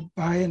people who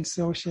buy and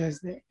sell shares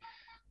there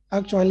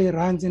actually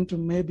runs into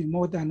maybe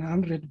more than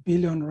 100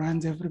 billion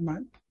rands every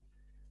month.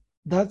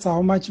 That's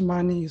how much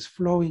money is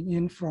flowing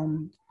in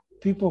from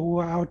people who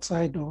are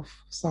outside of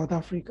South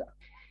Africa.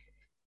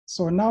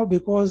 So now,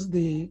 because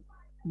the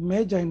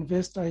major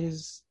investor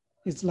is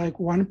like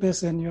one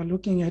person, you're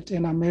looking at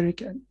an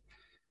American.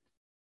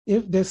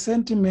 If the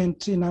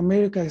sentiment in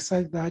America is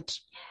such that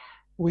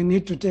we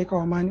need to take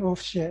our money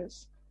off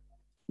shares,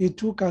 it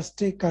took us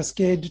to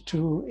cascade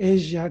to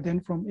Asia,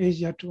 then from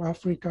Asia to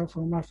Africa,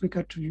 from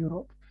Africa to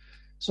Europe.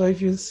 So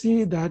if you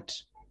see that,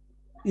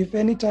 if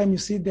anytime you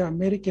see the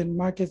American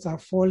markets are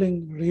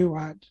falling real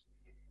hard,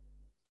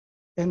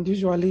 and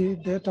usually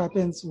that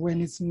happens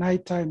when it's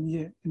nighttime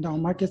here and our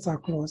markets are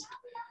closed,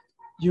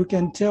 you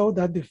can tell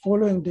that the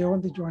following day on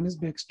the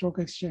Johannesburg Stock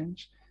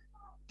Exchange,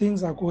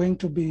 things are going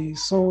to be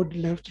sold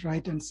left,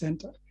 right, and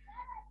center.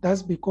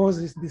 That's because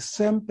it's the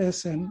same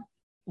person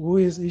who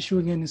is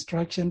issuing an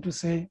instruction to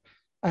say,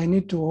 I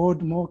need to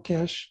hold more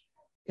cash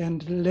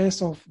and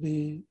less of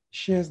the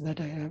shares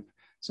that I have.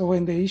 So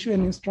when they issue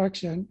an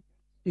instruction,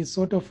 it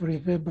sort of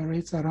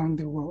reverberates around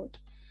the world.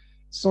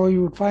 So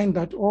you would find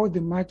that all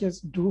the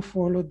markets do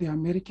follow the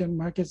American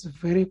markets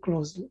very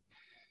closely.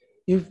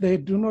 If they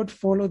do not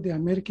follow the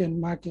American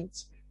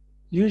markets,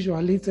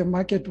 usually it's a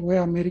market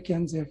where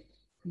Americans have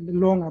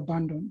long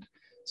abandoned.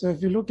 So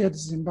if you look at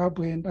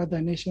Zimbabwe and other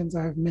nations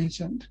I've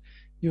mentioned,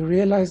 you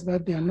realize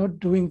that they are not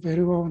doing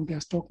very well on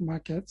their stock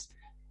markets.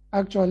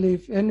 Actually,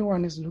 if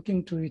anyone is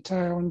looking to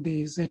retire on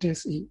the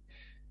ZSE,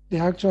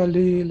 they're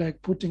actually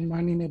like putting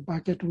money in a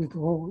bucket with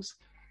holes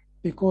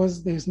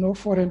because there's no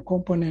foreign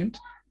component.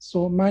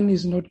 So money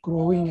is not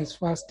growing as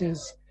fast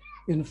as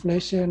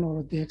inflation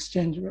or the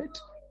exchange rate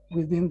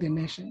within the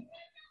nation.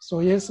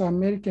 So yes,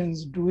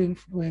 Americans do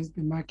influence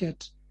the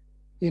market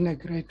in a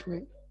great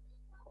way.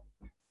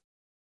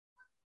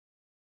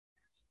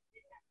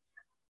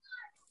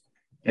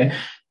 Okay.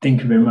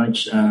 Thank you very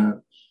much,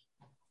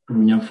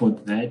 Runya, for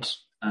that.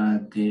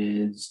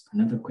 There's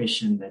another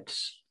question that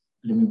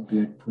let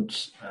me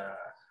put.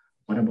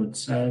 What about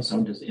SARS?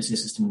 How does the SA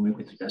system work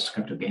with regards to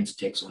capital gains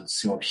tax on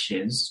sale of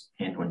shares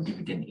and on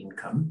dividend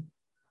income?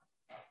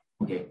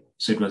 Okay,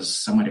 so it was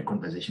somewhat a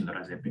conversation that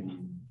was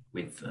happening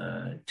with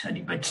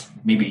Tani, but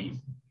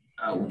maybe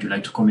would you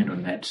like to comment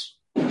on that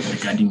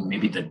regarding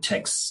maybe the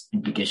tax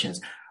implications?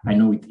 I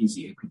know with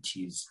easy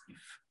equities,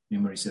 if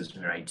memory serves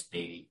me right,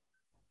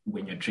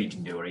 when you're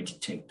trading, they already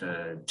take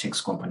the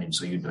tax component,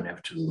 so you don't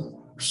have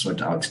to sort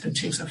out the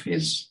tax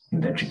affairs in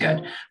that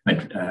regard.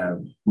 But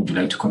would you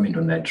like to comment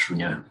on that,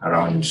 Runya,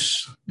 around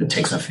the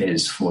tax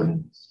affairs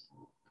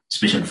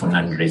especially for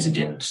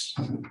non-resident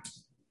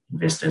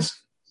investors?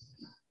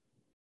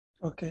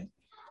 Okay.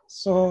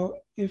 So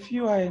if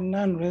you are a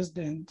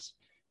non-resident,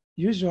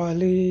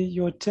 usually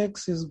your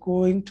tax is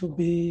going to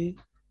be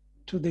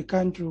to the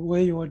country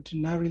where you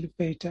ordinarily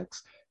pay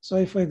tax. So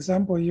if, for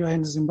example, you are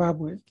in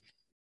Zimbabwe,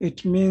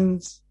 it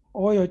means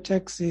all your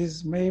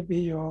taxes, maybe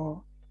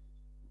your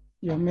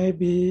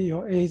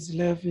AIDS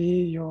levy,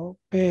 your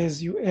pay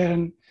as you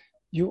earn,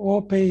 you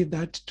all pay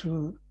that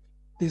to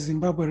the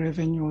Zimbabwe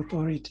Revenue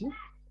Authority.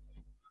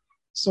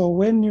 So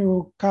when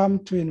you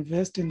come to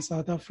invest in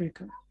South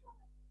Africa,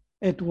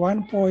 at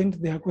one point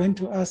they are going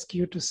to ask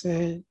you to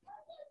say,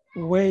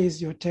 where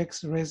is your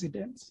tax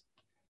residence?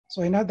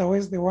 So in other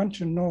words, they want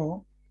to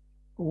know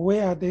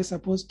where are they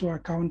supposed to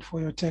account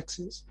for your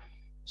taxes.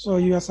 So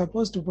you are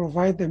supposed to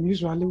provide them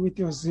usually with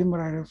your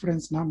ZIMRA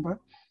reference number,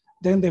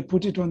 then they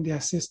put it on their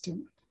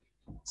system,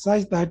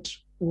 such that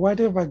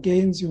whatever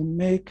gains you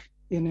make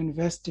in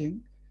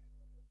investing,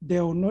 they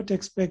will not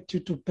expect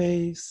you to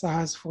pay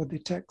SARS for the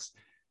tax.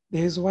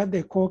 There is what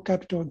they call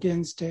capital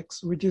gains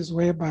tax, which is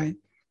whereby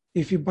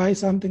if you buy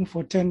something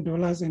for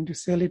 $10 and you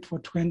sell it for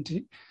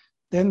 $20,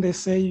 then they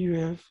say you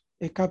have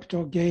a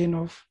capital gain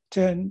of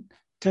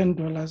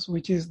 $10,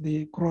 which is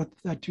the growth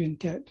that you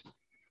incurred.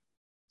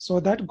 So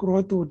that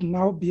growth would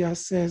now be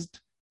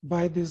assessed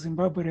by the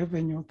Zimbabwe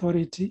Revenue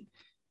Authority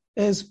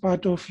as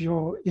part of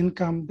your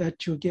income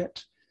that you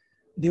get.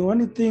 The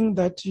only thing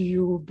that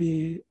you will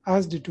be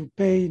asked to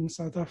pay in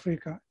South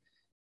Africa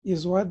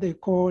is what they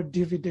call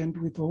dividend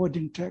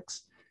withholding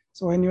tax.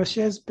 So when your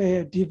shares pay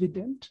a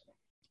dividend,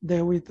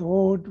 they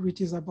withhold, which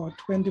is about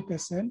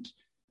 20%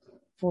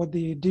 for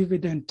the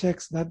dividend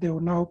tax that they will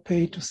now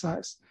pay to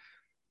SARS.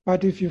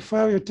 But if you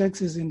file your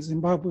taxes in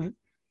Zimbabwe,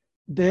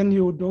 then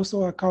you would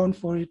also account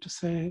for it to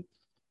say,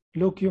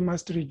 look, you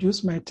must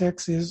reduce my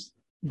taxes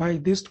by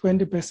this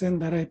 20%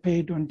 that I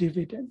paid on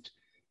dividend.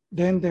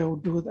 Then they will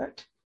do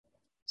that.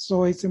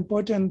 So it's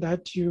important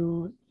that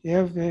you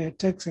have a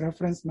tax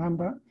reference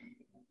number.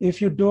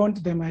 If you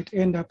don't, they might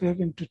end up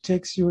having to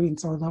tax you in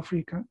South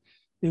Africa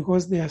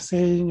because they are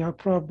saying you're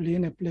probably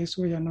in a place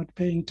where you're not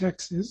paying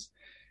taxes,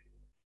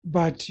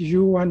 but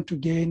you want to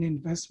gain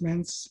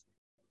investments,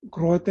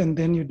 growth, and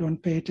then you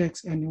don't pay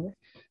tax anyway.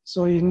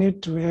 So you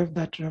need to have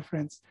that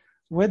reference.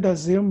 Whether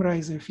ZIMRA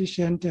is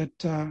efficient at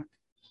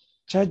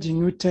charging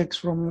you tax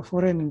from your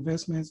foreign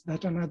investments,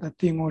 that's another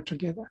thing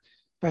altogether.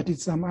 But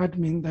it's some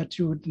admin that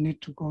you would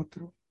need to go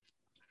through.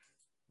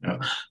 Yeah.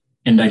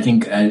 And I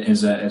think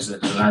as a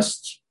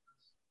last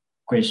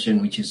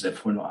question, which is a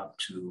follow-up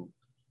to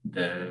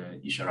the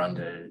issue around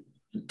the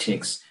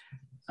tax,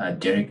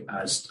 Derek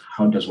asked,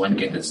 how does one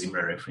get the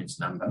ZIMRA reference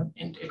number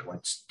and at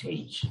what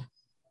stage?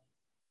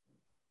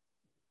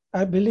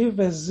 I believe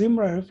a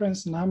ZIMRA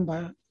reference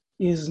number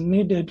is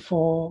needed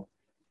for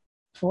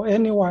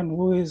anyone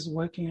who is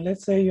working.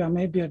 Let's say you are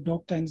maybe a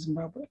doctor in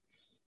Zimbabwe.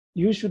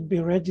 You should be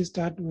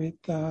registered with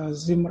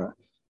ZIMRA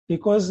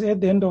because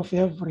at the end of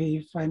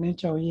every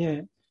financial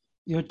year,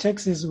 your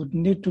taxes would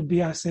need to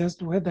be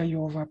assessed whether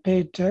you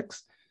overpaid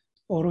tax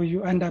or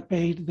you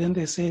underpaid. Then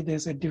they say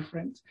there's a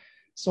difference.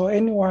 So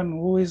anyone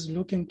who is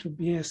looking to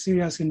be a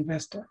serious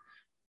investor,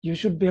 you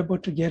should be able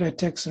to get a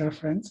tax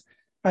reference.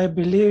 I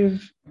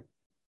believe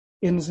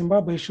in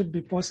Zimbabwe, it should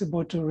be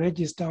possible to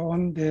register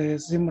on the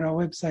ZIMRA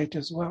website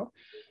as well,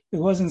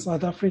 because in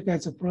South Africa,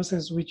 it's a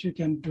process which you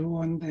can do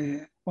on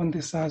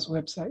the SARS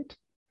website.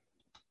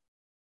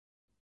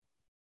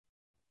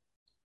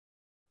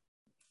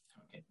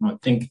 Okay. Well,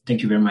 thank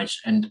you very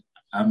much. And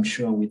I'm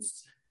sure with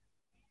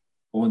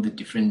all the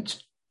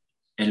different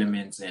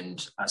elements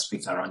and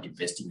aspects around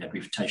investing that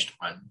we've touched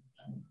on,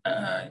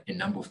 a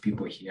number of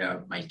people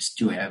here might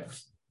still have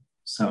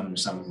some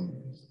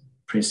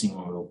pressing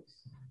or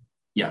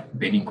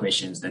burning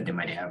questions that they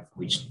might have,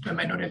 which they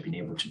might not have been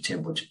able to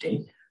table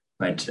today.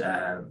 But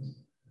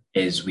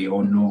as we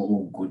all know,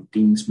 all good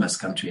things must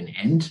come to an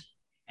end,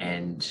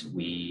 and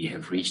we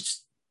have reached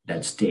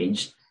that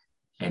stage.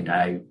 And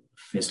I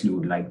firstly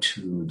would like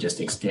to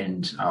just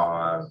extend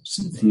our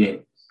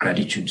sincere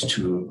gratitude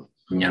to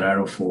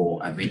Runyararo for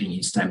availing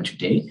his time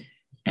today.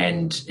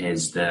 And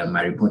as the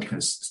Mari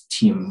Podcast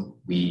team,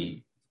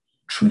 we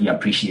truly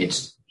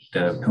appreciate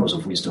the pearls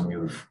of wisdom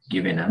you've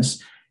given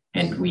us.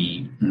 And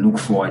we look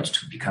forward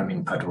to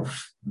becoming part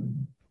of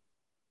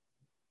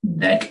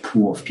that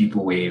pool of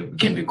people where we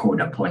can be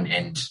called upon.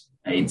 And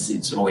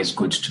it's always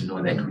good to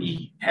know that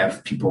we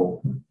have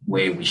people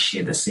where we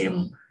share the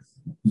same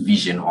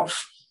vision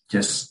of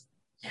just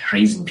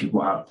raising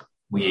people up,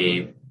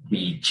 where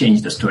we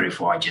change the story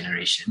for our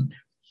generation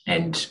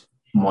and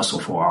more so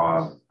for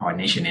our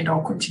nation and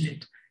our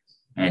continent.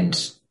 And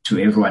to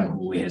everyone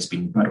who has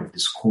been part of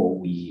this call,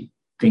 we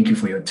thank you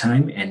for your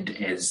time. And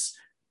as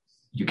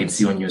you can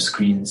see on your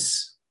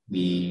screens,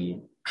 we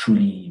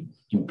truly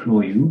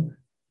implore you.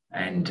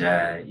 And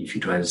if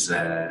it was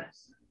a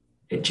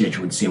church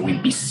would say, we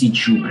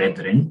beseech you,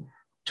 brethren,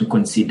 to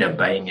consider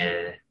buying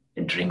a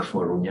drink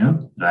for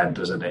Runya.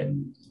 Those are the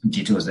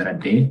details that are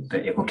there,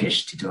 the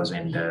EcoCash details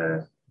and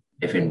the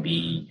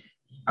FNB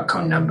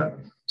account number.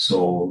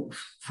 So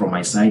from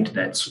my side,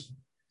 that's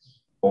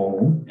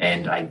all.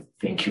 And I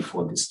thank you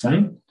for this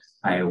time.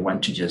 I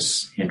want to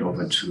just hand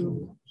over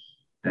to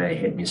the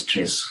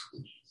headmistress,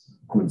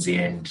 Kudzi,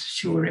 and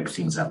she will wrap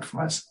things up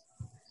for us.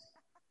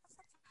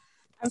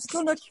 I'm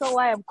still not sure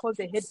why I'm called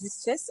the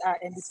headmistress,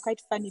 and it's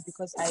quite funny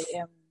because I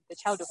am the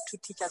child of two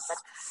teachers. But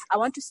I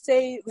want to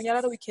say,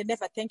 Runyararo, we can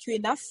never thank you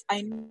enough.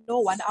 I know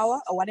 1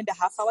 hour or 1.5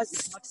 hours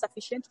is not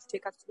sufficient to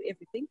take us through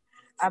everything.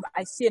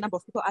 I see a number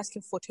of people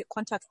asking for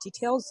contact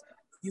details.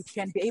 You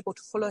can be able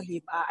to follow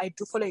him. I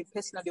do follow him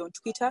personally on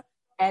Twitter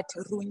at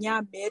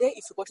Runya Mere.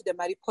 If you go to the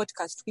Mari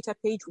Podcast Twitter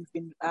page, we've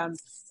been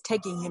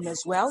tagging him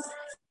as well.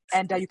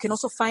 And you can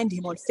also find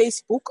him on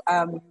Facebook.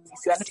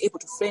 If you are not able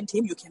to friend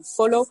him, you can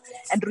follow.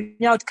 And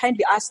Runya, I would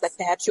kindly ask that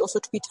perhaps you also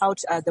tweet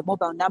out the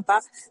mobile number,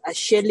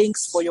 share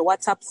links for your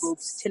WhatsApp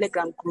groups,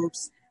 Telegram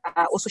groups,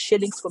 also share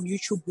links from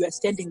YouTube. We are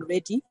standing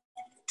ready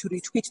to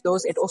retweet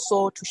those and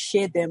also to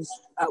share them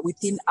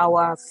within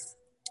our,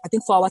 I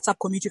think for our WhatsApp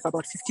community of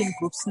about 15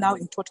 groups now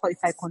in total, if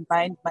I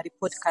combine Mari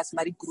Podcast,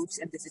 Mari Groups,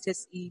 and the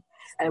JSE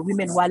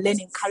women who are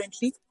learning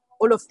currently.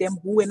 All of them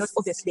who were not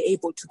obviously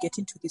able to get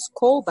into this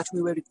call, but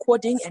we were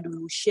recording and we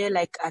will share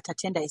like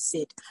Tatenda has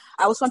said.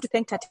 I also want to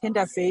thank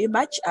Tatenda very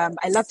much.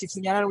 I loved it,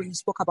 Runyararo, when you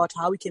spoke about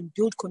how we can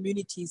build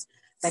communities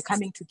by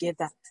coming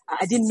together.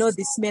 I didn't know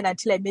this man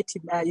until I met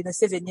him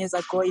 7 years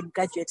ago in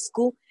graduate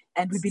school.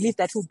 And we believe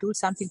that we'll build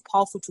something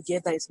powerful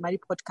together as Mari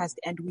Podcast.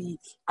 And we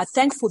are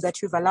thankful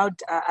that you've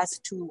allowed us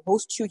to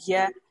host you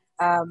here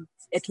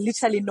at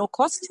literally no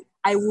cost.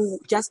 I will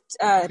just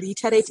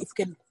reiterate, if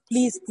you can,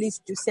 please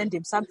do send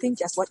him something.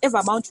 Just whatever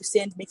amount you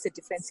send makes a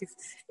difference. If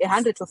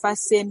 100 of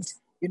us send,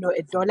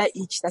 $1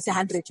 each, that's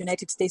 100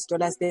 United States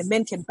dollars. The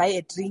man can buy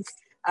a drink,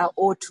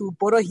 or to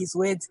borrow his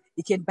words,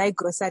 he can buy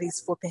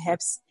groceries for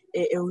perhaps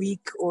a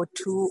week or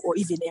two or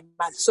even a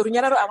month. So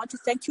Runyararo, I want to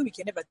thank you. We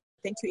can never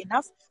thank you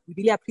enough. We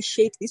really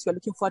appreciate this. We're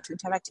looking forward to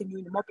interacting with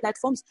you in more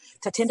platforms.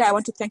 Tatenda, I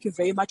want to thank you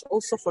very much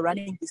also for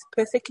running this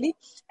perfectly.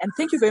 And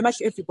thank you very much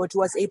to everybody who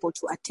was able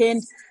to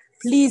attend.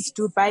 Please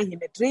do buy him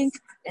a drink.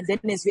 And then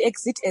as we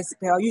exit, as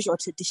per our usual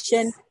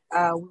tradition,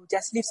 we'll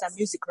just leave some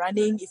music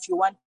running. If you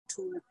want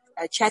to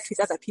chat with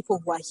other people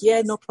who are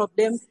here, no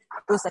problem.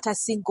 Those that are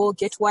single,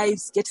 get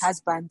wives, get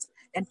husbands.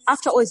 And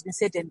after all has been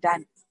said and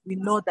done, we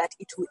know that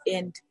it will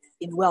end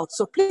in wealth.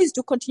 So please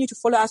do continue to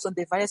follow us on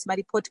the various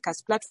Mari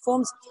Podcast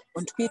platforms,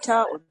 on Twitter,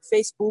 on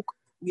Facebook.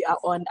 We are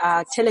on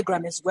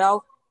Telegram as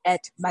well at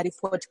Mari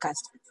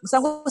Podcast.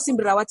 Musango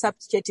Simbra WhatsApp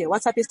chete.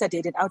 WhatsApp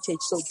yesterday did an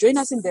outage. So join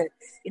us in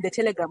the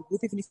Telegram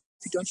group. Even if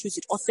you don't use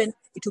it often,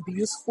 it will be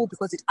useful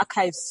because it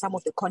archives some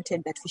of the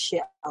content that we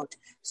share out.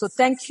 So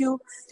thank you.